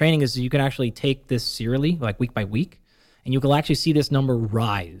overtraining is you can actually take this serially, like week by week, and you can actually see this number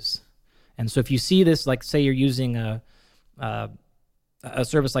rise. And so if you see this, like say you're using a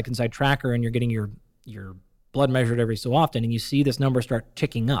service like Inside Tracker and you're getting your blood measured every so often, and you see this number start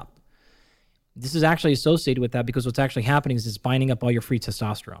ticking up, this is actually associated with that because what's actually happening is it's binding up all your free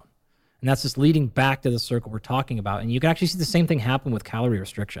testosterone. And that's just leading back to the circle we're talking about. And you can actually see the same thing happen with calorie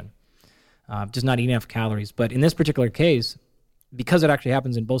restriction, just not eating enough calories. But in this particular case, because it actually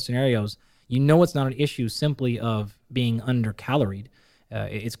happens in both scenarios, you know it's not an issue simply of being under-caloried.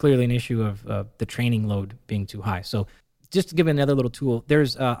 It's clearly an issue of the training load being too high. So just to give another little tool,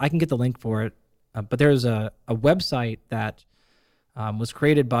 there's I can get the link for it, but there's a website that was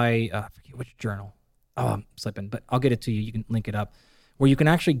created by, I forget which journal. Oh, I'm slipping, but I'll get it to you. You can link it up, where you can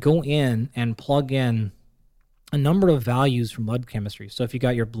actually go in and plug in a number of values from blood chemistry. So if you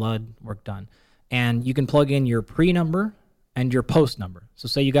got your blood work done, and you can plug in your pre-number and your post number. So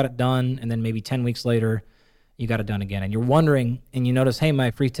say you got it done, and then maybe 10 weeks later, you got it done again, and you're wondering, and you notice, hey,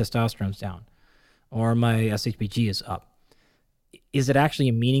 my free testosterone's down, or my SHBG is up. Is it actually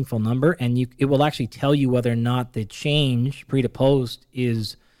a meaningful number? And it will actually tell you whether or not the change pre to post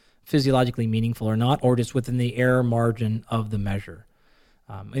is physiologically meaningful or not, or just within the error margin of the measure.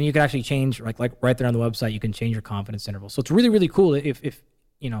 And you can actually change, like right there on the website, you can change your confidence interval. So it's really, really cool if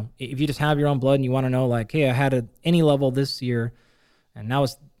you just have your own blood and you want to know, like, hey, I had any level this year, and now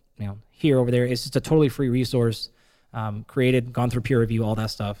it's here, over there. It's just a totally free resource, created, gone through peer review, all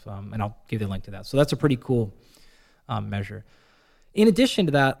that stuff, and I'll give you the link to that. So that's a pretty cool measure. In addition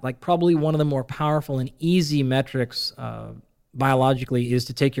to that, like probably one of the more powerful and easy metrics biologically is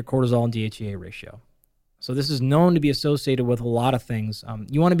to take your cortisol and DHEA ratio. So this is known to be associated with a lot of things.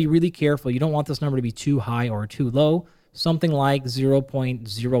 You want to be really careful. You don't want this number to be too high or too low. Something like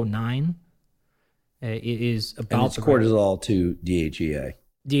 0.09 is about and it's cortisol to DHEA.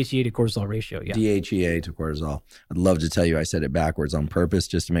 DHEA to cortisol ratio, yeah. DHEA to cortisol. I'd love to tell you I said it backwards on purpose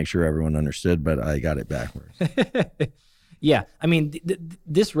just to make sure everyone understood, but I got it backwards. Yeah, I mean,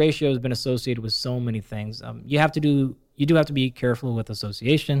 this ratio has been associated with so many things. You do have to be careful with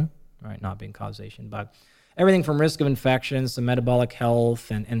association, right? Not being causation, but everything from risk of infections to metabolic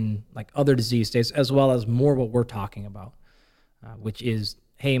health and like other disease states, as well as more what we're talking about, which is,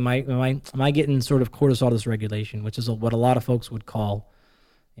 hey, am I getting sort of cortisol dysregulation, which is what a lot of folks would call,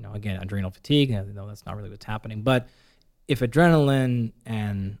 again, adrenal fatigue. No, that's not really what's happening. But if adrenaline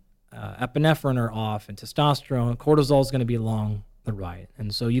and epinephrine are off and testosterone, cortisol is going to be along the right.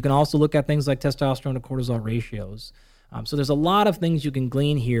 And so you can also look at things like testosterone to cortisol ratios. So there's a lot of things you can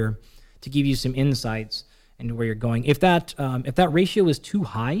glean here to give you some insights into where you're going. If that ratio is too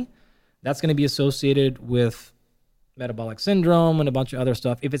high, that's going to be associated with metabolic syndrome and a bunch of other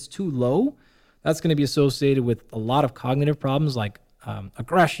stuff. If it's too low, that's going to be associated with a lot of cognitive problems like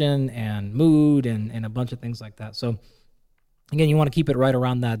aggression and mood and a bunch of things like that. So again, you want to keep it right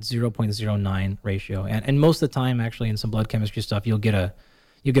around that 0.09 ratio. And most of the time, actually, in some blood chemistry stuff, you'll get a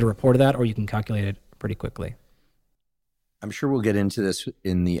report of that, or you can calculate it pretty quickly. I'm sure we'll get into this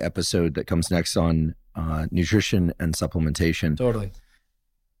in the episode that comes next on nutrition and supplementation. Totally.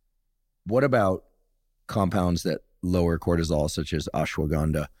 What about compounds that lower cortisol, such as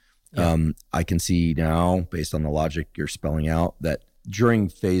ashwagandha? Yeah. I can see now, based on the logic you're spelling out, that during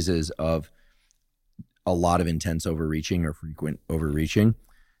phases of a lot of intense overreaching or frequent overreaching,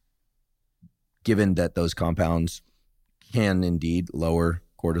 given that those compounds can indeed lower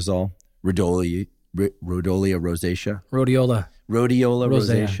cortisol, rhodiola rosacea. Rhodiola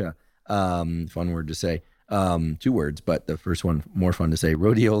rosacea. Fun word to say. 2 words, but the first one more fun to say.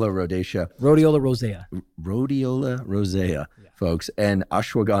 Rhodiola rosacea. Rhodiola rosacea, folks. And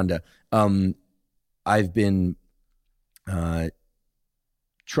ashwagandha. I've been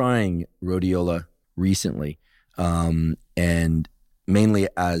trying rhodiola recently, and mainly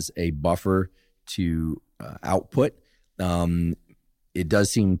as a buffer to output. It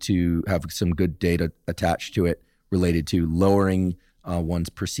does seem to have some good data attached to it related to lowering one's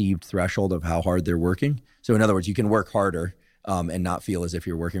perceived threshold of how hard they're working. So in other words, you can work harder and not feel as if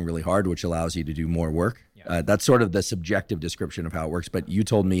you're working really hard, which allows you to do more work. Yeah. That's sort of the subjective description of how it works. But you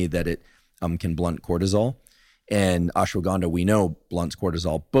told me that it can blunt cortisol. And ashwagandha, we know, blunts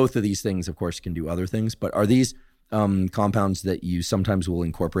cortisol. Both of these things, of course, can do other things. But are these compounds that you sometimes will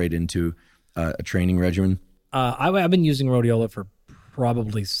incorporate into a training regimen? I've been using rhodiola for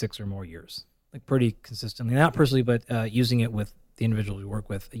probably 6 or more years, like pretty consistently. Not personally, but using it with the individuals we work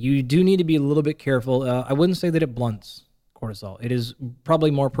with. You do need to be a little bit careful. I wouldn't say that it blunts cortisol. It is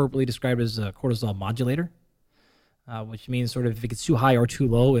probably more appropriately described as a cortisol modulator, which means sort of if it gets too high or too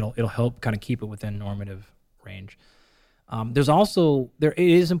low, it'll help kind of keep it within normative range. It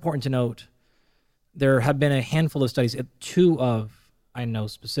is important to note, there have been a handful of studies, 2 of, I know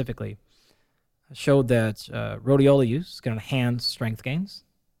specifically, showed that rhodiola use can enhance strength gains.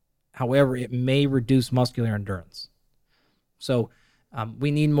 However, it may reduce muscular endurance. So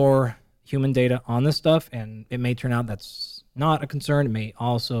we need more human data on this stuff, and it may turn out that's not a concern. It may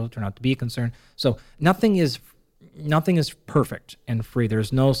also turn out to be a concern. So nothing is perfect and free.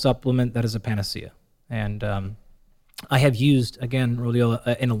 There's no supplement that is a panacea. And I have used, again,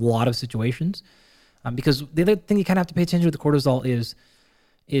 rhodiola in a lot of situations because the other thing you kind of have to pay attention to with the cortisol is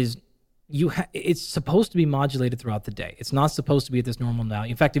it's supposed to be modulated throughout the day. It's not supposed to be at this normal value.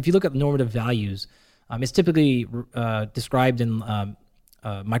 In fact, if you look at normative values, it's typically described in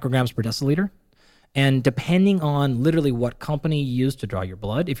micrograms per deciliter. And depending on literally what company you use to draw your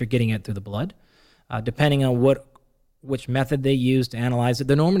blood, if you're getting it through the blood, depending on which method they use to analyze it,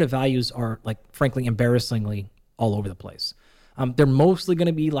 the normative values are, like, frankly, embarrassingly all over the place. They're mostly going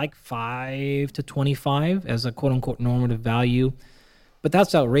to be like 5 to 25 as a quote-unquote normative value, but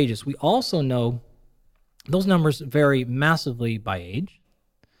that's outrageous. We also know those numbers vary massively by age,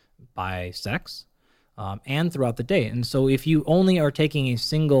 by sex, and throughout the day. And so if you only are taking a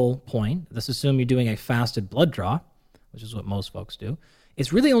single point, let's assume you're doing a fasted blood draw, which is what most folks do,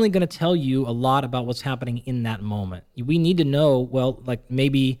 it's really only going to tell you a lot about what's happening in that moment. We need to know, well, like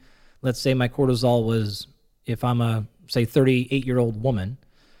maybe, let's say my cortisol was, if I'm a, say, 38-year-old woman,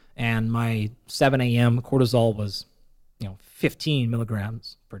 and my 7 a.m. cortisol was, 15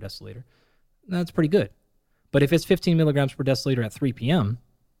 milligrams per deciliter, that's pretty good. But if it's 15 milligrams per deciliter at 3 p.m.,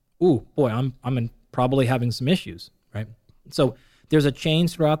 ooh, boy, I'm probably having some issues, right? So there's a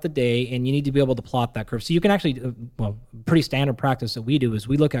change throughout the day, and you need to be able to plot that curve. So you can actually, pretty standard practice that we do is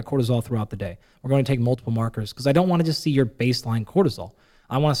we look at cortisol throughout the day. We're going to take multiple markers because I don't want to just see your baseline cortisol.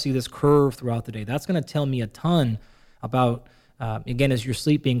 I want to see this curve throughout the day. That's going to tell me a ton about, again, is your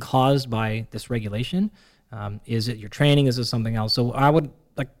sleep being caused by dysregulation? Is it your training? Is it something else? So I would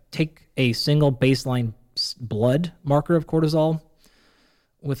take a single baseline blood marker of cortisol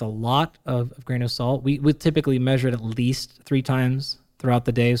with a lot of grain of salt. We would typically measure it at least 3 times throughout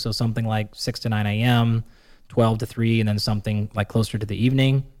the day. So something like 6 to 9 a.m., 12 to 3, and then something like closer to the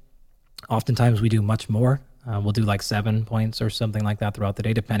evening. Oftentimes we do much more. We'll do like 7 points or something like that throughout the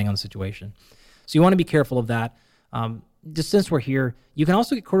day, depending on the situation. So you want to be careful of that. Just since we're here, you can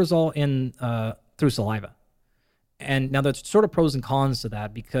also get cortisol in through saliva. And now there's sort of pros and cons to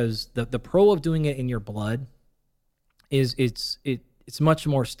that, because the pro of doing it in your blood is it's much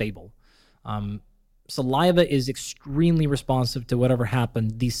more stable. Saliva is extremely responsive to whatever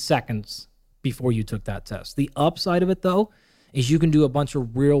happened these seconds before you took that test. The upside of it, though, is you can do a bunch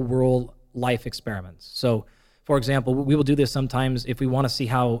of real-world life experiments. So, for example, we will do this sometimes if we want to see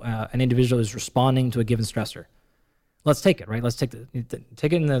how an individual is responding to a given stressor. Let's take it, right? Let's take it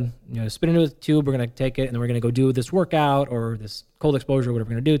in the, spit into a tube. We're going to take it, and then we're going to go do this workout or this cold exposure, whatever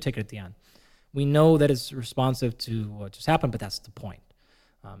we're going to do, take it at the end. We know that it's responsive to what just happened, but that's the point.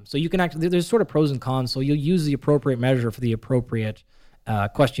 So you can actually, there's sort of pros and cons. So you'll use the appropriate measure for the appropriate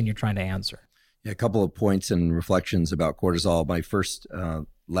question you're trying to answer. Yeah, a couple of points and reflections about cortisol. My first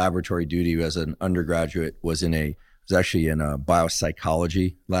laboratory duty as an undergraduate was actually in a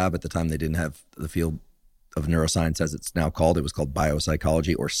biopsychology lab. At the time, they didn't have the field of neuroscience as it's now called. It was called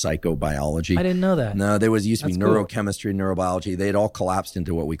biopsychology or psychobiology. I didn't know that. No, there used to be That's neurochemistry and neurobiology. They had all collapsed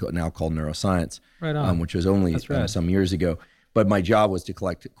into what we now call neuroscience, right on. Which was only some years ago. But my job was to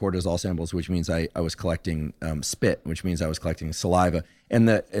collect cortisol samples, which means I was collecting spit, which means I was collecting saliva. And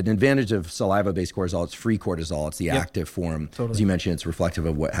an advantage of saliva-based cortisol, it's free cortisol. It's the active form. Totally. As you mentioned, it's reflective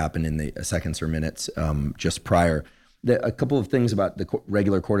of what happened in the seconds or minutes just prior. A couple of things about the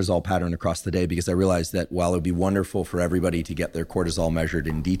regular cortisol pattern across the day, because I realized that while it would be wonderful for everybody to get their cortisol measured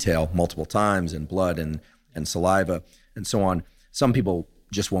in detail multiple times in blood and saliva and so on, some people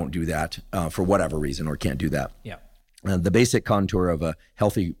just won't do that for whatever reason or can't do that. Yeah. The basic contour of a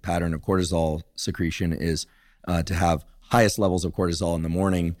healthy pattern of cortisol secretion is to have highest levels of cortisol in the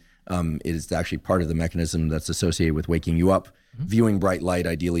morning. It is actually part of the mechanism that's associated with waking you up. Viewing bright light,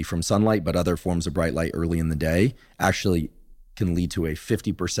 ideally from sunlight, but other forms of bright light early in the day, actually can lead to a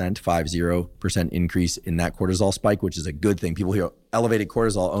 50% increase in that cortisol spike, which is a good thing. People hear elevated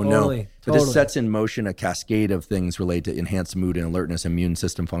cortisol, no. But this sets in motion a cascade of things related to enhanced mood and alertness, immune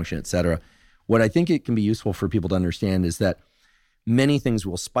system function, et cetera. What I think it can be useful for people to understand is that many things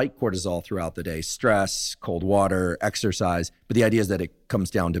will spike cortisol throughout the day: stress, cold water, exercise. But the idea is that it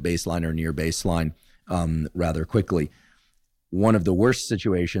comes down to baseline or near baseline rather quickly. One of the worst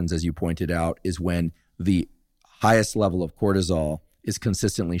situations, as you pointed out, is when the highest level of cortisol is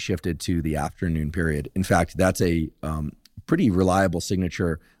consistently shifted to the afternoon period. In fact, that's a pretty reliable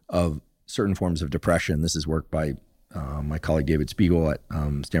signature of certain forms of depression. This is work by my colleague David Spiegel at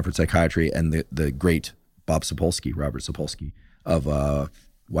Stanford Psychiatry and the great Robert Sapolsky of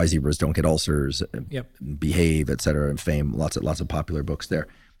Why Zebras Don't Get Ulcers, Behave, et cetera, and Fame. Lots of popular books there.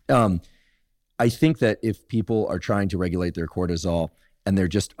 I think that if people are trying to regulate their cortisol and they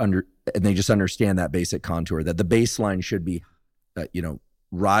just understand that basic contour, that the baseline should be,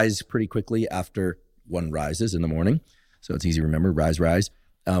 rise pretty quickly after one rises in the morning. So it's easy to remember: rise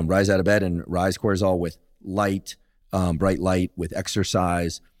out of bed and rise cortisol with light, bright light, with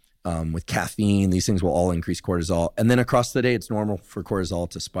exercise, with caffeine. These things will all increase cortisol. And then across the day, it's normal for cortisol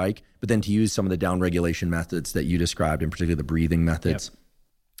to spike, but then to use some of the downregulation methods that you described, in particular the breathing methods.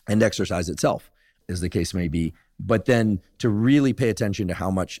 And exercise itself, as the case may be. But then to really pay attention to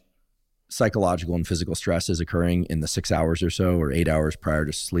how much psychological and physical stress is occurring in the 6 hours or so, or 8 hours prior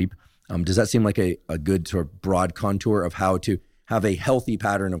to sleep. Does that seem like a good sort of broad contour of how to have a healthy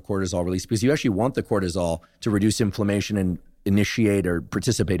pattern of cortisol release? Because you actually want the cortisol to reduce inflammation and initiate or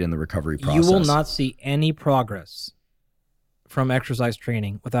participate in the recovery process. You will not see any progress from exercise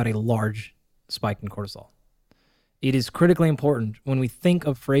training without a large spike in cortisol. It is critically important when we think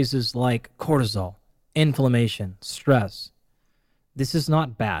of phrases like cortisol, inflammation, stress. This is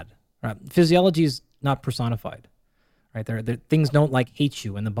not bad. Right? Physiology is not personified. Right? There things don't hate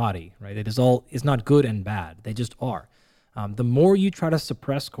you in the body. Right? It's not good and bad. They just are. The more you try to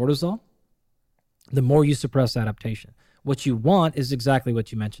suppress cortisol, the more you suppress adaptation. What you want is exactly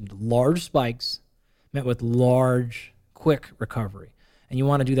what you mentioned: large spikes, met with large, quick recovery. And you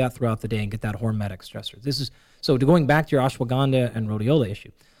want to do that throughout the day and get that hormetic stressor. So going back to your ashwagandha and rhodiola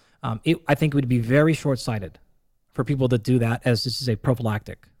issue, I think it would be very short-sighted for people to do that as this is a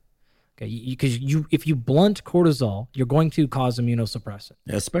prophylactic. Okay, because if you blunt cortisol, you're going to cause immunosuppressant,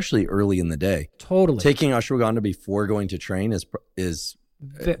 especially early in the day. Totally. Taking ashwagandha before going to train is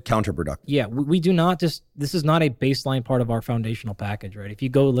counterproductive. Yeah, we do not this is not a baseline part of our foundational package, right? If you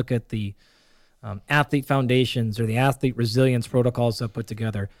go look at the athlete foundations or the athlete resilience protocols that put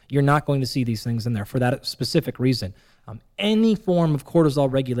together, you're not going to see these things in there for that specific reason. Any form of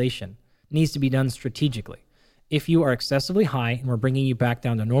cortisol regulation needs to be done strategically. If you are excessively high and we're bringing you back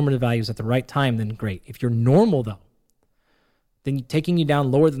down to normative values at the right time, then great. If you're normal, though, then taking you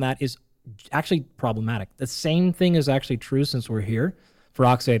down lower than that is actually problematic. The same thing is actually true, since we're here, for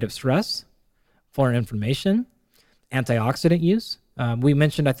oxidative stress, for inflammation, antioxidant use. We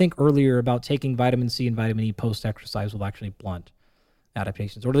mentioned, I think, earlier about taking vitamin C and vitamin E post-exercise will actually blunt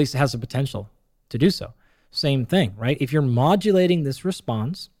adaptations, or at least it has the potential to do so. Same thing, right? If you're modulating this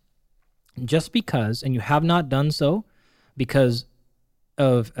response just because, and you have not done so because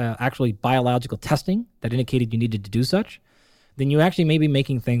of actually biological testing that indicated you needed to do such, then you actually may be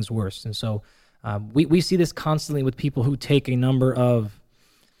making things worse. And so we see this constantly with people who take a number of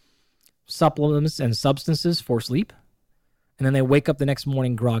supplements and substances for sleep, and then they wake up the next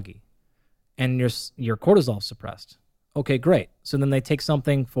morning groggy, and your cortisol suppressed. Okay, great. So then they take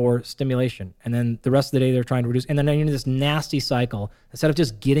something for stimulation, and then the rest of the day they're trying to reduce, and then you're in this nasty cycle. Instead of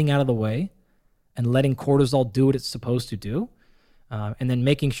just getting out of the way and letting cortisol do what it's supposed to do, and then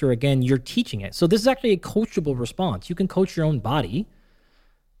making sure, again, you're teaching it. So this is actually a coachable response. You can coach your own body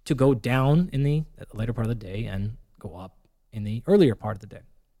to go down in the later part of the day and go up in the earlier part of the day.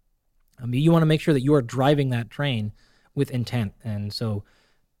 You want to make sure that you are driving that train with intent. And so,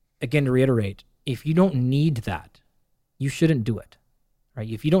 again, to reiterate, if you don't need that, you shouldn't do it, right?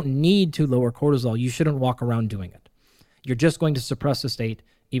 If you don't need to lower cortisol, you shouldn't walk around doing it. You're just going to suppress the state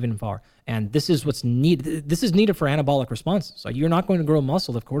even far. And this is what's needed. This is needed for anabolic responses. So you're not going to grow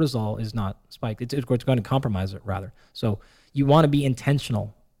muscle if cortisol is not spiked. It's going to compromise it, rather. So you want to be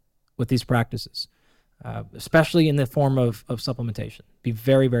intentional with these practices, especially in the form of supplementation. Be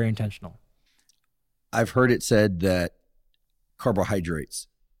very, very intentional. I've heard it said that carbohydrates,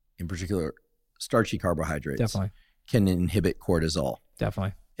 in particular starchy carbohydrates, definitely can inhibit cortisol.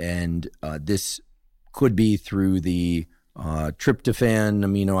 Definitely. And this could be through the tryptophan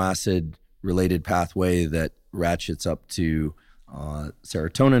amino acid related pathway that ratchets up to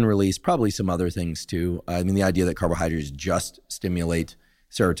serotonin release, probably some other things too. I mean, the idea that carbohydrates just stimulate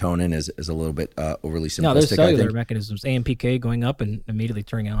serotonin is a little bit overly simplistic. No, there's cellular mechanisms, AMPK going up and immediately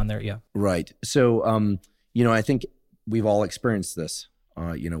turning on there. Yeah. Right. So, I think we've all experienced this.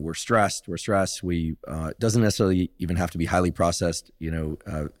 We're stressed. We doesn't necessarily even have to be highly processed,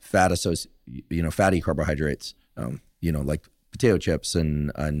 fatty carbohydrates, like potato chips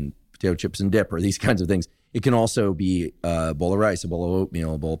and potato chips and dip, or these kinds of things. It can also be a bowl of rice, a bowl of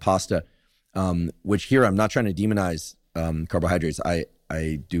oatmeal, a bowl of pasta, which here I'm not trying to demonize carbohydrates. I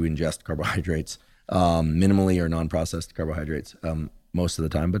do ingest carbohydrates, minimally or non-processed carbohydrates, most of the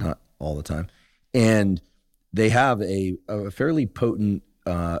time, but not all the time. And they have a fairly potent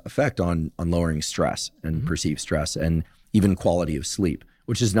effect on lowering stress and perceived stress and even quality of sleep,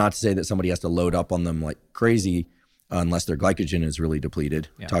 which is not to say that somebody has to load up on them like crazy unless their glycogen is really depleted.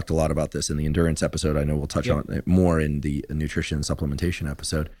 Yeah. Talked a lot about this in the endurance episode. I know we'll touch on it more in the nutrition and supplementation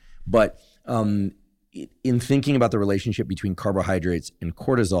episode. But in thinking about the relationship between carbohydrates and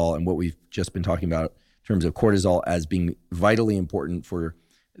cortisol and what we've just been talking about in terms of cortisol as being vitally important for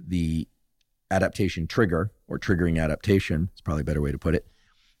the adaptation trigger, or triggering adaptation, is probably a better way to put it,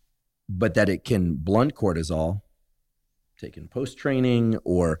 but that it can blunt cortisol taken post-training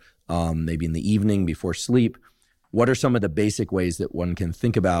or maybe in the evening before sleep. What are some of the basic ways that one can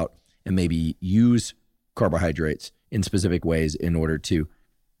think about and maybe use carbohydrates in specific ways in order to,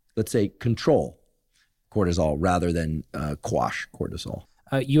 let's say, control cortisol rather than quash cortisol?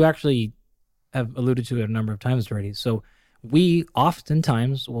 You actually have alluded to it a number of times already. So we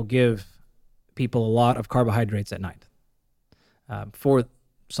oftentimes will give people a lot of carbohydrates at night for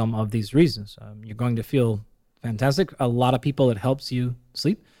some of these reasons. You're going to feel fantastic. A lot of people, it helps you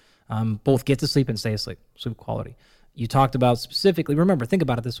sleep, both get to sleep and stay asleep, sleep quality. You talked about specifically, remember, think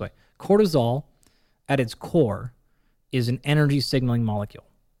about it this way. Cortisol at its core is an energy signaling molecule.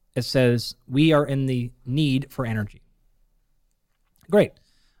 It says we are in the need for energy. Great.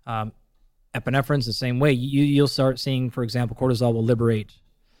 Epinephrine's the same way. You'll start seeing, for example, cortisol will liberate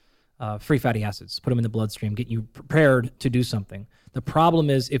free fatty acids, put them in the bloodstream, get you prepared to do something. The problem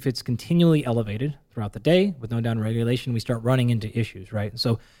is if it's continually elevated throughout the day with no downregulation, we start running into issues, right?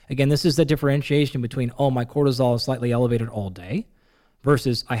 So again, this is the differentiation between, my cortisol is slightly elevated all day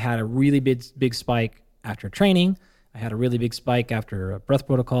versus I had a really big spike after training. I had a really big spike after a breath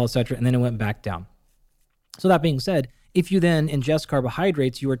protocol, et cetera, and then it went back down. So that being said, if you then ingest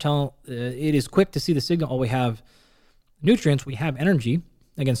carbohydrates, you are telling, it is quick to see the signal, we have nutrients, we have energy,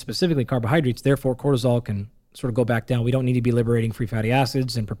 again, specifically carbohydrates, therefore cortisol can sort of go back down. We don't need to be liberating free fatty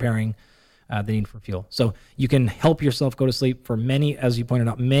acids and preparing the need for fuel. So you can help yourself go to sleep for many, as you pointed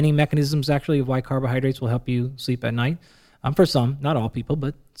out, many mechanisms actually of why carbohydrates will help you sleep at night. For some, not all people,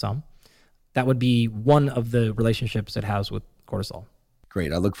 but some. That would be one of the relationships it has with cortisol.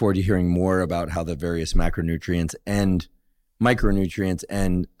 Great. I look forward to hearing more about how the various macronutrients and micronutrients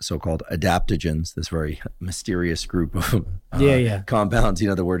and so-called adaptogens, this very mysterious group of compounds.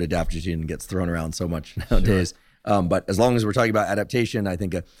 The word adaptogen gets thrown around so much nowadays. Sure. But as long as we're talking about adaptation, I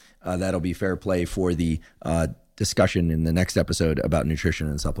think that'll be fair play for the discussion in the next episode about nutrition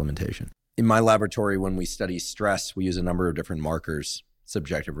and supplementation. In my laboratory, when we study stress, we use a number of different markers,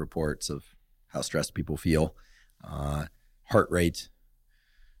 subjective reports of how stressed people feel, heart rate,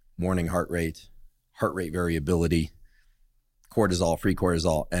 morning heart rate variability, cortisol, free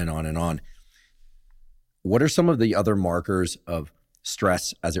cortisol, and on and on. What are some of the other markers of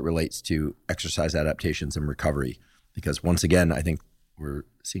stress as it relates to exercise adaptations and recovery? Because once again, I think we're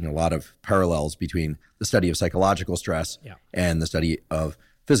seeing a lot of parallels between the study of psychological stress and the study of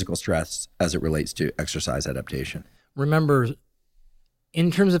physical stress as it relates to exercise adaptation. Remember, in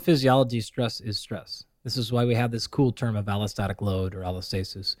terms of physiology, stress is stress. This is why we have this cool term of allostatic load or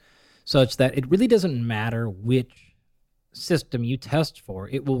allostasis, such that it really doesn't matter which system you test for,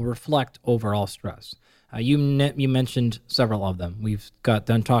 it will reflect overall stress. You mentioned several of them. We've got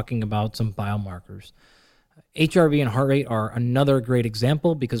done talking about some biomarkers. HRV and heart rate are another great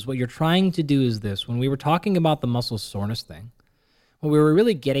example because what you're trying to do is this. When we were talking about the muscle soreness thing, what we were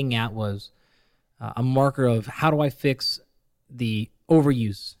really getting at was a marker of how do I fix the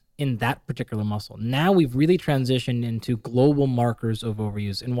overuse in that particular muscle. Now we've really transitioned into global markers of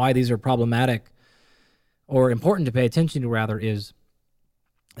overuse, and why these are problematic or important to pay attention to rather is,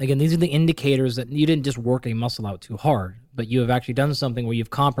 again, these are the indicators that you didn't just work a muscle out too hard, but you have actually done something where you've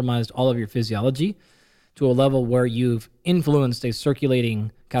compromised all of your physiology to a level where you've influenced a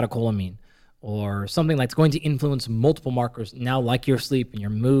circulating catecholamine or something that's going to influence multiple markers now, like your sleep and your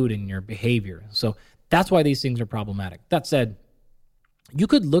mood and your behavior. So that's why these things are problematic. That said, you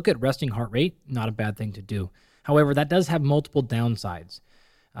could look at resting heart rate, not a bad thing to do. However, that does have multiple downsides.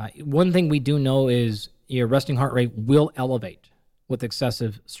 One thing we do know is your resting heart rate will elevate with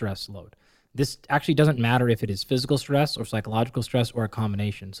excessive stress load. This actually doesn't matter if it is physical stress or psychological stress or a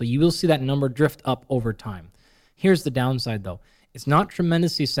combination. So you will see that number drift up over time. Here's the downside though. It's not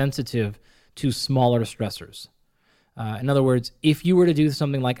tremendously sensitive to smaller stressors. In other words, if you were to do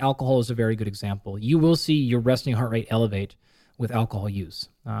something like alcohol is a very good example, you will see your resting heart rate elevate with alcohol use,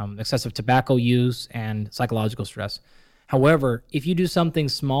 excessive tobacco use, and psychological stress. However, if you do something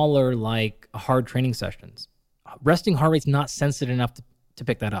smaller like hard training sessions, resting heart rate's not sensitive enough to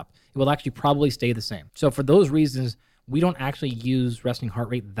pick that up. It will actually probably stay the same. So for those reasons, we don't actually use resting heart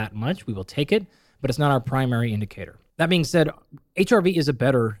rate that much. We will take it, but it's not our primary indicator. That being said, HRV is a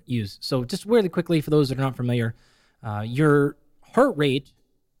better use. So just really quickly, for those that are not familiar, your heart rate,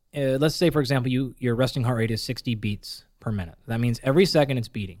 let's say, for example, your resting heart rate is 60 beats per minute. That means every second it's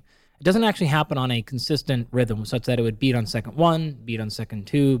beating. It doesn't actually happen on a consistent rhythm such that it would beat on second 1, beat on second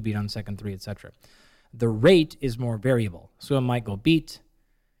 2, beat on second 3, etc. The rate is more variable. So it might go beat,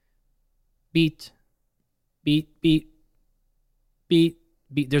 beat, beat, beat, beat,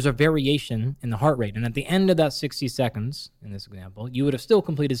 beat. There's a variation in the heart rate. And at the end of that 60 seconds, in this example, you would have still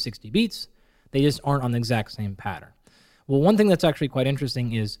completed 60 beats. They just aren't on the exact same pattern. Well, one thing that's actually quite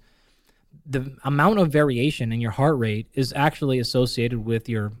interesting is the amount of variation in your heart rate is actually associated with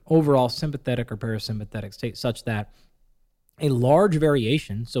your overall sympathetic or parasympathetic state, such that a large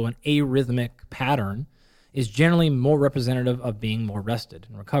variation, so an arrhythmic pattern, is generally more representative of being more rested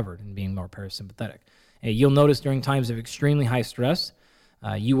and recovered and being more parasympathetic. You'll notice during times of extremely high stress,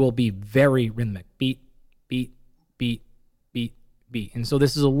 you will be very rhythmic, beat, beat, beat, beat, beat. And so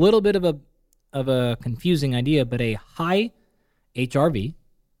this is a little bit of a confusing idea, but a high HRV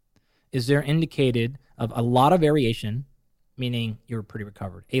is there indicated of a lot of variation, meaning you're pretty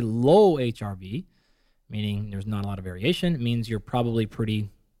recovered. A low HRV, meaning there's not a lot of variation, means you're probably pretty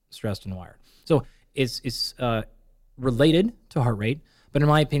stressed and wired. So it's related to heart rate, but in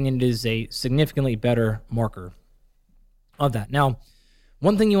my opinion, it is a significantly better marker of that. Now,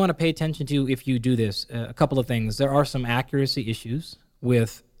 One thing you want to pay attention to if you do this, a couple of things. There are some accuracy issues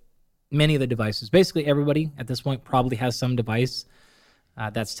with many of the devices. Basically, everybody at this point probably has some device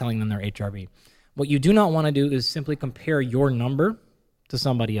that's telling them their HRV. What you do not want to do is simply compare your number to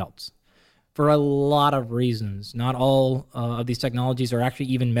somebody else for a lot of reasons. Not all of these technologies are actually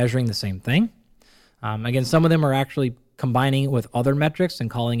even measuring the same thing. Again, some of them are actually combining it with other metrics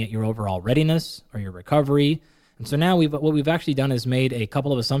and calling it your overall readiness or your recovery. And so now what we've actually done is made a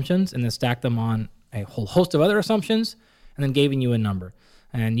couple of assumptions and then stacked them on a whole host of other assumptions and then giving you a number.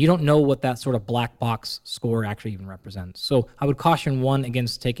 And you don't know what that sort of black box score actually even represents. So I would caution one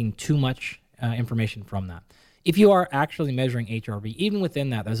against taking too much information from that. If you are actually measuring HRV, even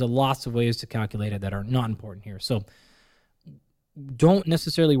within that, there's lots of ways to calculate it that are not important here. So don't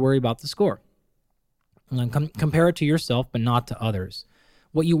necessarily worry about the score. Compare it to yourself, but not to others.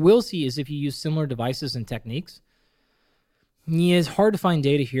 What you will see is if you use similar devices and techniques, it's hard to find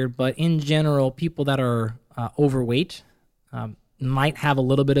data here, but in general, people that are overweight might have a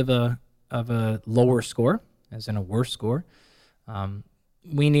little bit of a lower score, as in a worse score.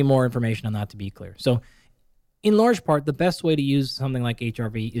 We need more information on that to be clear. So in large part, the best way to use something like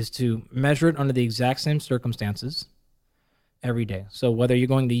HRV is to measure it under the exact same circumstances every day. So whether you're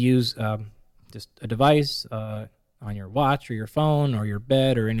going to use just a device on your watch or your phone or your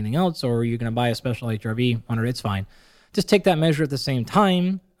bed or anything else, or you're going to buy a special HRV monitor, it's fine. Just take that measure at the same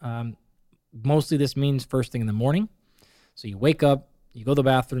time. Mostly this means first thing in the morning. So you wake up, you go to the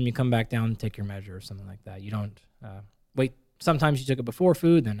bathroom, you come back down and take your measure or something like that. You don't wait. Sometimes you took it before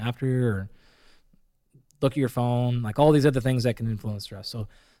food, then after, or look at your phone, like all these other things that can influence stress.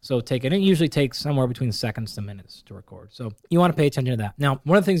 So take it. It usually takes somewhere between seconds to minutes to record. So you want to pay attention to that. Now,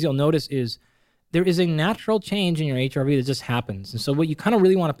 one of the things you'll notice is there is a natural change in your HRV that just happens. And so what you kind of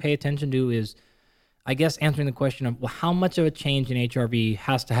really want to pay attention to is, I guess, answering the question of, well, how much of a change in HRV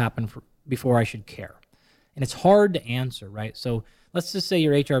has to happen before I should care? And it's hard to answer, right? So let's just say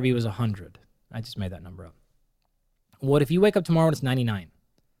your HRV was 100. I just made that number up. What if you wake up tomorrow and it's 99?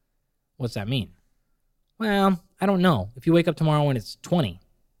 What's that mean? Well, I don't know. If you wake up tomorrow and it's 20,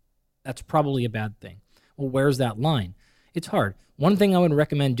 that's probably a bad thing. Well, where's that line? It's hard. One thing I would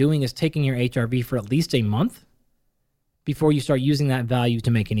recommend doing is taking your HRV for at least a month before you start using that value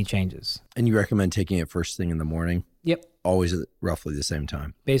to make any changes. And you recommend taking it first thing in the morning? Yep. Always at roughly the same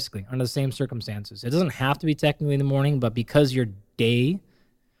time? Basically, under the same circumstances. It doesn't have to be technically in the morning, but because your day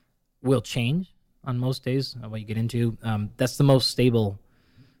will change on most days, what you get into, that's the most stable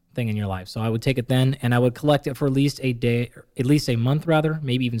thing in your life. So I would take it then, and I would collect it for at least a month,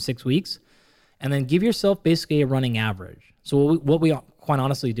 maybe even 6 weeks, and then give yourself basically a running average. So what we quite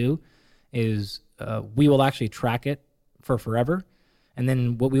honestly do is we will actually track it for forever, and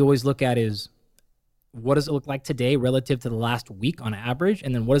then what we always look at is, what does it look like today relative to the last week on average,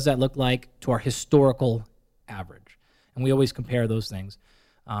 and then what does that look like to our historical average? And we always compare those things.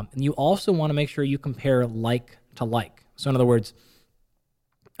 And you also want to make sure you compare like to like. So in other words,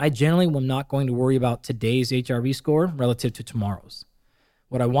 I generally am not going to worry about today's HRV score relative to tomorrow's.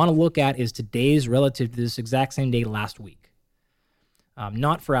 What I want to look at is today's relative to this exact same day last week.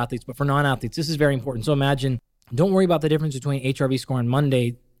 Not for athletes, but for non-athletes. This is very important. So imagine, don't worry about the difference between HRV score on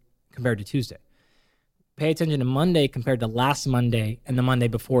Monday compared to Tuesday. Pay attention to Monday compared to last Monday and the Monday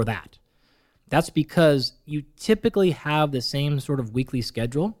before that. That's because you typically have the same sort of weekly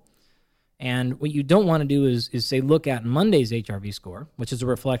schedule. And what you don't want to do is say, look at Monday's HRV score, which is a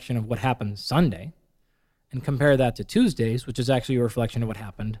reflection of what happened Sunday, and compare that to Tuesday's, which is actually a reflection of what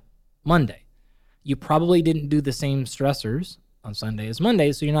happened Monday. You probably didn't do the same stressors on Sunday as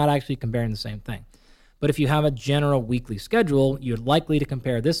Monday, so you're not actually comparing the same thing. But if you have a general weekly schedule, you're likely to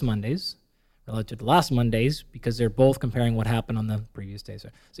compare this Monday's relative to last Monday's because they're both comparing what happened on the previous day. So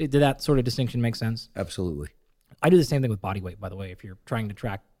did that sort of distinction make sense? Absolutely. I do the same thing with body weight, by the way, if you're trying to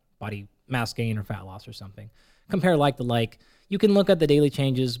track body mass gain or fat loss or something. Compare like to like. You can look at the daily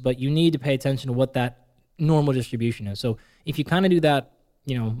changes, but you need to pay attention to what that normal distribution is. So if you kind of do that,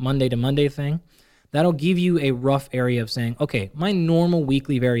 Monday to Monday thing, that'll give you a rough area of saying, okay, my normal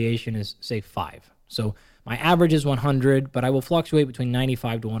weekly variation is, say, 5. So my average is 100, but I will fluctuate between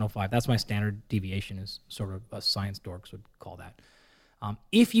 95 to 105. That's my standard deviation, is sort of a science dorks would call that.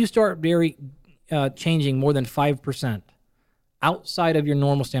 If you start changing more than 5% outside of your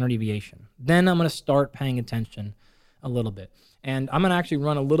normal standard deviation, then I'm going to start paying attention a little bit. And I'm going to actually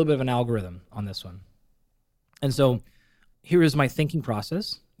run a little bit of an algorithm on this one. And so here is my thinking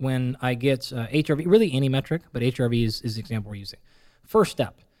process when I get HRV, really any metric, but HRV is the example we're using. First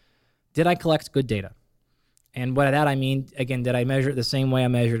step, did I collect good data? And by that I mean, again, did I measure it the same way I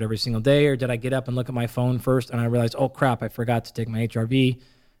measured every single day, or did I get up and look at my phone first and I realized, oh crap, I forgot to take my HRV,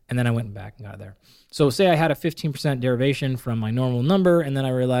 and then I went back and got there. So say I had a 15% derivation from my normal number, and then I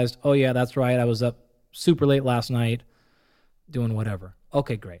realized, oh yeah, that's right, I was up super late last night doing whatever.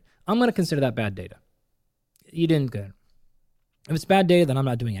 Okay, great. I'm going to consider that bad data. You didn't get it. If it's bad data, then I'm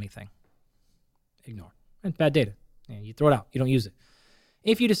not doing anything. Ignore. It's bad data. You throw it out. You don't use it.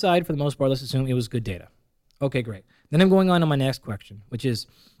 If you decide, for the most part, let's assume it was good data. Okay, great. Then I'm going on to my next question, which is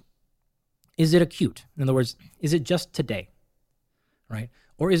it acute? In other words, is it just today, right?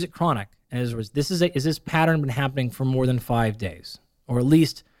 Or is it chronic? In other words, is this pattern been happening for more than 5 days? Or at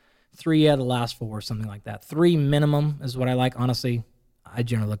least 3 out of the last 4, or something like that. 3 minimum is what I like. Honestly, I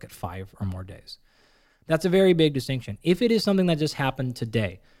generally look at 5 or more days. That's a very big distinction. If it is something that just happened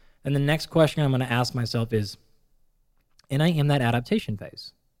today, then the next question I'm going to ask myself is, am I in that adaptation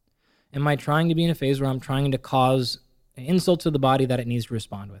phase? Am I trying to be in a phase where I'm trying to cause an insult to the body that it needs to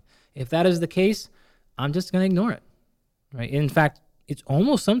respond with? If that is the case, I'm just going to ignore it, right? In fact, it's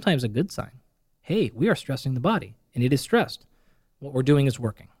almost sometimes a good sign. Hey, we are stressing the body, and it is stressed. What we're doing is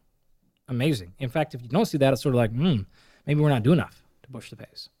working. Amazing. In fact, if you don't see that, it's sort of like, maybe we're not doing enough to push the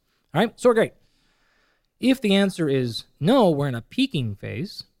pace. All right, so we're great. If the answer is no, we're in a peaking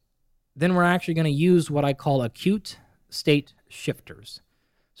phase, then we're actually going to use what I call acute state shifters.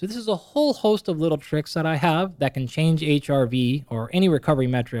 So this is a whole host of little tricks that I have that can change HRV or any recovery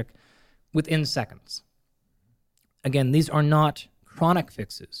metric within seconds. Again, these are not chronic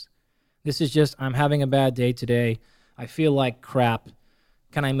fixes. This is just, I'm having a bad day today. I feel like crap.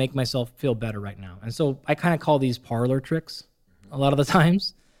 Can I make myself feel better right now? And so I kind of call these parlor tricks a lot of the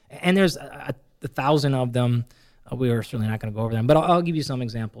times. And there's a 1,000 of them. We are certainly not going to go over them, but I'll give you some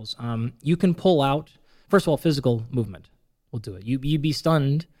examples. You can pull out, first of all, physical movement will do it. You'd be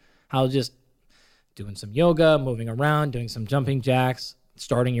stunned how just doing some yoga, moving around, doing some jumping jacks,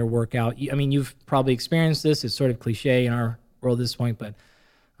 starting your workout. I mean, you've probably experienced this. It's sort of cliche in our world at this point, but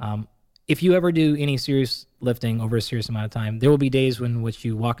if you ever do any serious lifting over a serious amount of time, there will be days in which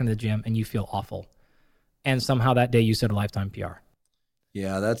you walk into the gym and you feel awful. And somehow that day you set a lifetime PR.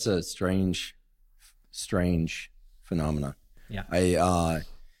 Yeah, that's a strange phenomena. Yeah.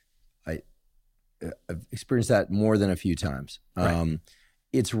 I've experienced that more than a few times. Right.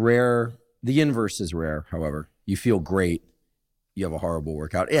 It's rare. The inverse is rare, however. You feel great. You have a horrible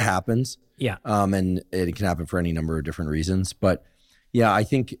workout. It happens. Yeah. And it can happen for any number of different reasons. But yeah, I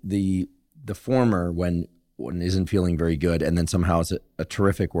think the former, when one isn't feeling very good and then somehow it's a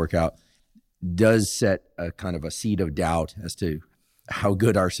terrific workout, does set a kind of a seed of doubt as to how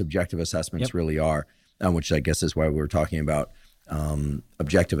good our subjective assessments really are, which I guess is why we were talking about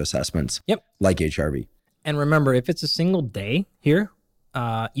objective assessments like HRV. And remember, if it's a single day here,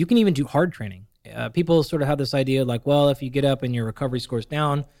 you can even do hard training. People sort of have this idea like, well, if you get up and your recovery score's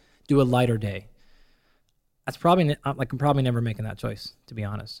down, do a lighter day. That's probably, I'm probably never making that choice, to be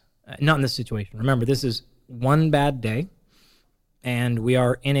honest. Not in this situation. Remember, this is one bad day, and we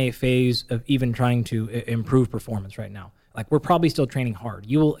are in a phase of even trying to improve performance right now. Like, we're probably still training hard.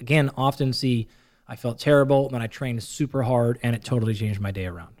 You will, again, often see, I felt terrible, then I trained super hard, and it totally changed my day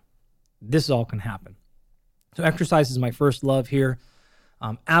around. This all can happen. So exercise is my first love here.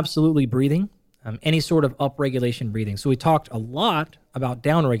 Absolutely breathing, any sort of upregulation breathing. So we talked a lot about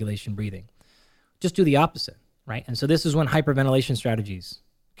downregulation breathing. Just do the opposite, right? And so this is when hyperventilation strategies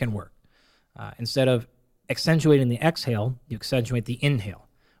can work. Instead of accentuating the exhale, you accentuate the inhale,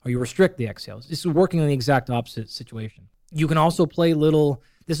 or you restrict the exhales. This is working in the exact opposite situation. You can also play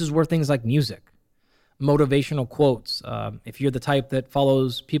this is where things like music, motivational quotes. If you're the type that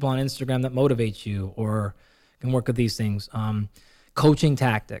follows people on Instagram that motivate you or can work with these things. Coaching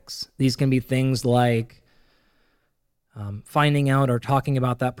tactics. These can be things like finding out or talking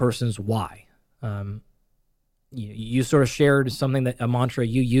about that person's why. You sort of shared something a mantra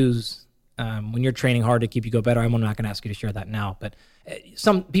you use when you're training hard to keep you go better. I'm not going to ask you to share that now, but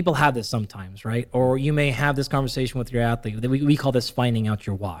some people have this sometimes, right? Or you may have this conversation with your athlete. We call this finding out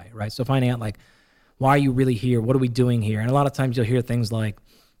your why, right? So finding out like, why are you really here? What are we doing here? And a lot of times you'll hear things like,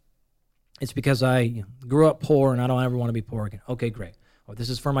 it's because I grew up poor and I don't ever want to be poor again. Okay, great. Or this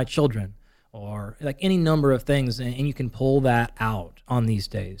is for my children, or like any number of things. And you can pull that out on these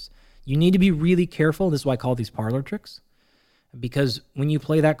days. You need to be really careful. This is why I call these parlor tricks, because when you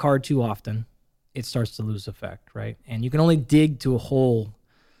play that card too often, it starts to lose effect, right? And you can only dig to a hole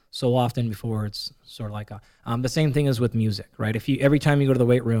so often before it's sort of like the same thing is with music, right? If every time you go to the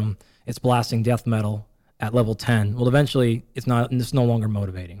weight room, it's blasting death metal at level 10, well, eventually it's no longer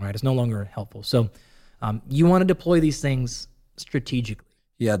motivating, right? It's no longer helpful. So you want to deploy these things strategically.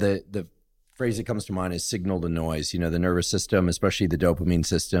 Yeah, the phrase that comes to mind is signal to noise. The nervous system, especially the dopamine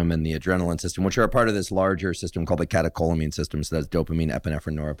system and the adrenaline system, which are a part of this larger system called the catecholamine system. So that's dopamine,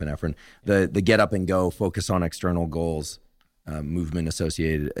 epinephrine, norepinephrine. The get up and go, focus on external goals, movement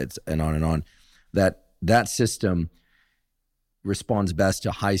associated, and on and on. That system responds best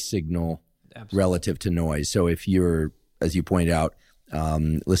to high signal relative to noise. So if you're, as you point out,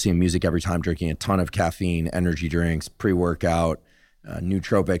 listening to music every time, drinking a ton of caffeine, energy drinks, pre-workout,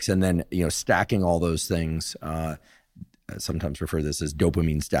 nootropics, and then stacking all those things. Sometimes refer to this as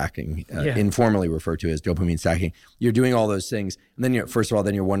dopamine stacking, informally referred to as dopamine stacking. You're doing all those things, and then first of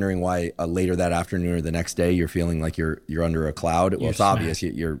all, you're wondering why later that afternoon or the next day you're feeling like you're under a cloud. Well, it's obvious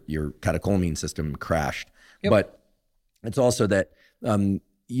your catecholamine system crashed. Yep. But it's also that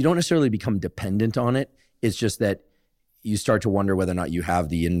you don't necessarily become dependent on it. It's just that you start to wonder whether or not you have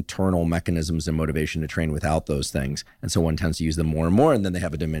the internal mechanisms and motivation to train without those things. And so one tends to use them more and more, and then they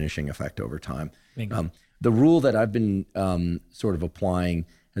have a diminishing effect over time. The rule that I've been sort of applying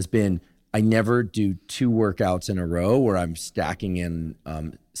has been I never do 2 workouts in a row where I'm stacking in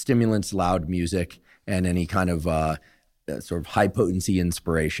stimulants, loud music, and any kind of sort of high potency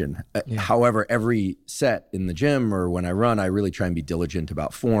inspiration. However, every set in the gym or when I run, I really try and be diligent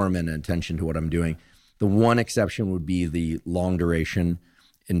about form and attention to what I'm doing. The one exception would be the long duration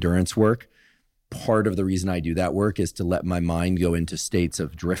endurance work. Part of the reason I do that work is to let my mind go into states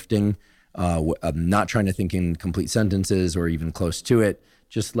of drifting. I'm not trying to think in complete sentences or even close to it.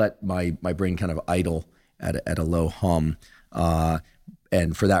 Just let my brain kind of idle at a low hum.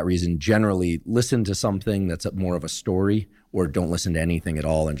 And for that reason, generally listen to something that's more of a story, or don't listen to anything at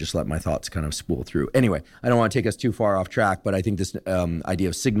all and just let my thoughts kind of spool through. Anyway, I don't want to take us too far off track, but I think this idea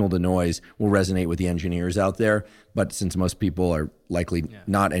of signal to noise will resonate with the engineers out there. But since most people are likely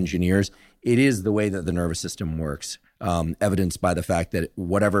not engineers, it is the way that the nervous system works, evidenced by the fact that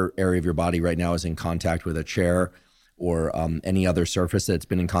whatever area of your body right now is in contact with a chair or any other surface that's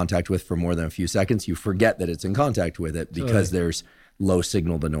been in contact with for more than a few seconds, you forget that it's in contact with it because there's low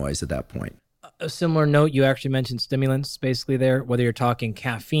signal to noise at that point. A similar note, you actually mentioned stimulants basically there, whether you're talking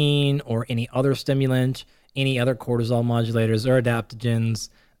caffeine or any other stimulant, any other cortisol modulators or adaptogens,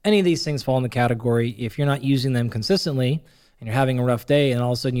 any of these things fall in the category. If you're not using them consistently and you're having a rough day and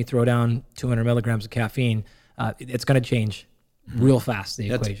all of a sudden you throw down 200 milligrams of caffeine, it's going to change real fast,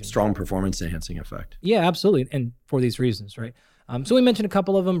 the equation. That's strong performance enhancing effect. Yeah, absolutely. And for these reasons, right? So we mentioned a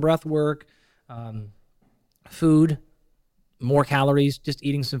couple of them: breath work, food, more calories, just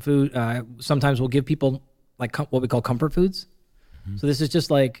eating some food. Sometimes we'll give people like what we call comfort foods. Mm-hmm. So this is just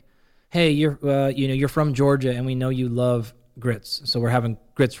like, hey, you're from Georgia and we know you love grits, so we're having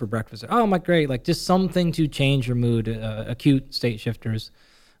grits for breakfast. Oh, my great! Like just something to change your mood, acute state shifters,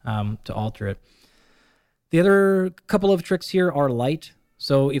 to alter it. The other couple of tricks here are light.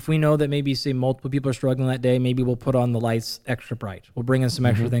 So if we know that maybe say multiple people are struggling that day, maybe we'll put on the lights extra bright. We'll bring in some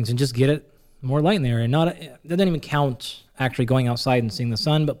extra things and just get it more light in there. And that doesn't even count actually going outside and seeing the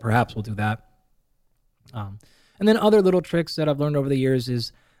sun, but perhaps we'll do that. And then other little tricks that I've learned over the years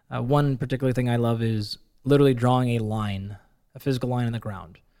is one particular thing I love is literally drawing a physical line on the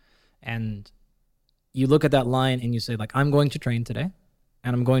ground. And you look at that line and you say, like, I'm going to train today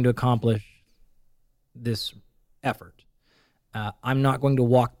and I'm going to accomplish this effort. I'm not going to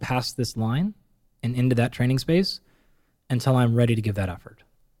walk past this line and into that training space until I'm ready to give that effort.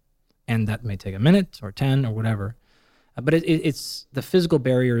 And that may take a minute or 10 or whatever. But it's the physical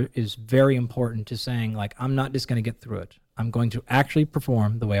barrier is very important to saying, like, I'm not just going to get through it. I'm going to actually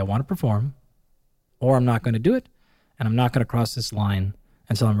perform the way I want to perform, or I'm not going to do it, and I'm not going to cross this line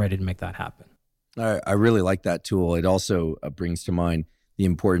until I'm ready to make that happen. I really like that tool. It also brings to mind the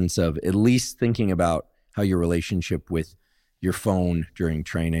importance of at least thinking about how your relationship with your phone during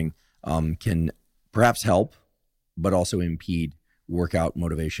training can perhaps help, but also impede workout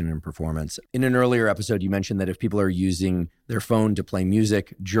motivation and performance. In an earlier episode, you mentioned that if people are using their phone to play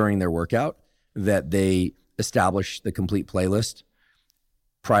music during their workout, that they establish the complete playlist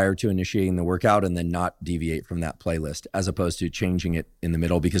prior to initiating the workout and then not deviate from that playlist, as opposed to changing it in the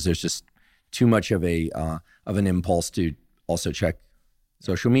middle, because there's just too much of an impulse to also check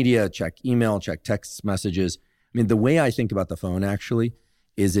social media, check email, check text messages. I mean, the way I think about the phone actually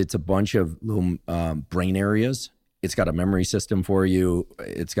is it's a bunch of little brain areas. It's got a memory system for you.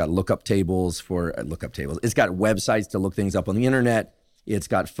 It's got lookup tables. It's got websites to look things up on the internet. It's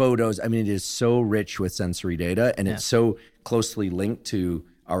got photos. I mean, it is so rich with sensory data, and it's so closely linked to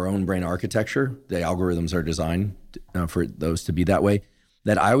our own brain architecture. The algorithms are designed for those to be that way,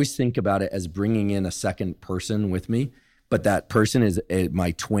 that I always think about it as bringing in a second person with me. But that person is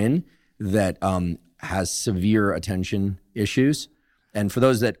my twin that has severe attention issues. And for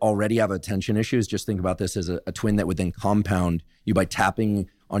those that already have attention issues, just think about this as a twin that would then compound you by tapping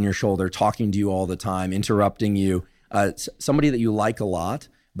on your shoulder, talking to you all the time, interrupting you. Somebody that you like a lot,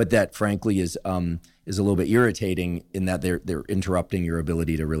 but that frankly is a little bit irritating in that they're interrupting your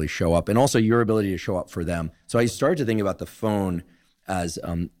ability to really show up, and also your ability to show up for them. So I started to think about the phone as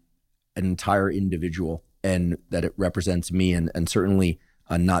an entire individual, and that it represents me, and certainly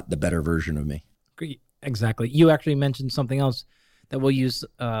not the better version of me. Exactly. You actually mentioned something else that we'll use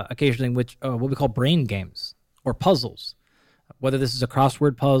occasionally, which what we call brain games or puzzles. Whether this is a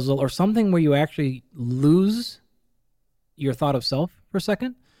crossword puzzle or something where you actually lose your thought of self for a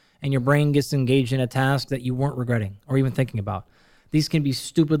second, and your brain gets engaged in a task that you weren't regretting or even thinking about. These can be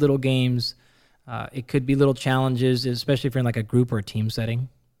stupid little games. It could be little challenges, especially if you're in like a group or a team setting.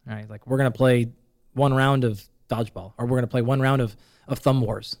 All right, like we're going to play one round of dodgeball, or we're going to play one round of thumb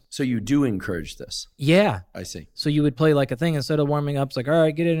wars. So you do encourage this? Yeah. I see. So you would play like a thing instead of warming up. It's like, all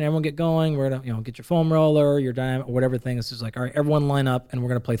right, get in, everyone get going. We're going to, get your foam roller, your dime, or whatever thing. It's just like, all right, everyone line up, and we're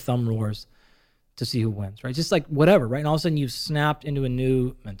going to play thumb wars to see who wins, right? Just like whatever, right? And all of a sudden you've snapped into a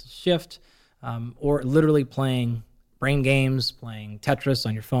new mental shift, or literally playing brain games, playing Tetris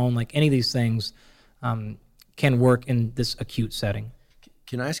on your phone, like any of these things can work in this acute setting.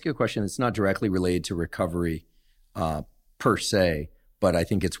 Can I ask you a question that's not directly related to recovery per se, but I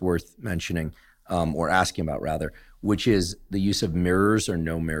think it's worth mentioning or asking about rather, which is the use of mirrors or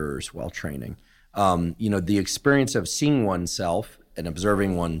no mirrors while training. The experience of seeing oneself and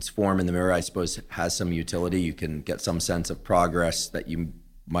observing one's form in the mirror, I suppose, has some utility. You can get some sense of progress that you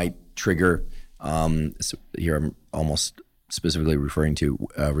might trigger. Here I'm almost specifically referring to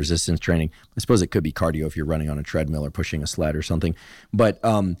resistance training. I suppose it could be cardio if you're running on a treadmill or pushing a sled or something. But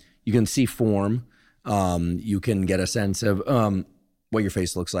you can see form. You can get a sense of what your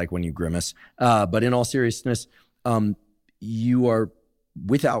face looks like when you grimace. But in all seriousness, you are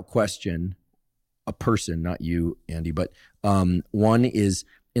without question a person, not you, Andy, but one is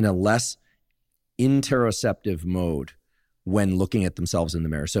in a less interoceptive mode when looking at themselves in the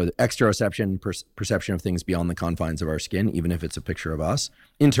mirror. So the exteroception, perception of things beyond the confines of our skin, even if it's a picture of us.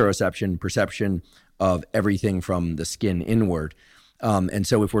 Interoception, perception of everything from the skin inward. And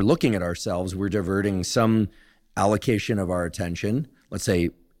so if we're looking at ourselves, we're diverting some allocation of our attention. Let's say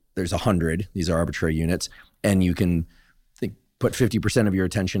there's 100, these are arbitrary units, and you can put 50% of your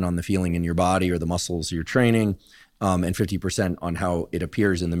attention on the feeling in your body or the muscles you're training, and 50% on how it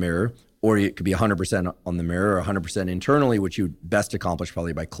appears in the mirror. Or it could be 100% on the mirror or 100% internally, which you best accomplish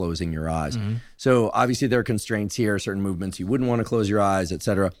probably by closing your eyes. Mm-hmm. So obviously there are constraints here, certain movements you wouldn't want to close your eyes, et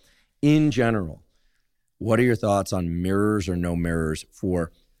cetera. In general, what are your thoughts on mirrors or no mirrors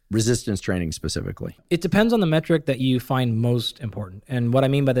for resistance training specifically? It depends on the metric that you find most important. And what I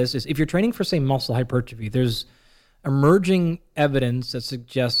mean by this is if you're training for, say, muscle hypertrophy, there's emerging evidence that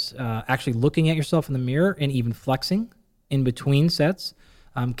suggests actually looking at yourself in the mirror and even flexing in between sets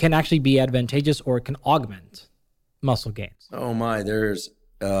can actually be advantageous, or it can augment muscle gains. Oh my, there's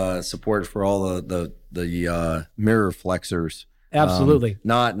support for all the mirror flexors. Absolutely.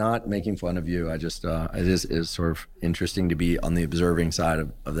 Not making fun of you. I just it is sort of interesting to be on the observing side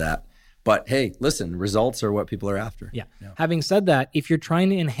of that. But hey, listen, results are what people are after. Yeah. Having said that, if you're trying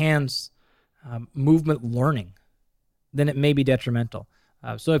to enhance movement learning, then it may be detrimental.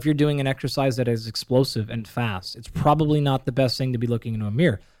 So if you're doing an exercise that is explosive and fast, it's probably not the best thing to be looking into a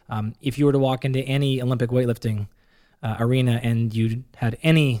mirror. If you were to walk into any Olympic weightlifting arena and you had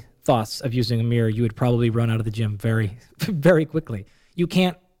any thoughts of using a mirror, you would probably run out of the gym very, very quickly. You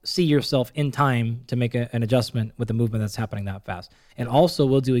can't see yourself in time to make an adjustment with the movement that's happening that fast. And also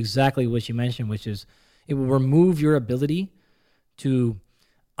will do exactly what you mentioned, which is it will remove your ability to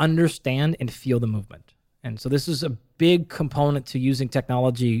understand and feel the movement. And so this is a big component to using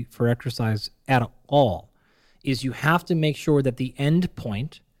technology for exercise at all, is you have to make sure that the end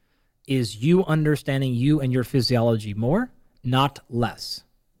point is you understanding you and your physiology more, not less.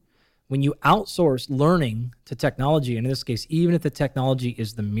 When you outsource learning to technology, and in this case, even if the technology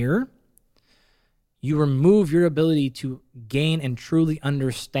is the mirror, you remove your ability to gain and truly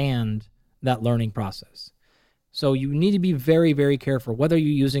understand that learning process. So you need to be very, very careful whether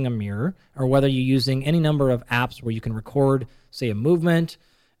you're using a mirror or whether you're using any number of apps where you can record, say, a movement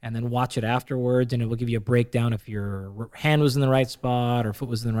and then watch it afterwards, and it will give you a breakdown if your hand was in the right spot or foot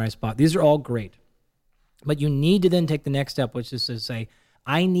was in the right spot. These are all great. But you need to then take the next step, which is to say,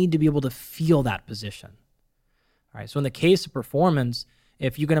 I need to be able to feel that position. All right. So in the case of performance,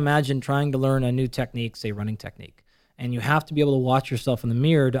 if you can imagine trying to learn a new technique, say running technique, and you have to be able to watch yourself in the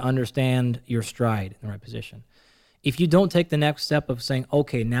mirror to understand your stride in the right position. If you don't take the next step of saying,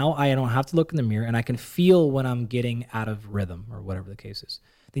 okay, now I don't have to look in the mirror and I can feel when I'm getting out of rhythm or whatever the case is,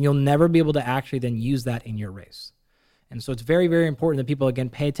 then you'll never be able to actually then use that in your race. And so it's very, very important that people, again,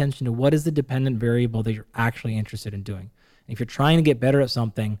 pay attention to what is the dependent variable that you're actually interested in doing. And if you're trying to get better at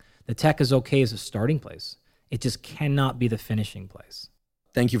something, the tech is okay as a starting place. It just cannot be the finishing place.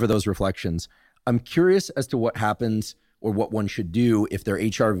 Thank you for those reflections. I'm curious as to what happens or what one should do if their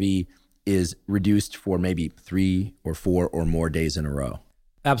HRV is reduced for maybe 3 or 4 or more days in a row.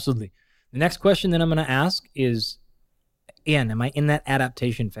 Absolutely. The next question that I'm going to ask is, am I in that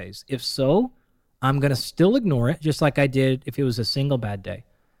adaptation phase? If so, I'm going to still ignore it, just like I did if it was a single bad day.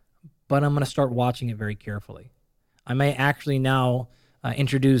 But I'm going to start watching it very carefully. I may actually now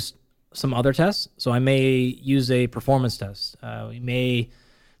introduce some other tests. So I may use a performance test. We may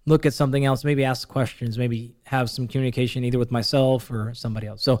look at something else, maybe ask questions, maybe have some communication either with myself or somebody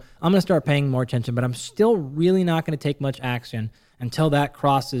else. So I'm going to start paying more attention, but I'm still really not going to take much action until that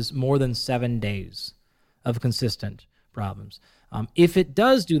crosses more than 7 days of consistent problems. If it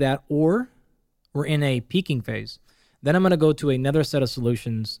does do that, or we're in a peaking phase, then I'm going to go to another set of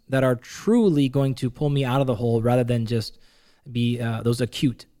solutions that are truly going to pull me out of the hole rather than just be those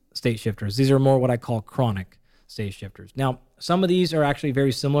acute state shifters. These are more what I call chronic state shifters. Now, some of these are actually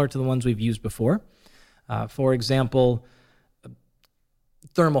very similar to the ones we've used before. For example,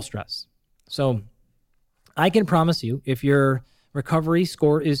 thermal stress. So I can promise you, if your recovery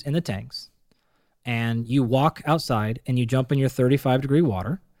score is in the tanks and you walk outside and you jump in your 35-degree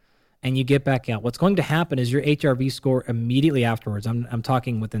water and you get back out, what's going to happen is your HRV score immediately afterwards, I'm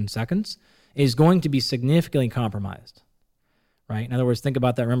talking within seconds, is going to be significantly compromised. Right? In other words, think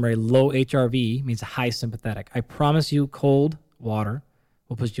about that. Remember, a low HRV means a high sympathetic. I promise you, cold water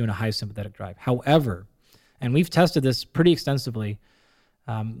will put you in a high sympathetic drive. However, and we've tested this pretty extensively,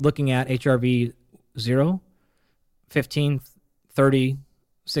 looking at HRV 0, 15, 30,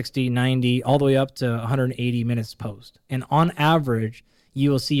 60, 90, all the way up to 180 minutes post. And on average,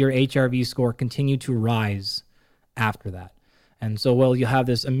 you will see your HRV score continue to rise after that. And so, you'll have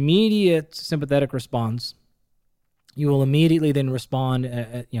this immediate sympathetic response. You will immediately then respond,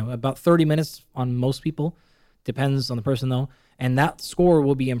 about 30 minutes on most people. Depends on the person, though. And that score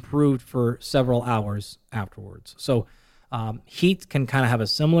will be improved for several hours afterwards. So heat can kind of have a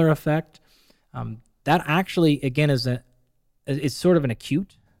similar effect. That actually, again, it's sort of an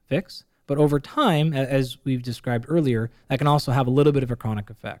acute fix. But over time, as we've described earlier, that can also have a little bit of a chronic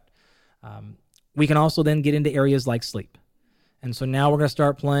effect. We can also then get into areas like sleep. And so now we're going to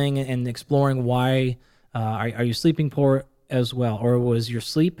start playing and exploring why are you sleeping poor as well? Or was your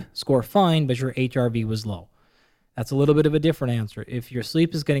sleep score fine, but your HRV was low? That's a little bit of a different answer. If your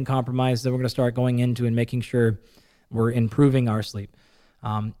sleep is getting compromised, then we're going to start going into and making sure we're improving our sleep.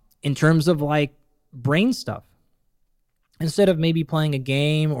 In terms of like brain stuff, instead of maybe playing a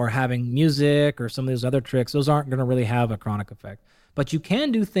game or having music or some of those other tricks, those aren't going to really have a chronic effect. But you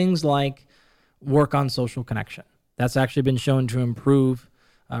can do things like work on social connection. That's actually been shown to improve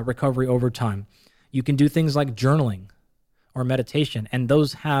recovery over time. You can do things like journaling or meditation, and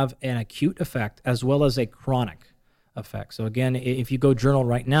those have an acute effect as well as a chronic effect. So again, if you go journal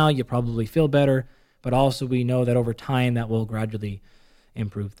right now, you probably feel better, but also we know that over time that will gradually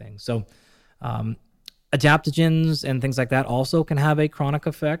improve things. So adaptogens and things like that also can have a chronic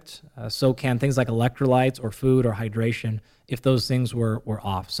effect. So can things like electrolytes or food or hydration if those things were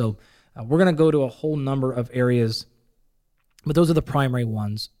off. So we're going to go to a whole number of areas, but those are the primary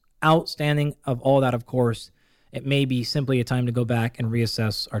ones. Outstanding of all that, of course, it may be simply a time to go back and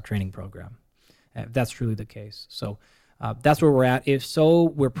reassess our training program, if that's truly the case. So that's where we're at. If so,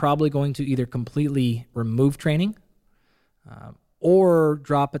 we're probably going to either completely remove training or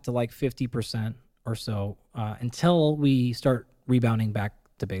drop it to like 50% or so until we start rebounding back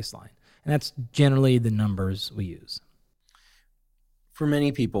to baseline. And that's generally the numbers we use. For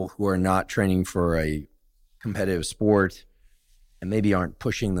many people who are not training for a competitive sport and maybe aren't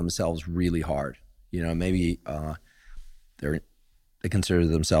pushing themselves really hard, maybe they consider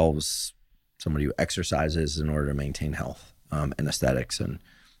themselves somebody who exercises in order to maintain health and aesthetics and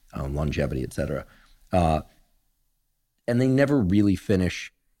longevity, et cetera. And they never really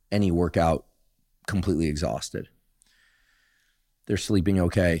finish any workout completely exhausted. They're sleeping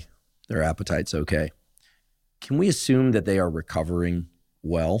okay. Their appetite's okay. Can we assume that they are recovering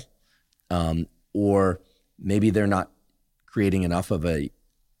well? Or maybe they're not creating enough of a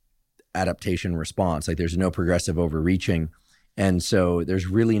adaptation response, like there's no progressive overreaching, and so there's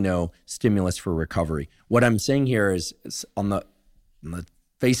really no stimulus for recovery. What I'm saying here is on the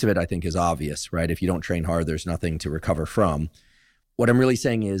face of it, I think is obvious, right? If you don't train hard, there's nothing to recover from. What I'm really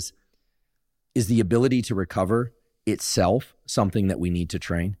saying is the ability to recover itself something that we need to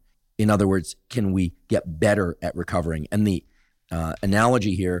train? In other words, can we get better at recovering? And the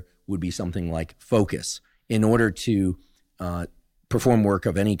analogy here would be something like focus. In order to perform work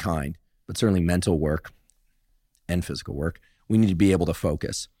of any kind, but certainly mental work and physical work, we need to be able to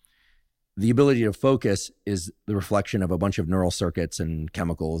focus. The ability to focus is the reflection of a bunch of neural circuits and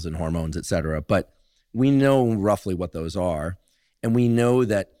chemicals and hormones, et cetera. But we know roughly what those are. And we know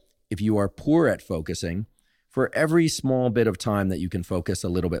that if you are poor at focusing, for every small bit of time that you can focus a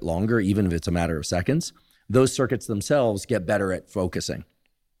little bit longer, even if it's a matter of seconds, those circuits themselves get better at focusing,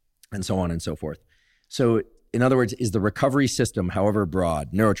 and so on and so forth. So in other words, is the recovery system, however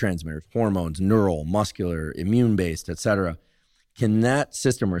broad, neurotransmitters, hormones, neural, muscular, immune-based, et cetera, can that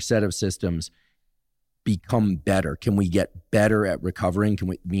system or set of systems become better? Can we get better at recovering?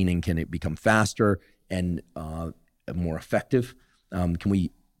 Meaning, can it become faster and more effective? Can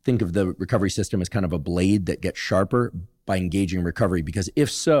we think of the recovery system as kind of a blade that gets sharper by engaging recovery? Because if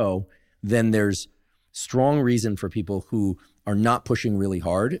so, then there's strong reason for people who are not pushing really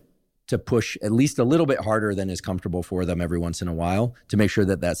hard to push at least a little bit harder than is comfortable for them every once in a while to make sure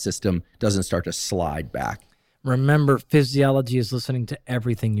that that system doesn't start to slide back. Remember, physiology is listening to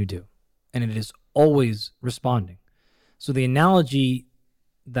everything you do, and it is always responding. So the analogy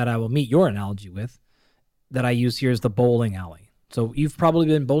that I will meet your analogy with that I use here is the bowling alley. So you've probably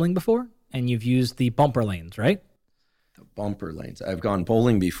been bowling before, and you've used the bumper lanes, right? The bumper lanes. I've gone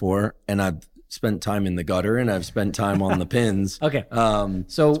bowling before, and I've spent time in the gutter, and I've spent time on the pins. Okay.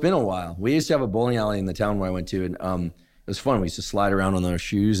 So it's been a while. We used to have a bowling alley in the town where I went to, and it was fun. We used to slide around on those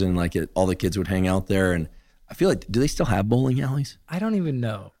shoes, and all the kids would hang out there. And I feel like, do they still have bowling alleys? I don't even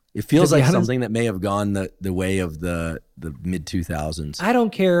know. It feels like something that may have gone the way of the mid-2000s. I don't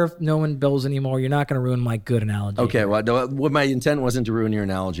care if no one bowls anymore. You're not going to ruin my good analogy. Okay, well, what my intent wasn't to ruin your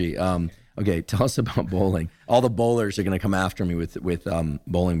analogy. Okay, tell us about bowling. All the bowlers are going to come after me with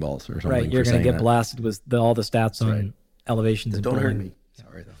bowling balls or something. Right, you're going to get blasted with all the stats on elevations. Don't hurt me.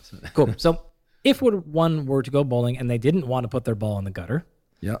 Sorry, though. Cool. So if one were to go bowling and they didn't want to put their ball in the gutter,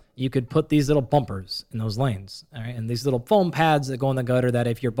 yeah, you could put these little bumpers in those lanes, all right? And these little foam pads that go in the gutter that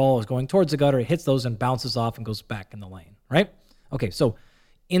if your ball is going towards the gutter, it hits those and bounces off and goes back in the lane, right? Okay, so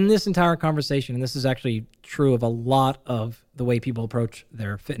in this entire conversation, and this is actually true of a lot of the way people approach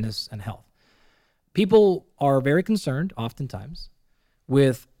their fitness and health, people are very concerned, oftentimes,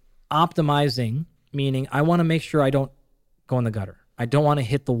 with optimizing, meaning I want to make sure I don't go in the gutter. I don't want to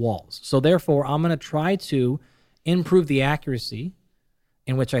hit the walls. So therefore, I'm going to try to improve the accuracy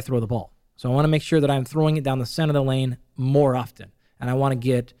in which I throw the ball. So I want to make sure that I'm throwing it down the center of the lane more often. And I want to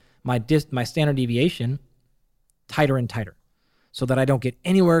get my standard deviation tighter and tighter so that I don't get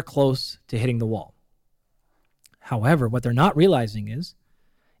anywhere close to hitting the wall. However, what they're not realizing is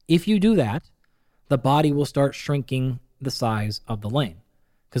if you do that, the body will start shrinking the size of the lane.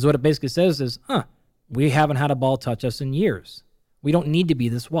 Because what it basically says is, we haven't had a ball touch us in years. We don't need to be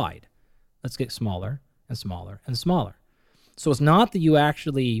this wide. Let's get smaller and smaller and smaller. So it's not that you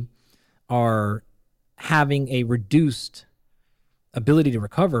actually are having a reduced ability to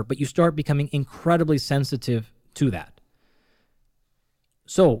recover, but you start becoming incredibly sensitive to that.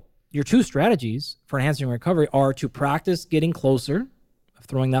 So your two strategies for enhancing recovery are to practice getting closer, of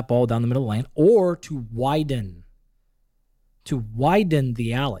throwing that ball down the middle of the lane, or to widen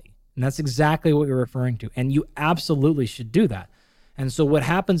the alley. And that's exactly what you're referring to. And you absolutely should do that. And so what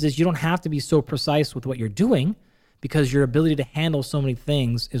happens is you don't have to be so precise with what you're doing because your ability to handle so many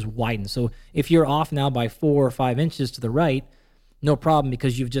things is widened. So if you're off now by 4 or 5 inches to the right, no problem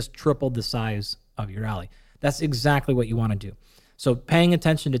because you've just tripled the size of your alley. That's exactly what you want to do. So paying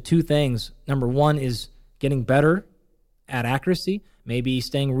attention to two things. Number one is getting better at accuracy, maybe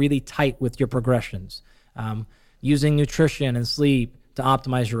staying really tight with your progressions, using nutrition and sleep to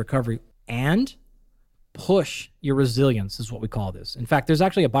optimize your recovery, and push your resilience is what we call this. In fact, there's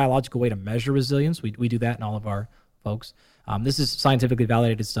actually a biological way to measure resilience. We do that in all of our folks. This is scientifically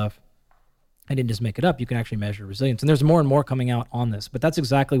validated stuff. I didn't just make it up. You can actually measure resilience. And there's more and more coming out on this. But that's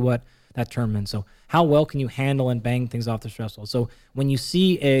exactly what that term means. So how well can you handle and bang things off the stressful? So when you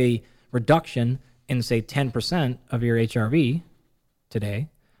see a reduction in, say, 10% of your HRV today,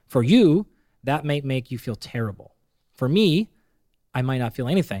 for you, that may make you feel terrible. For me, I might not feel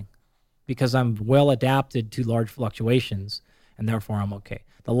anything because I'm well adapted to large fluctuations, and therefore I'm okay.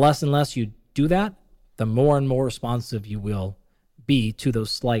 The less and less you do that, the more and more responsive you will be to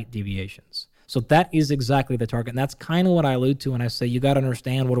those slight deviations. So that is exactly the target. And that's kind of what I allude to when I say you got to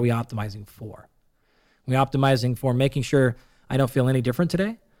understand, what are we optimizing for? Are we optimizing for making sure I don't feel any different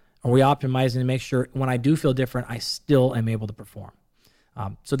today? Or are we optimizing to make sure when I do feel different, I still am able to perform?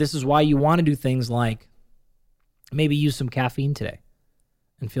 So this is why you want to do things like maybe use some caffeine today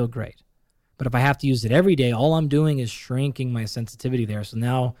and feel great. But if I have to use it every day, all I'm doing is shrinking my sensitivity there. So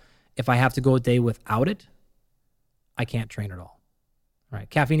now if I have to go a day without it, I can't train at all. Right?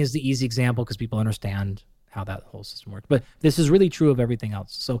 Caffeine is the easy example because people understand how that whole system works. But this is really true of everything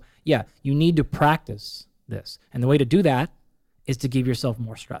else. So yeah, you need to practice this. And the way to do that is to give yourself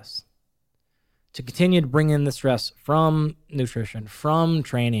more stress. To continue to bring in the stress from nutrition, from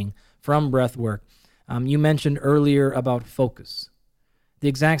training, from breath work. You mentioned earlier about focus. The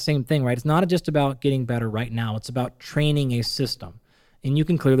exact same thing, right? It's not just about getting better right now. It's about training a system. And you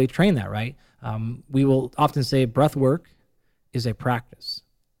can clearly train that, right? We will often say breath work is a practice.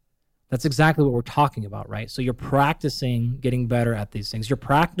 That's exactly what we're talking about, right? So you're practicing getting better at these things. You're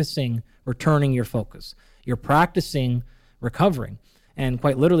practicing returning your focus. You're practicing recovering. And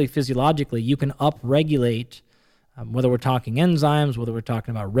quite literally, physiologically, you can upregulate, whether we're talking enzymes, whether we're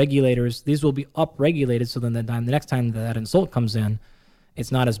talking about regulators, these will be upregulated so then the next time that insult comes in,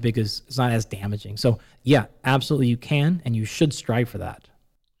 it's not as damaging. So yeah, absolutely you can, and you should strive for that.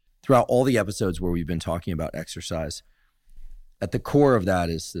 Throughout all the episodes where we've been talking about exercise, at the core of that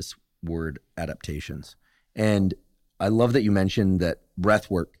is this word adaptations. And I love that you mentioned that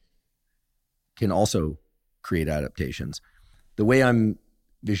breath work can also create adaptations. The way I'm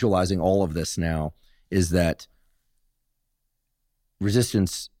visualizing all of this now is that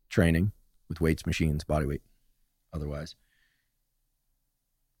resistance training with weights, machines, body weight, otherwise,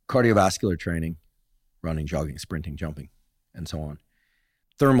 cardiovascular training, running, jogging, sprinting, jumping, and so on.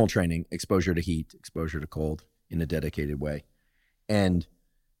 Thermal training, exposure to heat, exposure to cold in a dedicated way. And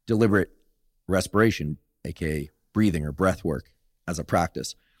deliberate respiration, aka breathing or breath work as a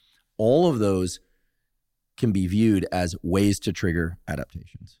practice. All of those can be viewed as ways to trigger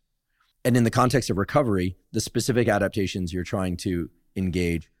adaptations. And in the context of recovery, the specific adaptations you're trying to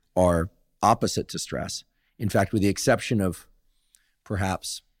engage are opposite to stress. In fact, with the exception of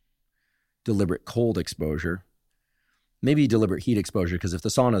perhaps deliberate cold exposure, maybe deliberate heat exposure, because if the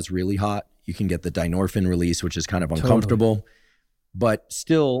sauna is really hot, you can get the dynorphin release, which is kind of uncomfortable. Totally. But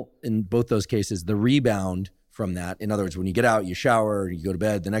still, in both those cases, the rebound from that, in other words, when you get out, you shower, you go to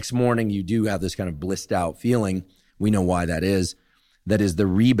bed, the next morning you do have this kind of blissed out feeling. We know why that is. That is the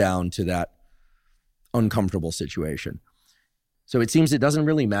rebound to that uncomfortable situation. So it seems it doesn't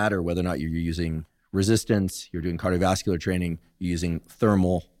really matter whether or not you're using resistance, you're doing cardiovascular training, you're using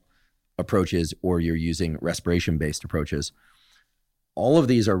thermal approaches, or you're using respiration-based approaches. All of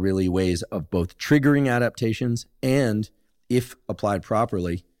these are really ways of both triggering adaptations and, if applied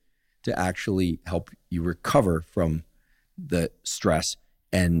properly, to actually help you recover from the stress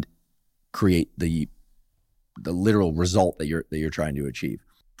and create the literal result that you're trying to achieve.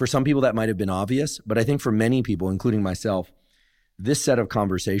 For some people that might have been obvious, but I think for many people, including myself, this set of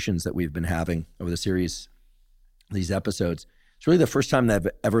conversations that we've been having over the series, these episodes, it's really the first time that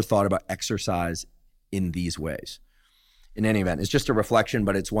I've ever thought about exercise in these ways. In any event, it's just a reflection,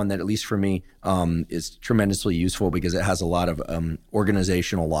 but it's one that, at least for me, is tremendously useful because it has a lot of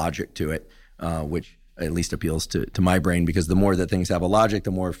organizational logic to it, which at least appeals to my brain, because the more that things have a logic,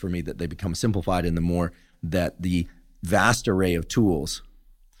 the more for me that they become simplified, and the more that the vast array of tools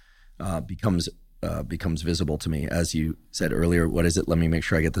becomes visible to me. As you said earlier, what is it? Let me make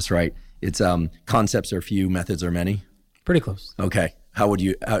sure I get this right. It's concepts are few, methods are many. Pretty close. Okay. How would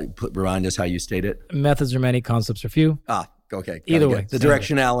you remind us how you state it? Methods are many, concepts are few. Okay. Either way. The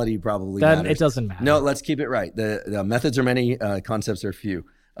directionality probably matters. It doesn't matter. No, let's keep it right. The methods are many, concepts are few.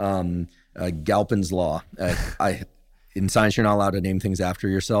 Galpin's law. In science, you're not allowed to name things after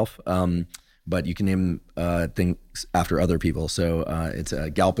yourself, but you can name things after other people. So it's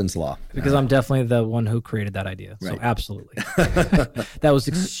Galpin's law. Because I'm definitely the one who created that idea. Right. So absolutely. That was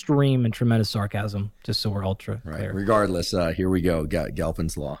extreme and tremendous sarcasm, just so we're ultra clear. Regardless, here we go.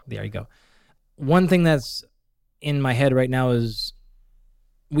 Galpin's law. There you go. One thing that's in my head right now is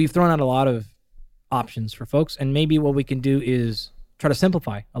we've thrown out a lot of options for folks, and maybe what we can do is try to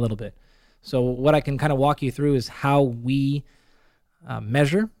simplify a little bit. So what I can kind of walk you through is how we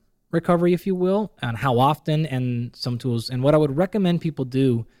measure recovery, if you will, and how often, and some tools. And what I would recommend people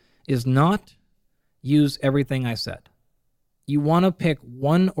do is not use everything I said. You want to pick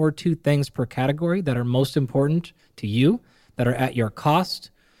one or two things per category that are most important to you, that are at your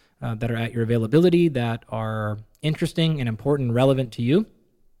cost, that are at your availability, that are interesting and important and relevant to you,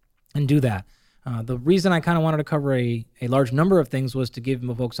 and do that. The reason I kind of wanted to cover a large number of things was to give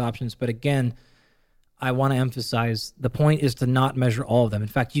folks options. But again, I want to emphasize the point is to not measure all of them. In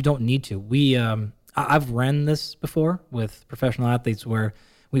fact, you don't need to. I've ran this before with professional athletes where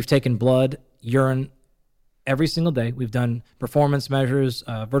we've taken blood, urine every single day. We've done performance measures,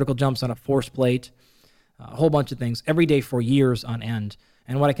 vertical jumps on a force plate, a whole bunch of things every day for years on end.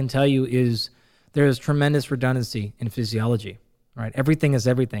 And what I can tell you is there's tremendous redundancy in physiology, right? Everything is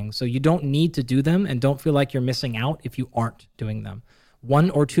everything. So you don't need to do them and don't feel like you're missing out if you aren't doing them.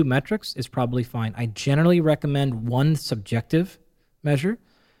 1 or 2 metrics is probably fine. I generally recommend 1 subjective measure.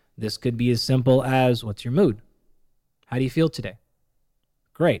 This could be as simple as, what's your mood? How do you feel today?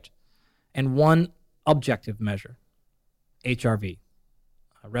 Great. And 1 objective measure, HRV,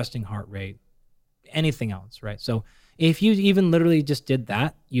 resting heart rate, anything else, right? So if you even literally just did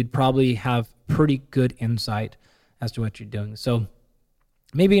that, you'd probably have pretty good insight as to what you're doing. So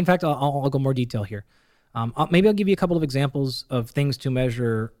maybe, in fact, I'll go more detail here. Maybe I'll give you a couple of examples of things to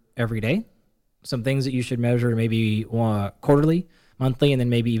measure every day, some things that you should measure maybe quarterly, monthly, and then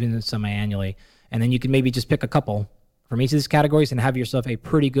maybe even semi-annually. And then you can maybe just pick a couple from each of these categories and have yourself a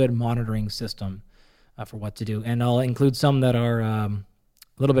pretty good monitoring system for what to do. And I'll include some that are a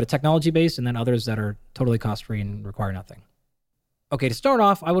little bit of technology-based and then others that are totally cost-free and require nothing. Okay, to start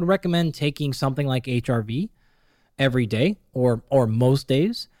off, I would recommend taking something like HRV every day or most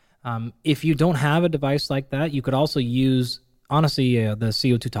days. If you don't have a device like that, you could also use, honestly, the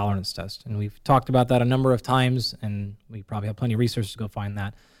CO2 tolerance test. And we've talked about that a number of times, and we probably have plenty of research to go find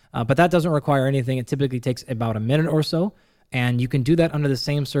that. But that doesn't require anything. It typically takes about a minute or so, and you can do that under the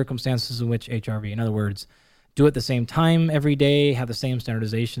same circumstances in which HRV. In other words, do it at the same time every day, have the same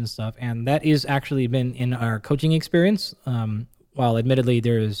standardization stuff. And that is actually been in our coaching experience. While admittedly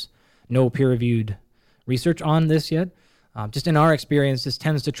there is no peer-reviewed research on this yet, just in our experience, this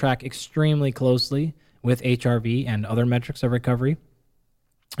tends to track extremely closely with HRV and other metrics of recovery.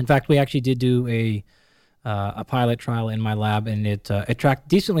 In fact, we actually did do a pilot trial in my lab, and it tracked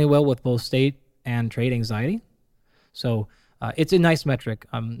decently well with both state and trait anxiety. So it's a nice metric.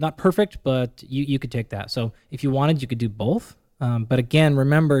 Not perfect, but you could take that. So if you wanted, you could do both. But again,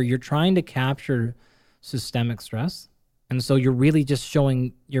 remember, you're trying to capture systemic stress. And so you're really just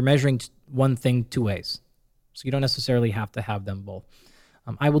you're measuring one thing 2 ways. So you don't necessarily have to have them both.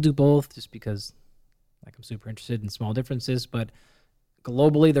 I will do both just because I'm super interested in small differences, but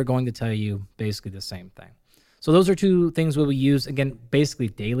globally, they're going to tell you basically the same thing. So those are 2 things we will use, again, basically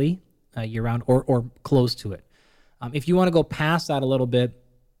daily, year-round, or close to it. If you want to go past that a little bit,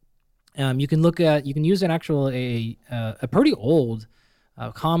 you can use a pretty old,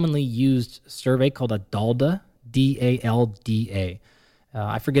 commonly used survey called a DALDA, D-A-L-D-A.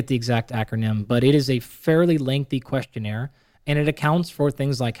 I forget the exact acronym, but it is a fairly lengthy questionnaire, and it accounts for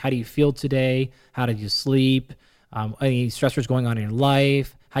things like how do you feel today, how did you sleep, any stressors going on in your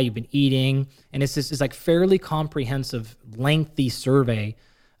life, how you've been eating, and it's like fairly comprehensive, lengthy survey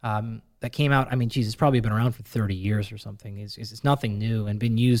that came out. I mean, geez, it's probably been around for 30 years or something. It's nothing new and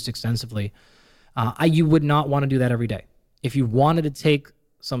been used extensively. You would not want to do that every day. If you wanted to take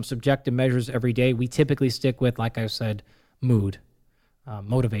some subjective measures every day, we typically stick with, like I said, mood,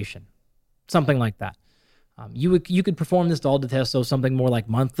 motivation, something like that. You could perform this DALDA test, so something more like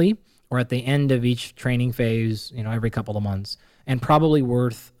monthly or at the end of each training phase, every couple of months, and probably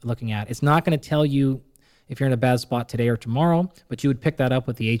worth looking at. It's not going to tell you if you're in a bad spot today or tomorrow, but you would pick that up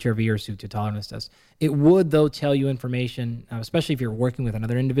with the HRV or CO2 tolerance test. It would, though, tell you information, especially if you're working with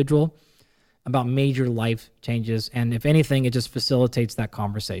another individual, about major life changes. And if anything, it just facilitates that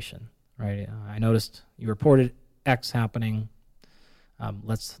conversation, right? I noticed you reported X happening.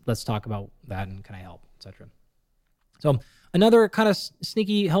 Let's talk about that, and can I help, etc. So another kind of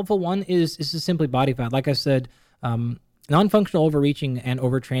sneaky helpful one is just simply body fat. Like I said, non-functional overreaching and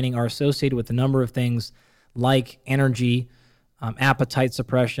overtraining are associated with a number of things like energy, appetite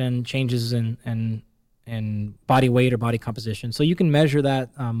suppression, changes in body weight or body composition. So you can measure that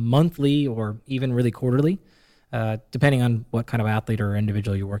monthly or even really quarterly, depending on what kind of athlete or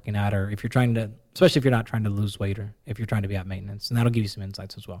individual you're working at, or if you're especially if you're not trying to lose weight or if you're trying to be at maintenance, and that'll give you some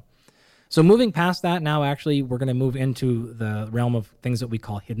insights as well. So moving past that, now actually we're going to move into the realm of things that we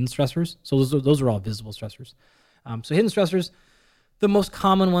call hidden stressors. So those are all visible stressors. So hidden stressors, the most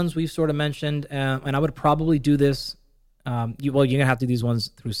common ones we've sort of mentioned, and I would probably do this. You're going to have to do these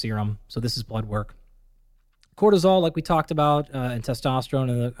ones through serum. So this is blood work. Cortisol, like we talked about, and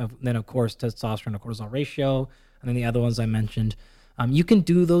testosterone, and then of course testosterone to cortisol ratio, and then the other ones I mentioned. You can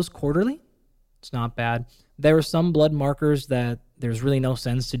do those quarterly. It's not bad. There are some blood markers that there's really no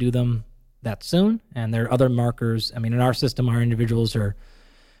sense to do them that soon, and there are other markers. I mean, in our system, our individuals are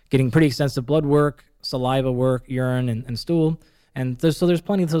getting pretty extensive blood work, saliva work, urine, and stool, and there's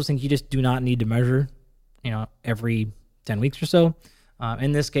plenty of those things you just do not need to measure, every 10 weeks or so.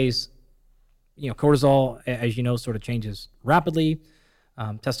 In this case, cortisol, as you know, sort of changes rapidly.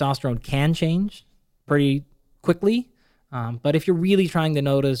 Testosterone can change pretty quickly, but if you're really trying to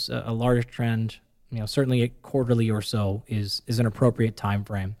notice a large trend, certainly quarterly or so is an appropriate time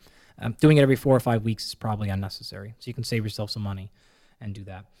frame. Doing it every 4 or 5 weeks is probably unnecessary. So you can save yourself some money and do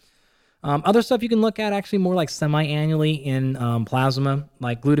that. Other stuff you can look at actually more like semi-annually in plasma,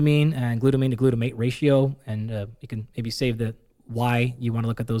 like glutamine and glutamine to glutamate ratio. And you can maybe save the why you want to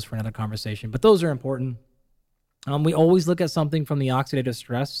look at those for another conversation. But those are important. We always look at something from the oxidative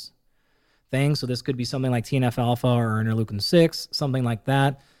stress thing. So this could be something like TNF-alpha or interleukin-6, something like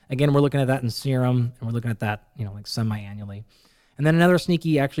that. Again, we're looking at that in serum, and we're looking at that, like semi-annually. And then another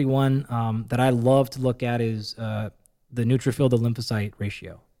sneaky actually one that I love to look at is the neutrophil to lymphocyte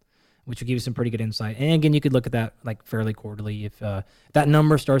ratio, which will give you some pretty good insight. And again, you could look at that like fairly quarterly. If that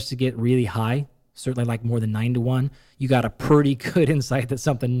number starts to get really high, certainly like more than 9-1, you got a pretty good insight that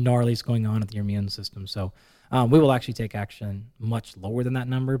something gnarly is going on with your immune system. So we will actually take action much lower than that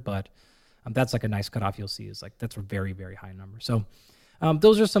number, but that's like a nice cutoff you'll see is like that's a very, very high number. So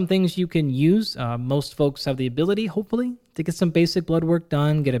those are some things you can use. Most folks have the ability, hopefully, to get some basic blood work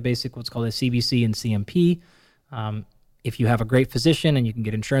done, get a basic what's called a CBC and CMP. If you have a great physician and you can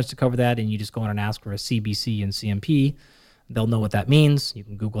get insurance to cover that and you just go on and ask for a CBC and CMP, they'll know what that means. You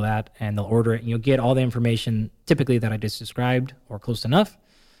can Google that and they'll order it and you'll get all the information typically that I just described or close enough,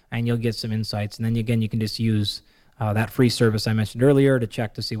 and you'll get some insights. And then again, you can just use that free service I mentioned earlier to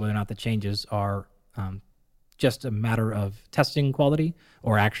check to see whether or not the changes are just a matter of testing quality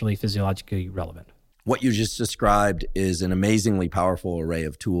or actually physiologically relevant. What you just described is an amazingly powerful array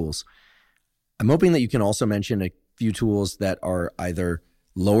of tools. I'm hoping that you can also mention a few tools that are either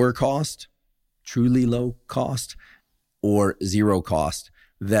lower cost, truly low cost, or zero cost,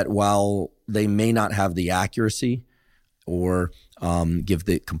 that while they may not have the accuracy or give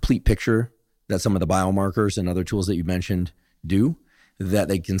the complete picture that some of the biomarkers and other tools that you mentioned do, that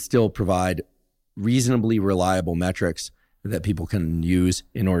they can still provide reasonably reliable metrics that people can use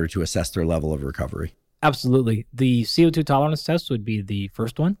in order to assess their level of recovery. Absolutely. The CO2 tolerance test would be the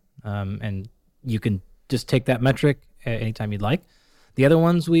first one, and you can just take that metric anytime you'd like. The other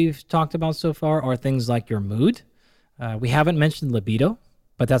ones we've talked about so far are things like your mood. We haven't mentioned libido,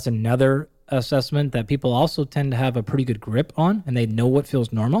 but that's another assessment that people also tend to have a pretty good grip on, and they know what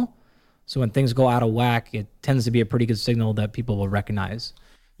feels normal. So when things go out of whack, it tends to be a pretty good signal that people will recognize.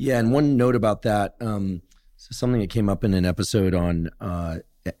 Yeah, and one note about that, something that came up in an episode on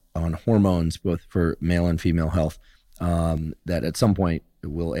hormones, both for male and female health, that at some point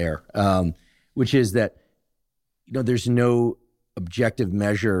will air, which is that there's no objective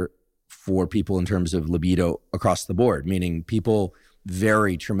measure for people in terms of libido across the board, meaning people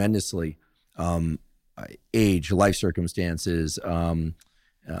vary tremendously, age, life circumstances, and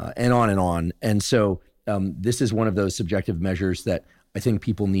on and on. And so this is one of those subjective measures that I think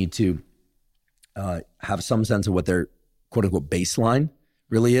people need to have some sense of what their quote unquote baseline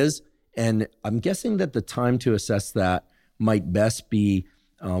really is. And I'm guessing that the time to assess that might best be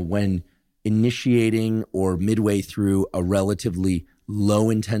when initiating or midway through a relatively low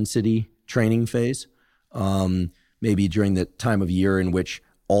intensity training phase, maybe during the time of year in which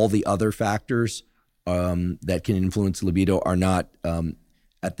all the other factors that can influence libido are not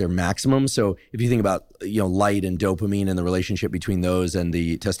at their maximum. So if you think about light and dopamine and the relationship between those and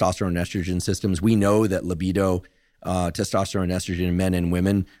the testosterone and estrogen systems, we know that libido, testosterone and estrogen in men and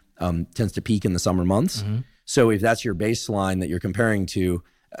women tends to peak in the summer months. Mm-hmm. So if that's your baseline that you're comparing to,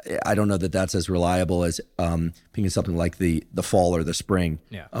 I don't know that that's as reliable as picking something like the fall or the spring.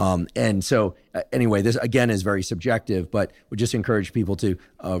 Yeah. And so anyway, this again is very subjective, but we just encourage people to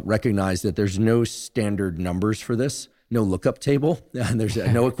recognize that there's no standard numbers for this, no lookup table. There's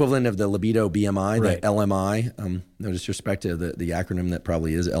no equivalent of the libido BMI, right. The LMI. No disrespect to the acronym that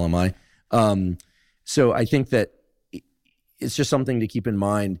probably is LMI. So I think that it's just something to keep in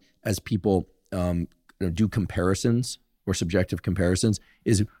mind as people do comparisons or subjective comparisons,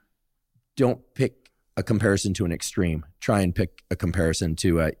 is don't pick a comparison to an extreme. Try and pick a comparison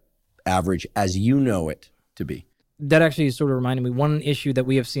to a average as you know it to be. That actually sort of reminded me, one issue that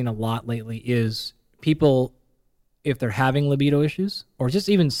we have seen a lot lately is people, if they're having libido issues or just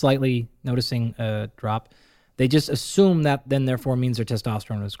even slightly noticing a drop, they just assume that then therefore means their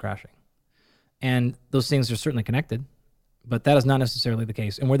testosterone is crashing. And those things are certainly connected, but that is not necessarily the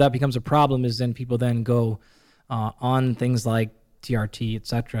case. And where that becomes a problem is then people then go on things like TRT, et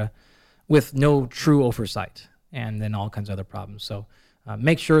cetera, with no true oversight, and then all kinds of other problems. So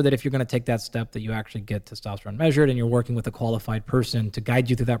make sure that if you're going to take that step that you actually get testosterone measured and you're working with a qualified person to guide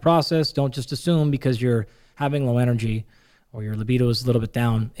you through that process. Don't just assume because you're having low energy or your libido is a little bit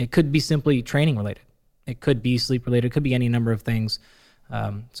down. It could be simply training related. It could be sleep related. It could be any number of things.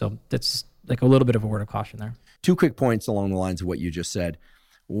 So that's like a little bit of a word of caution there. 2 quick points along the lines of what you just said.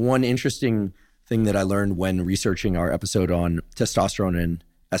 One interesting thing that I learned when researching our episode on testosterone and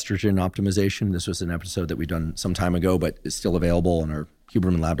estrogen optimization. This was an episode that we've done some time ago, but is still available on our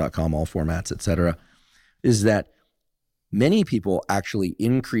hubermanlab.com, all formats, et cetera, is that many people actually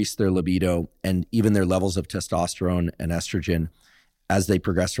increase their libido and even their levels of testosterone and estrogen as they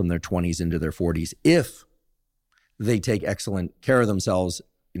progress from their 20s into their 40s if they take excellent care of themselves,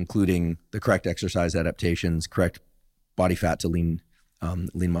 including the correct exercise adaptations, correct body fat to lean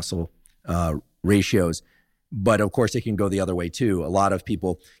muscle ratios. But of course, it can go the other way too. A lot of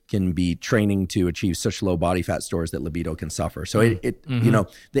people can be training to achieve such low body fat stores that libido can suffer. So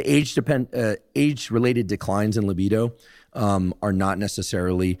the age-related declines in libido are not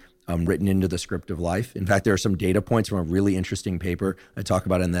necessarily written into the script of life. In fact, there are some data points from a really interesting paper I talk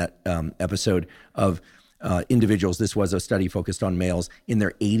about in that episode of individuals. This was a study focused on males in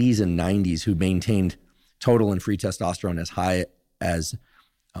their 80s and 90s who maintained total and free testosterone as high as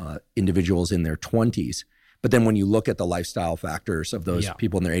individuals in their 20s. But then when you look at the lifestyle factors of those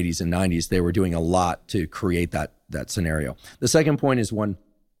people in their 80s and 90s, they were doing a lot to create that scenario. The second point is one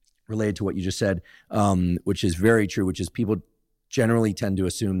related to what you just said, which is very true, which is people generally tend to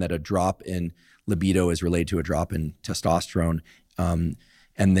assume that a drop in libido is related to a drop in testosterone, and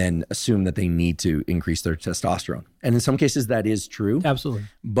then assume that they need to increase their testosterone. And in some cases, that is true. Absolutely.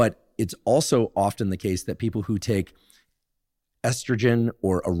 But it's also often the case that people who take estrogen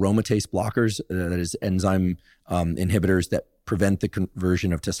or aromatase blockers, that is enzyme inhibitors that prevent the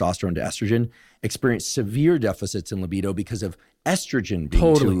conversion of testosterone to estrogen, experience severe deficits in libido because of estrogen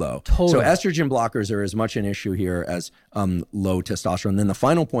being too low. So estrogen blockers are as much an issue here as low testosterone. And then the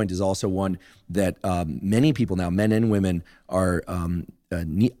final point is also one that many people now, men and women, are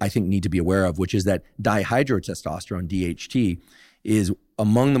I think need to be aware of, which is that dihydrotestosterone, DHT, is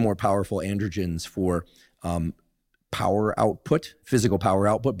among the more powerful androgens for power output, physical power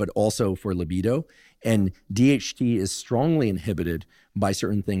output, but also for libido. And DHT is strongly inhibited by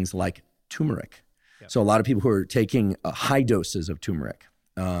certain things like turmeric. Yep. So a lot of people who are taking high doses of turmeric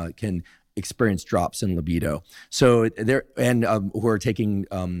can experience drops in libido. So who are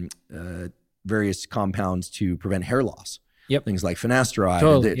taking various compounds to prevent hair loss. Yep. Things like finasteride.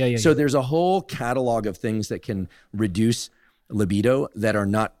 Totally. So there's a whole catalog of things that can reduce libido that are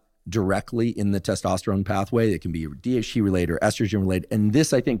not directly in the testosterone pathway. It can be DHT related or estrogen related. And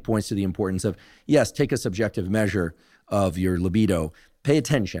this, I think, points to the importance of, yes, take a subjective measure of your libido. Pay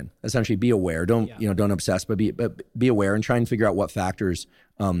attention. Essentially, be aware. Don't obsess, but be aware and try and figure out what factors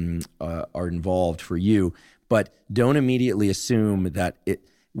are involved for you. But don't immediately assume that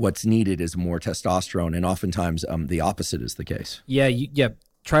what's needed is more testosterone. And oftentimes, the opposite is the case.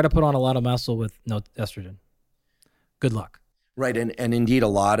 Try to put on a lot of muscle with no estrogen. Good luck. Right, and indeed, a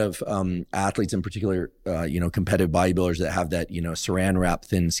lot of athletes, in particular, competitive bodybuilders that have that saran wrap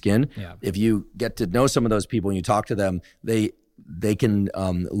thin skin. Yeah. If you get to know some of those people and you talk to them, they can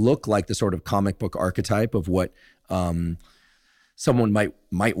look like the sort of comic book archetype of what someone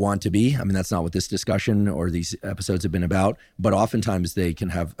might want to be. I mean, that's not what this discussion or these episodes have been about. But oftentimes, they can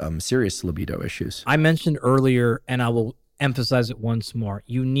have serious libido issues. I mentioned earlier, and I will emphasize it once more.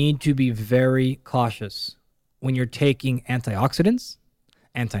 You need to be very cautious when you're taking antioxidants,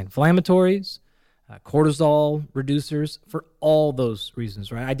 anti-inflammatories, cortisol reducers, for all those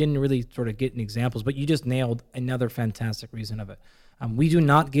reasons, right? I didn't really sort of get in examples, but you just nailed another fantastic reason of it. We do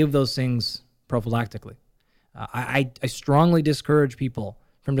not give those things prophylactically. I strongly discourage people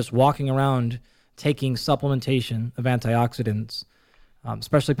from just walking around taking supplementation of antioxidants,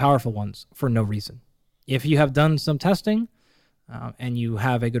 especially powerful ones, for no reason. If you have done some testing, and you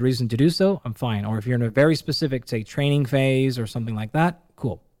have a good reason to do so, I'm fine. Or if you're in a very specific, say, training phase or something like that,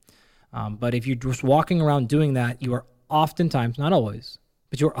 cool. But if you're just walking around doing that, you are oftentimes, not always,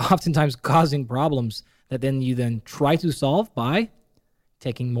 but you're oftentimes causing problems that you then try to solve by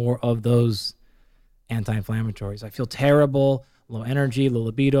taking more of those anti-inflammatories. I feel terrible, low energy, low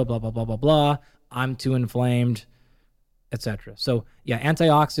libido, blah, blah, blah, blah, blah. I'm too inflamed, etc. So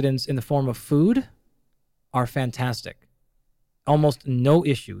antioxidants in the form of food are fantastic. Almost no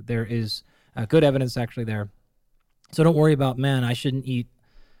issue. There is good evidence actually there. So don't worry about, I shouldn't eat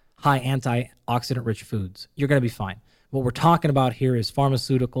high antioxidant-rich foods. You're going to be fine. What we're talking about here is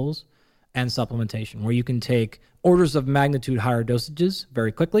pharmaceuticals and supplementation, where you can take orders of magnitude higher dosages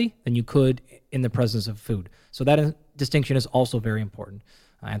very quickly than you could in the presence of food. So that distinction is also very important.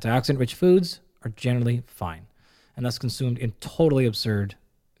 Antioxidant-rich foods are generally fine, and that's consumed in totally absurd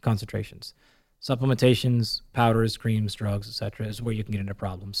concentrations. Supplementations, powders, creams, drugs, etc., is where you can get into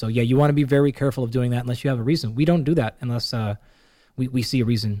problems. So you want to be very careful of doing that unless you have a reason. We don't do that unless we see a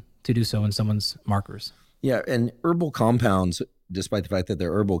reason to do so in someone's markers. Yeah, and herbal compounds despite the fact that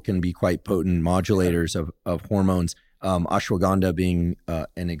they're herbal, can be quite potent modulators of hormones. Ashwagandha being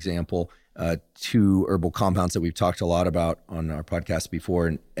an example, two herbal compounds that we've talked a lot about on our podcast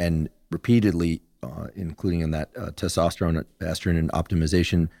before and repeatedly, including in that testosterone, estrogen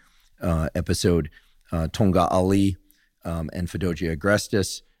optimization episode, Tonga Ali and Fedogia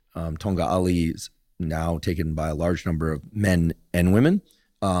agrestis. Tonga Ali is now taken by a large number of men and women.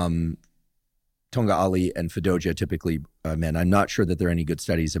 Tonga Ali and Fedogia typically men. I'm not sure that there are any good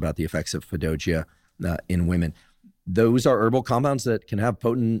studies about the effects of Fedogia in women. Those are herbal compounds that can have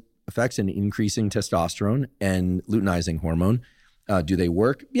potent effects in increasing testosterone and luteinizing hormone. Do they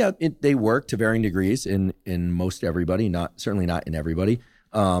work? Yeah, they work to varying degrees in most everybody, certainly not in everybody.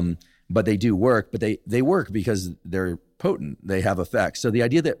 But they do work, but they work because they're potent. They have effects. So the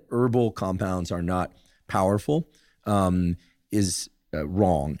idea that herbal compounds are not powerful is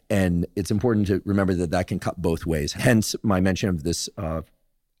wrong. And it's important to remember that can cut both ways. Hence my mention of this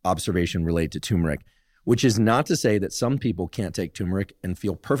observation related to turmeric, which is not to say that some people can't take turmeric and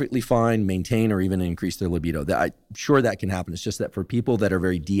feel perfectly fine, maintain, or even increase their libido. I'm sure that can happen. It's just that for people that are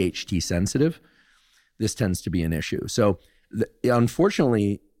very DHT sensitive, this tends to be an issue. So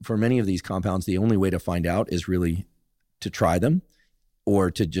unfortunately, for many of these compounds, the only way to find out is really to try them,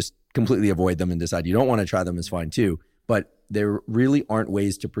 or to just completely avoid them and decide you don't want to try them is fine too. But there really aren't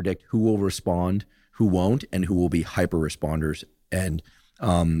ways to predict who will respond, who won't, and who will be hyper responders. And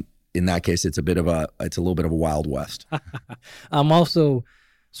in that case, it's a little bit of a wild west. I'm also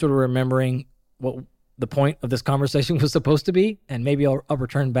sort of remembering what the point of this conversation was supposed to be, and maybe I'll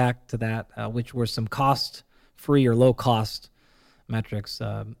return back to that, which were some cost-free or low-cost metrics.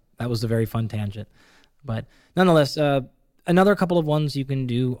 That was a very fun tangent. But nonetheless, another couple of ones you can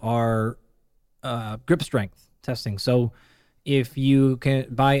do are grip strength testing. So if you can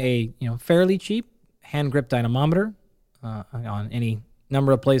buy a fairly cheap hand grip dynamometer on any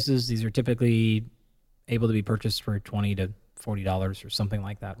number of places, these are typically able to be purchased for $20 to $40 or something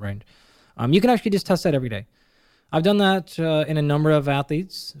like that, right? You can actually just test that every day. I've done that in a number of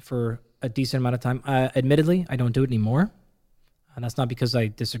athletes for a decent amount of time. Admittedly, I don't do it anymore. And that's not because I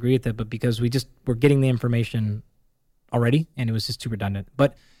disagree with it, but because we're getting the information already, and it was just too redundant.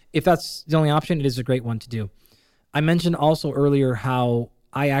 But if that's the only option, it is a great one to do. I mentioned also earlier how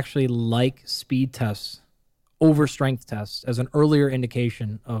I actually like speed tests over strength tests as an earlier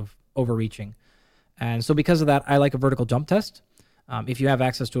indication of overreaching. And so because of that, I like a vertical jump test. If you have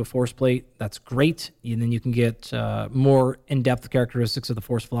access to a force plate, that's great. And then you can get more in-depth characteristics of the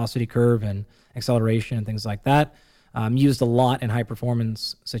force velocity curve and acceleration and things like that. Used a lot in high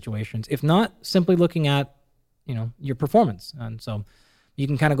performance situations. If not, simply looking at, your performance. And so you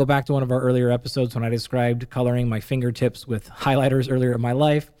can kind of go back to one of our earlier episodes when I described coloring my fingertips with highlighters earlier in my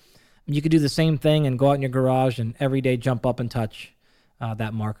life. You could do the same thing and go out in your garage and every day jump up and touch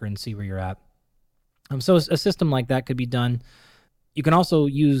that marker and see where you're at. So a system like that could be done. You can also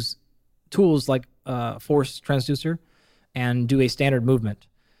use tools like force transducer and do a standard movement.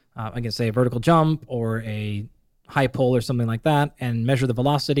 I can say a vertical jump or a high pull or something like that, and measure the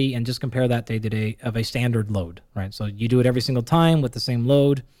velocity and just compare that day to day of a standard load, right? So you do it every single time with the same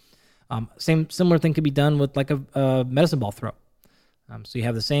load. Similar thing could be done with like a medicine ball throw. So you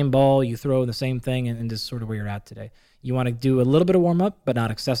have the same ball, you throw the same thing, and just sort of where you're at today. You want to do a little bit of warm up, but not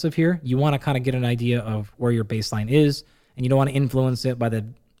excessive here. You want to kind of get an idea of where your baseline is, and you don't want to influence it by the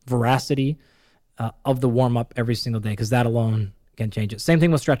veracity of the warm up every single day, because that alone can change it. Same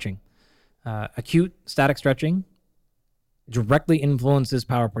thing with stretching. Acute static stretching directly influences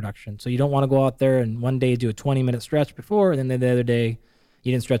power production. So you don't want to go out there and one day do a 20-minute stretch before, and then the other day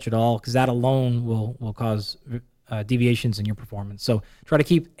you didn't stretch at all, because that alone will cause deviations in your performance. So try to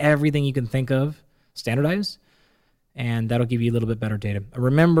keep everything you can think of standardized, and that'll give you a little bit better data.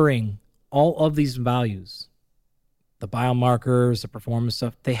 Remembering all of these values, the biomarkers, the performance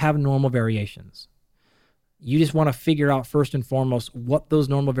stuff, they have normal variations. You just want to figure out first and foremost what those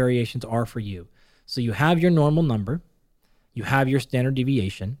normal variations are for you. So you have your normal number, you have your standard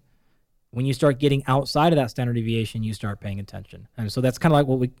deviation. When you start getting outside of that standard deviation, you start paying attention. And so that's kind of like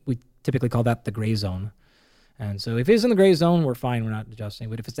what we typically call that the gray zone. And so if it's in the gray zone, we're fine, we're not adjusting.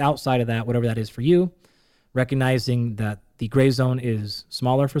 But if it's outside of that, whatever that is for you, recognizing that the gray zone is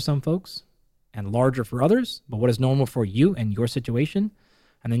smaller for some folks and larger for others, but what is normal for you and your situation,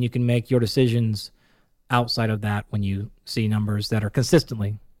 and then you can make your decisions outside of that when you see numbers that are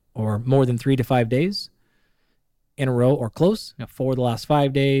consistently or more than 3 to 5 days in a row or close, for the last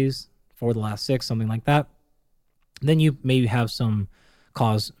 5 days, for the last 6, something like that. Then you maybe have some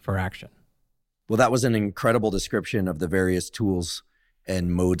cause for action. Well, that was an incredible description of the various tools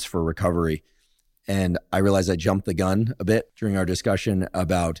and modes for recovery. And I realized I jumped the gun a bit during our discussion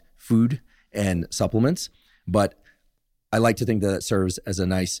about food and supplements, but I like to think that it serves as a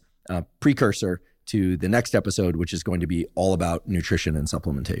nice precursor to the next episode, which is going to be all about nutrition and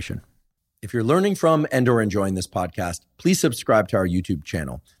supplementation. If you're learning from and/or enjoying this podcast, please subscribe to our YouTube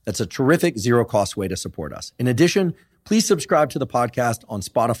channel. That's a terrific zero-cost way to support us. In addition, please subscribe to the podcast on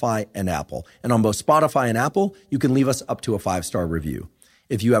Spotify and Apple. And on both Spotify and Apple, you can leave us up to a 5-star review.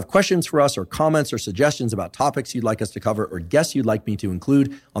 If you have questions for us or comments or suggestions about topics you'd like us to cover or guests you'd like me to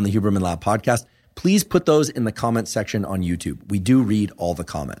include on the Huberman Lab podcast, please put those in the comments section on YouTube. We do read all the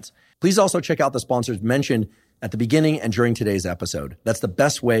comments. Please also check out the sponsors mentioned at the beginning and during today's episode. That's the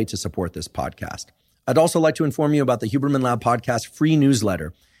best way to support this podcast. I'd also like to inform you about the Huberman Lab podcast free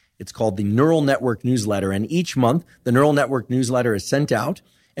newsletter. It's called the Neural Network Newsletter, and each month the Neural Network Newsletter is sent out,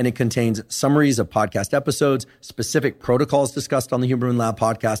 and it contains summaries of podcast episodes, specific protocols discussed on the Huberman Lab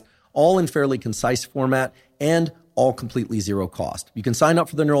podcast, all in fairly concise format and all completely zero cost. You can sign up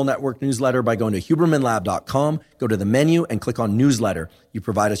for the Neural Network Newsletter by going to hubermanlab.com, go to the menu and click on Newsletter. You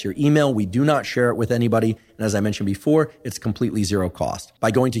provide us your email. We do not share it with anybody. And as I mentioned before, it's completely zero cost.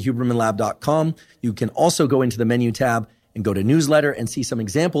 By going to hubermanlab.com, you can also go into the menu tab and go to Newsletter and see some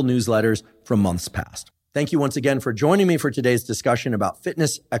example newsletters from months past. Thank you once again for joining me for today's discussion about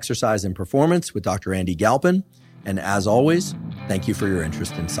fitness, exercise, and performance with Dr. Andy Galpin. And as always, thank you for your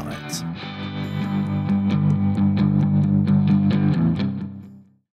interest in science.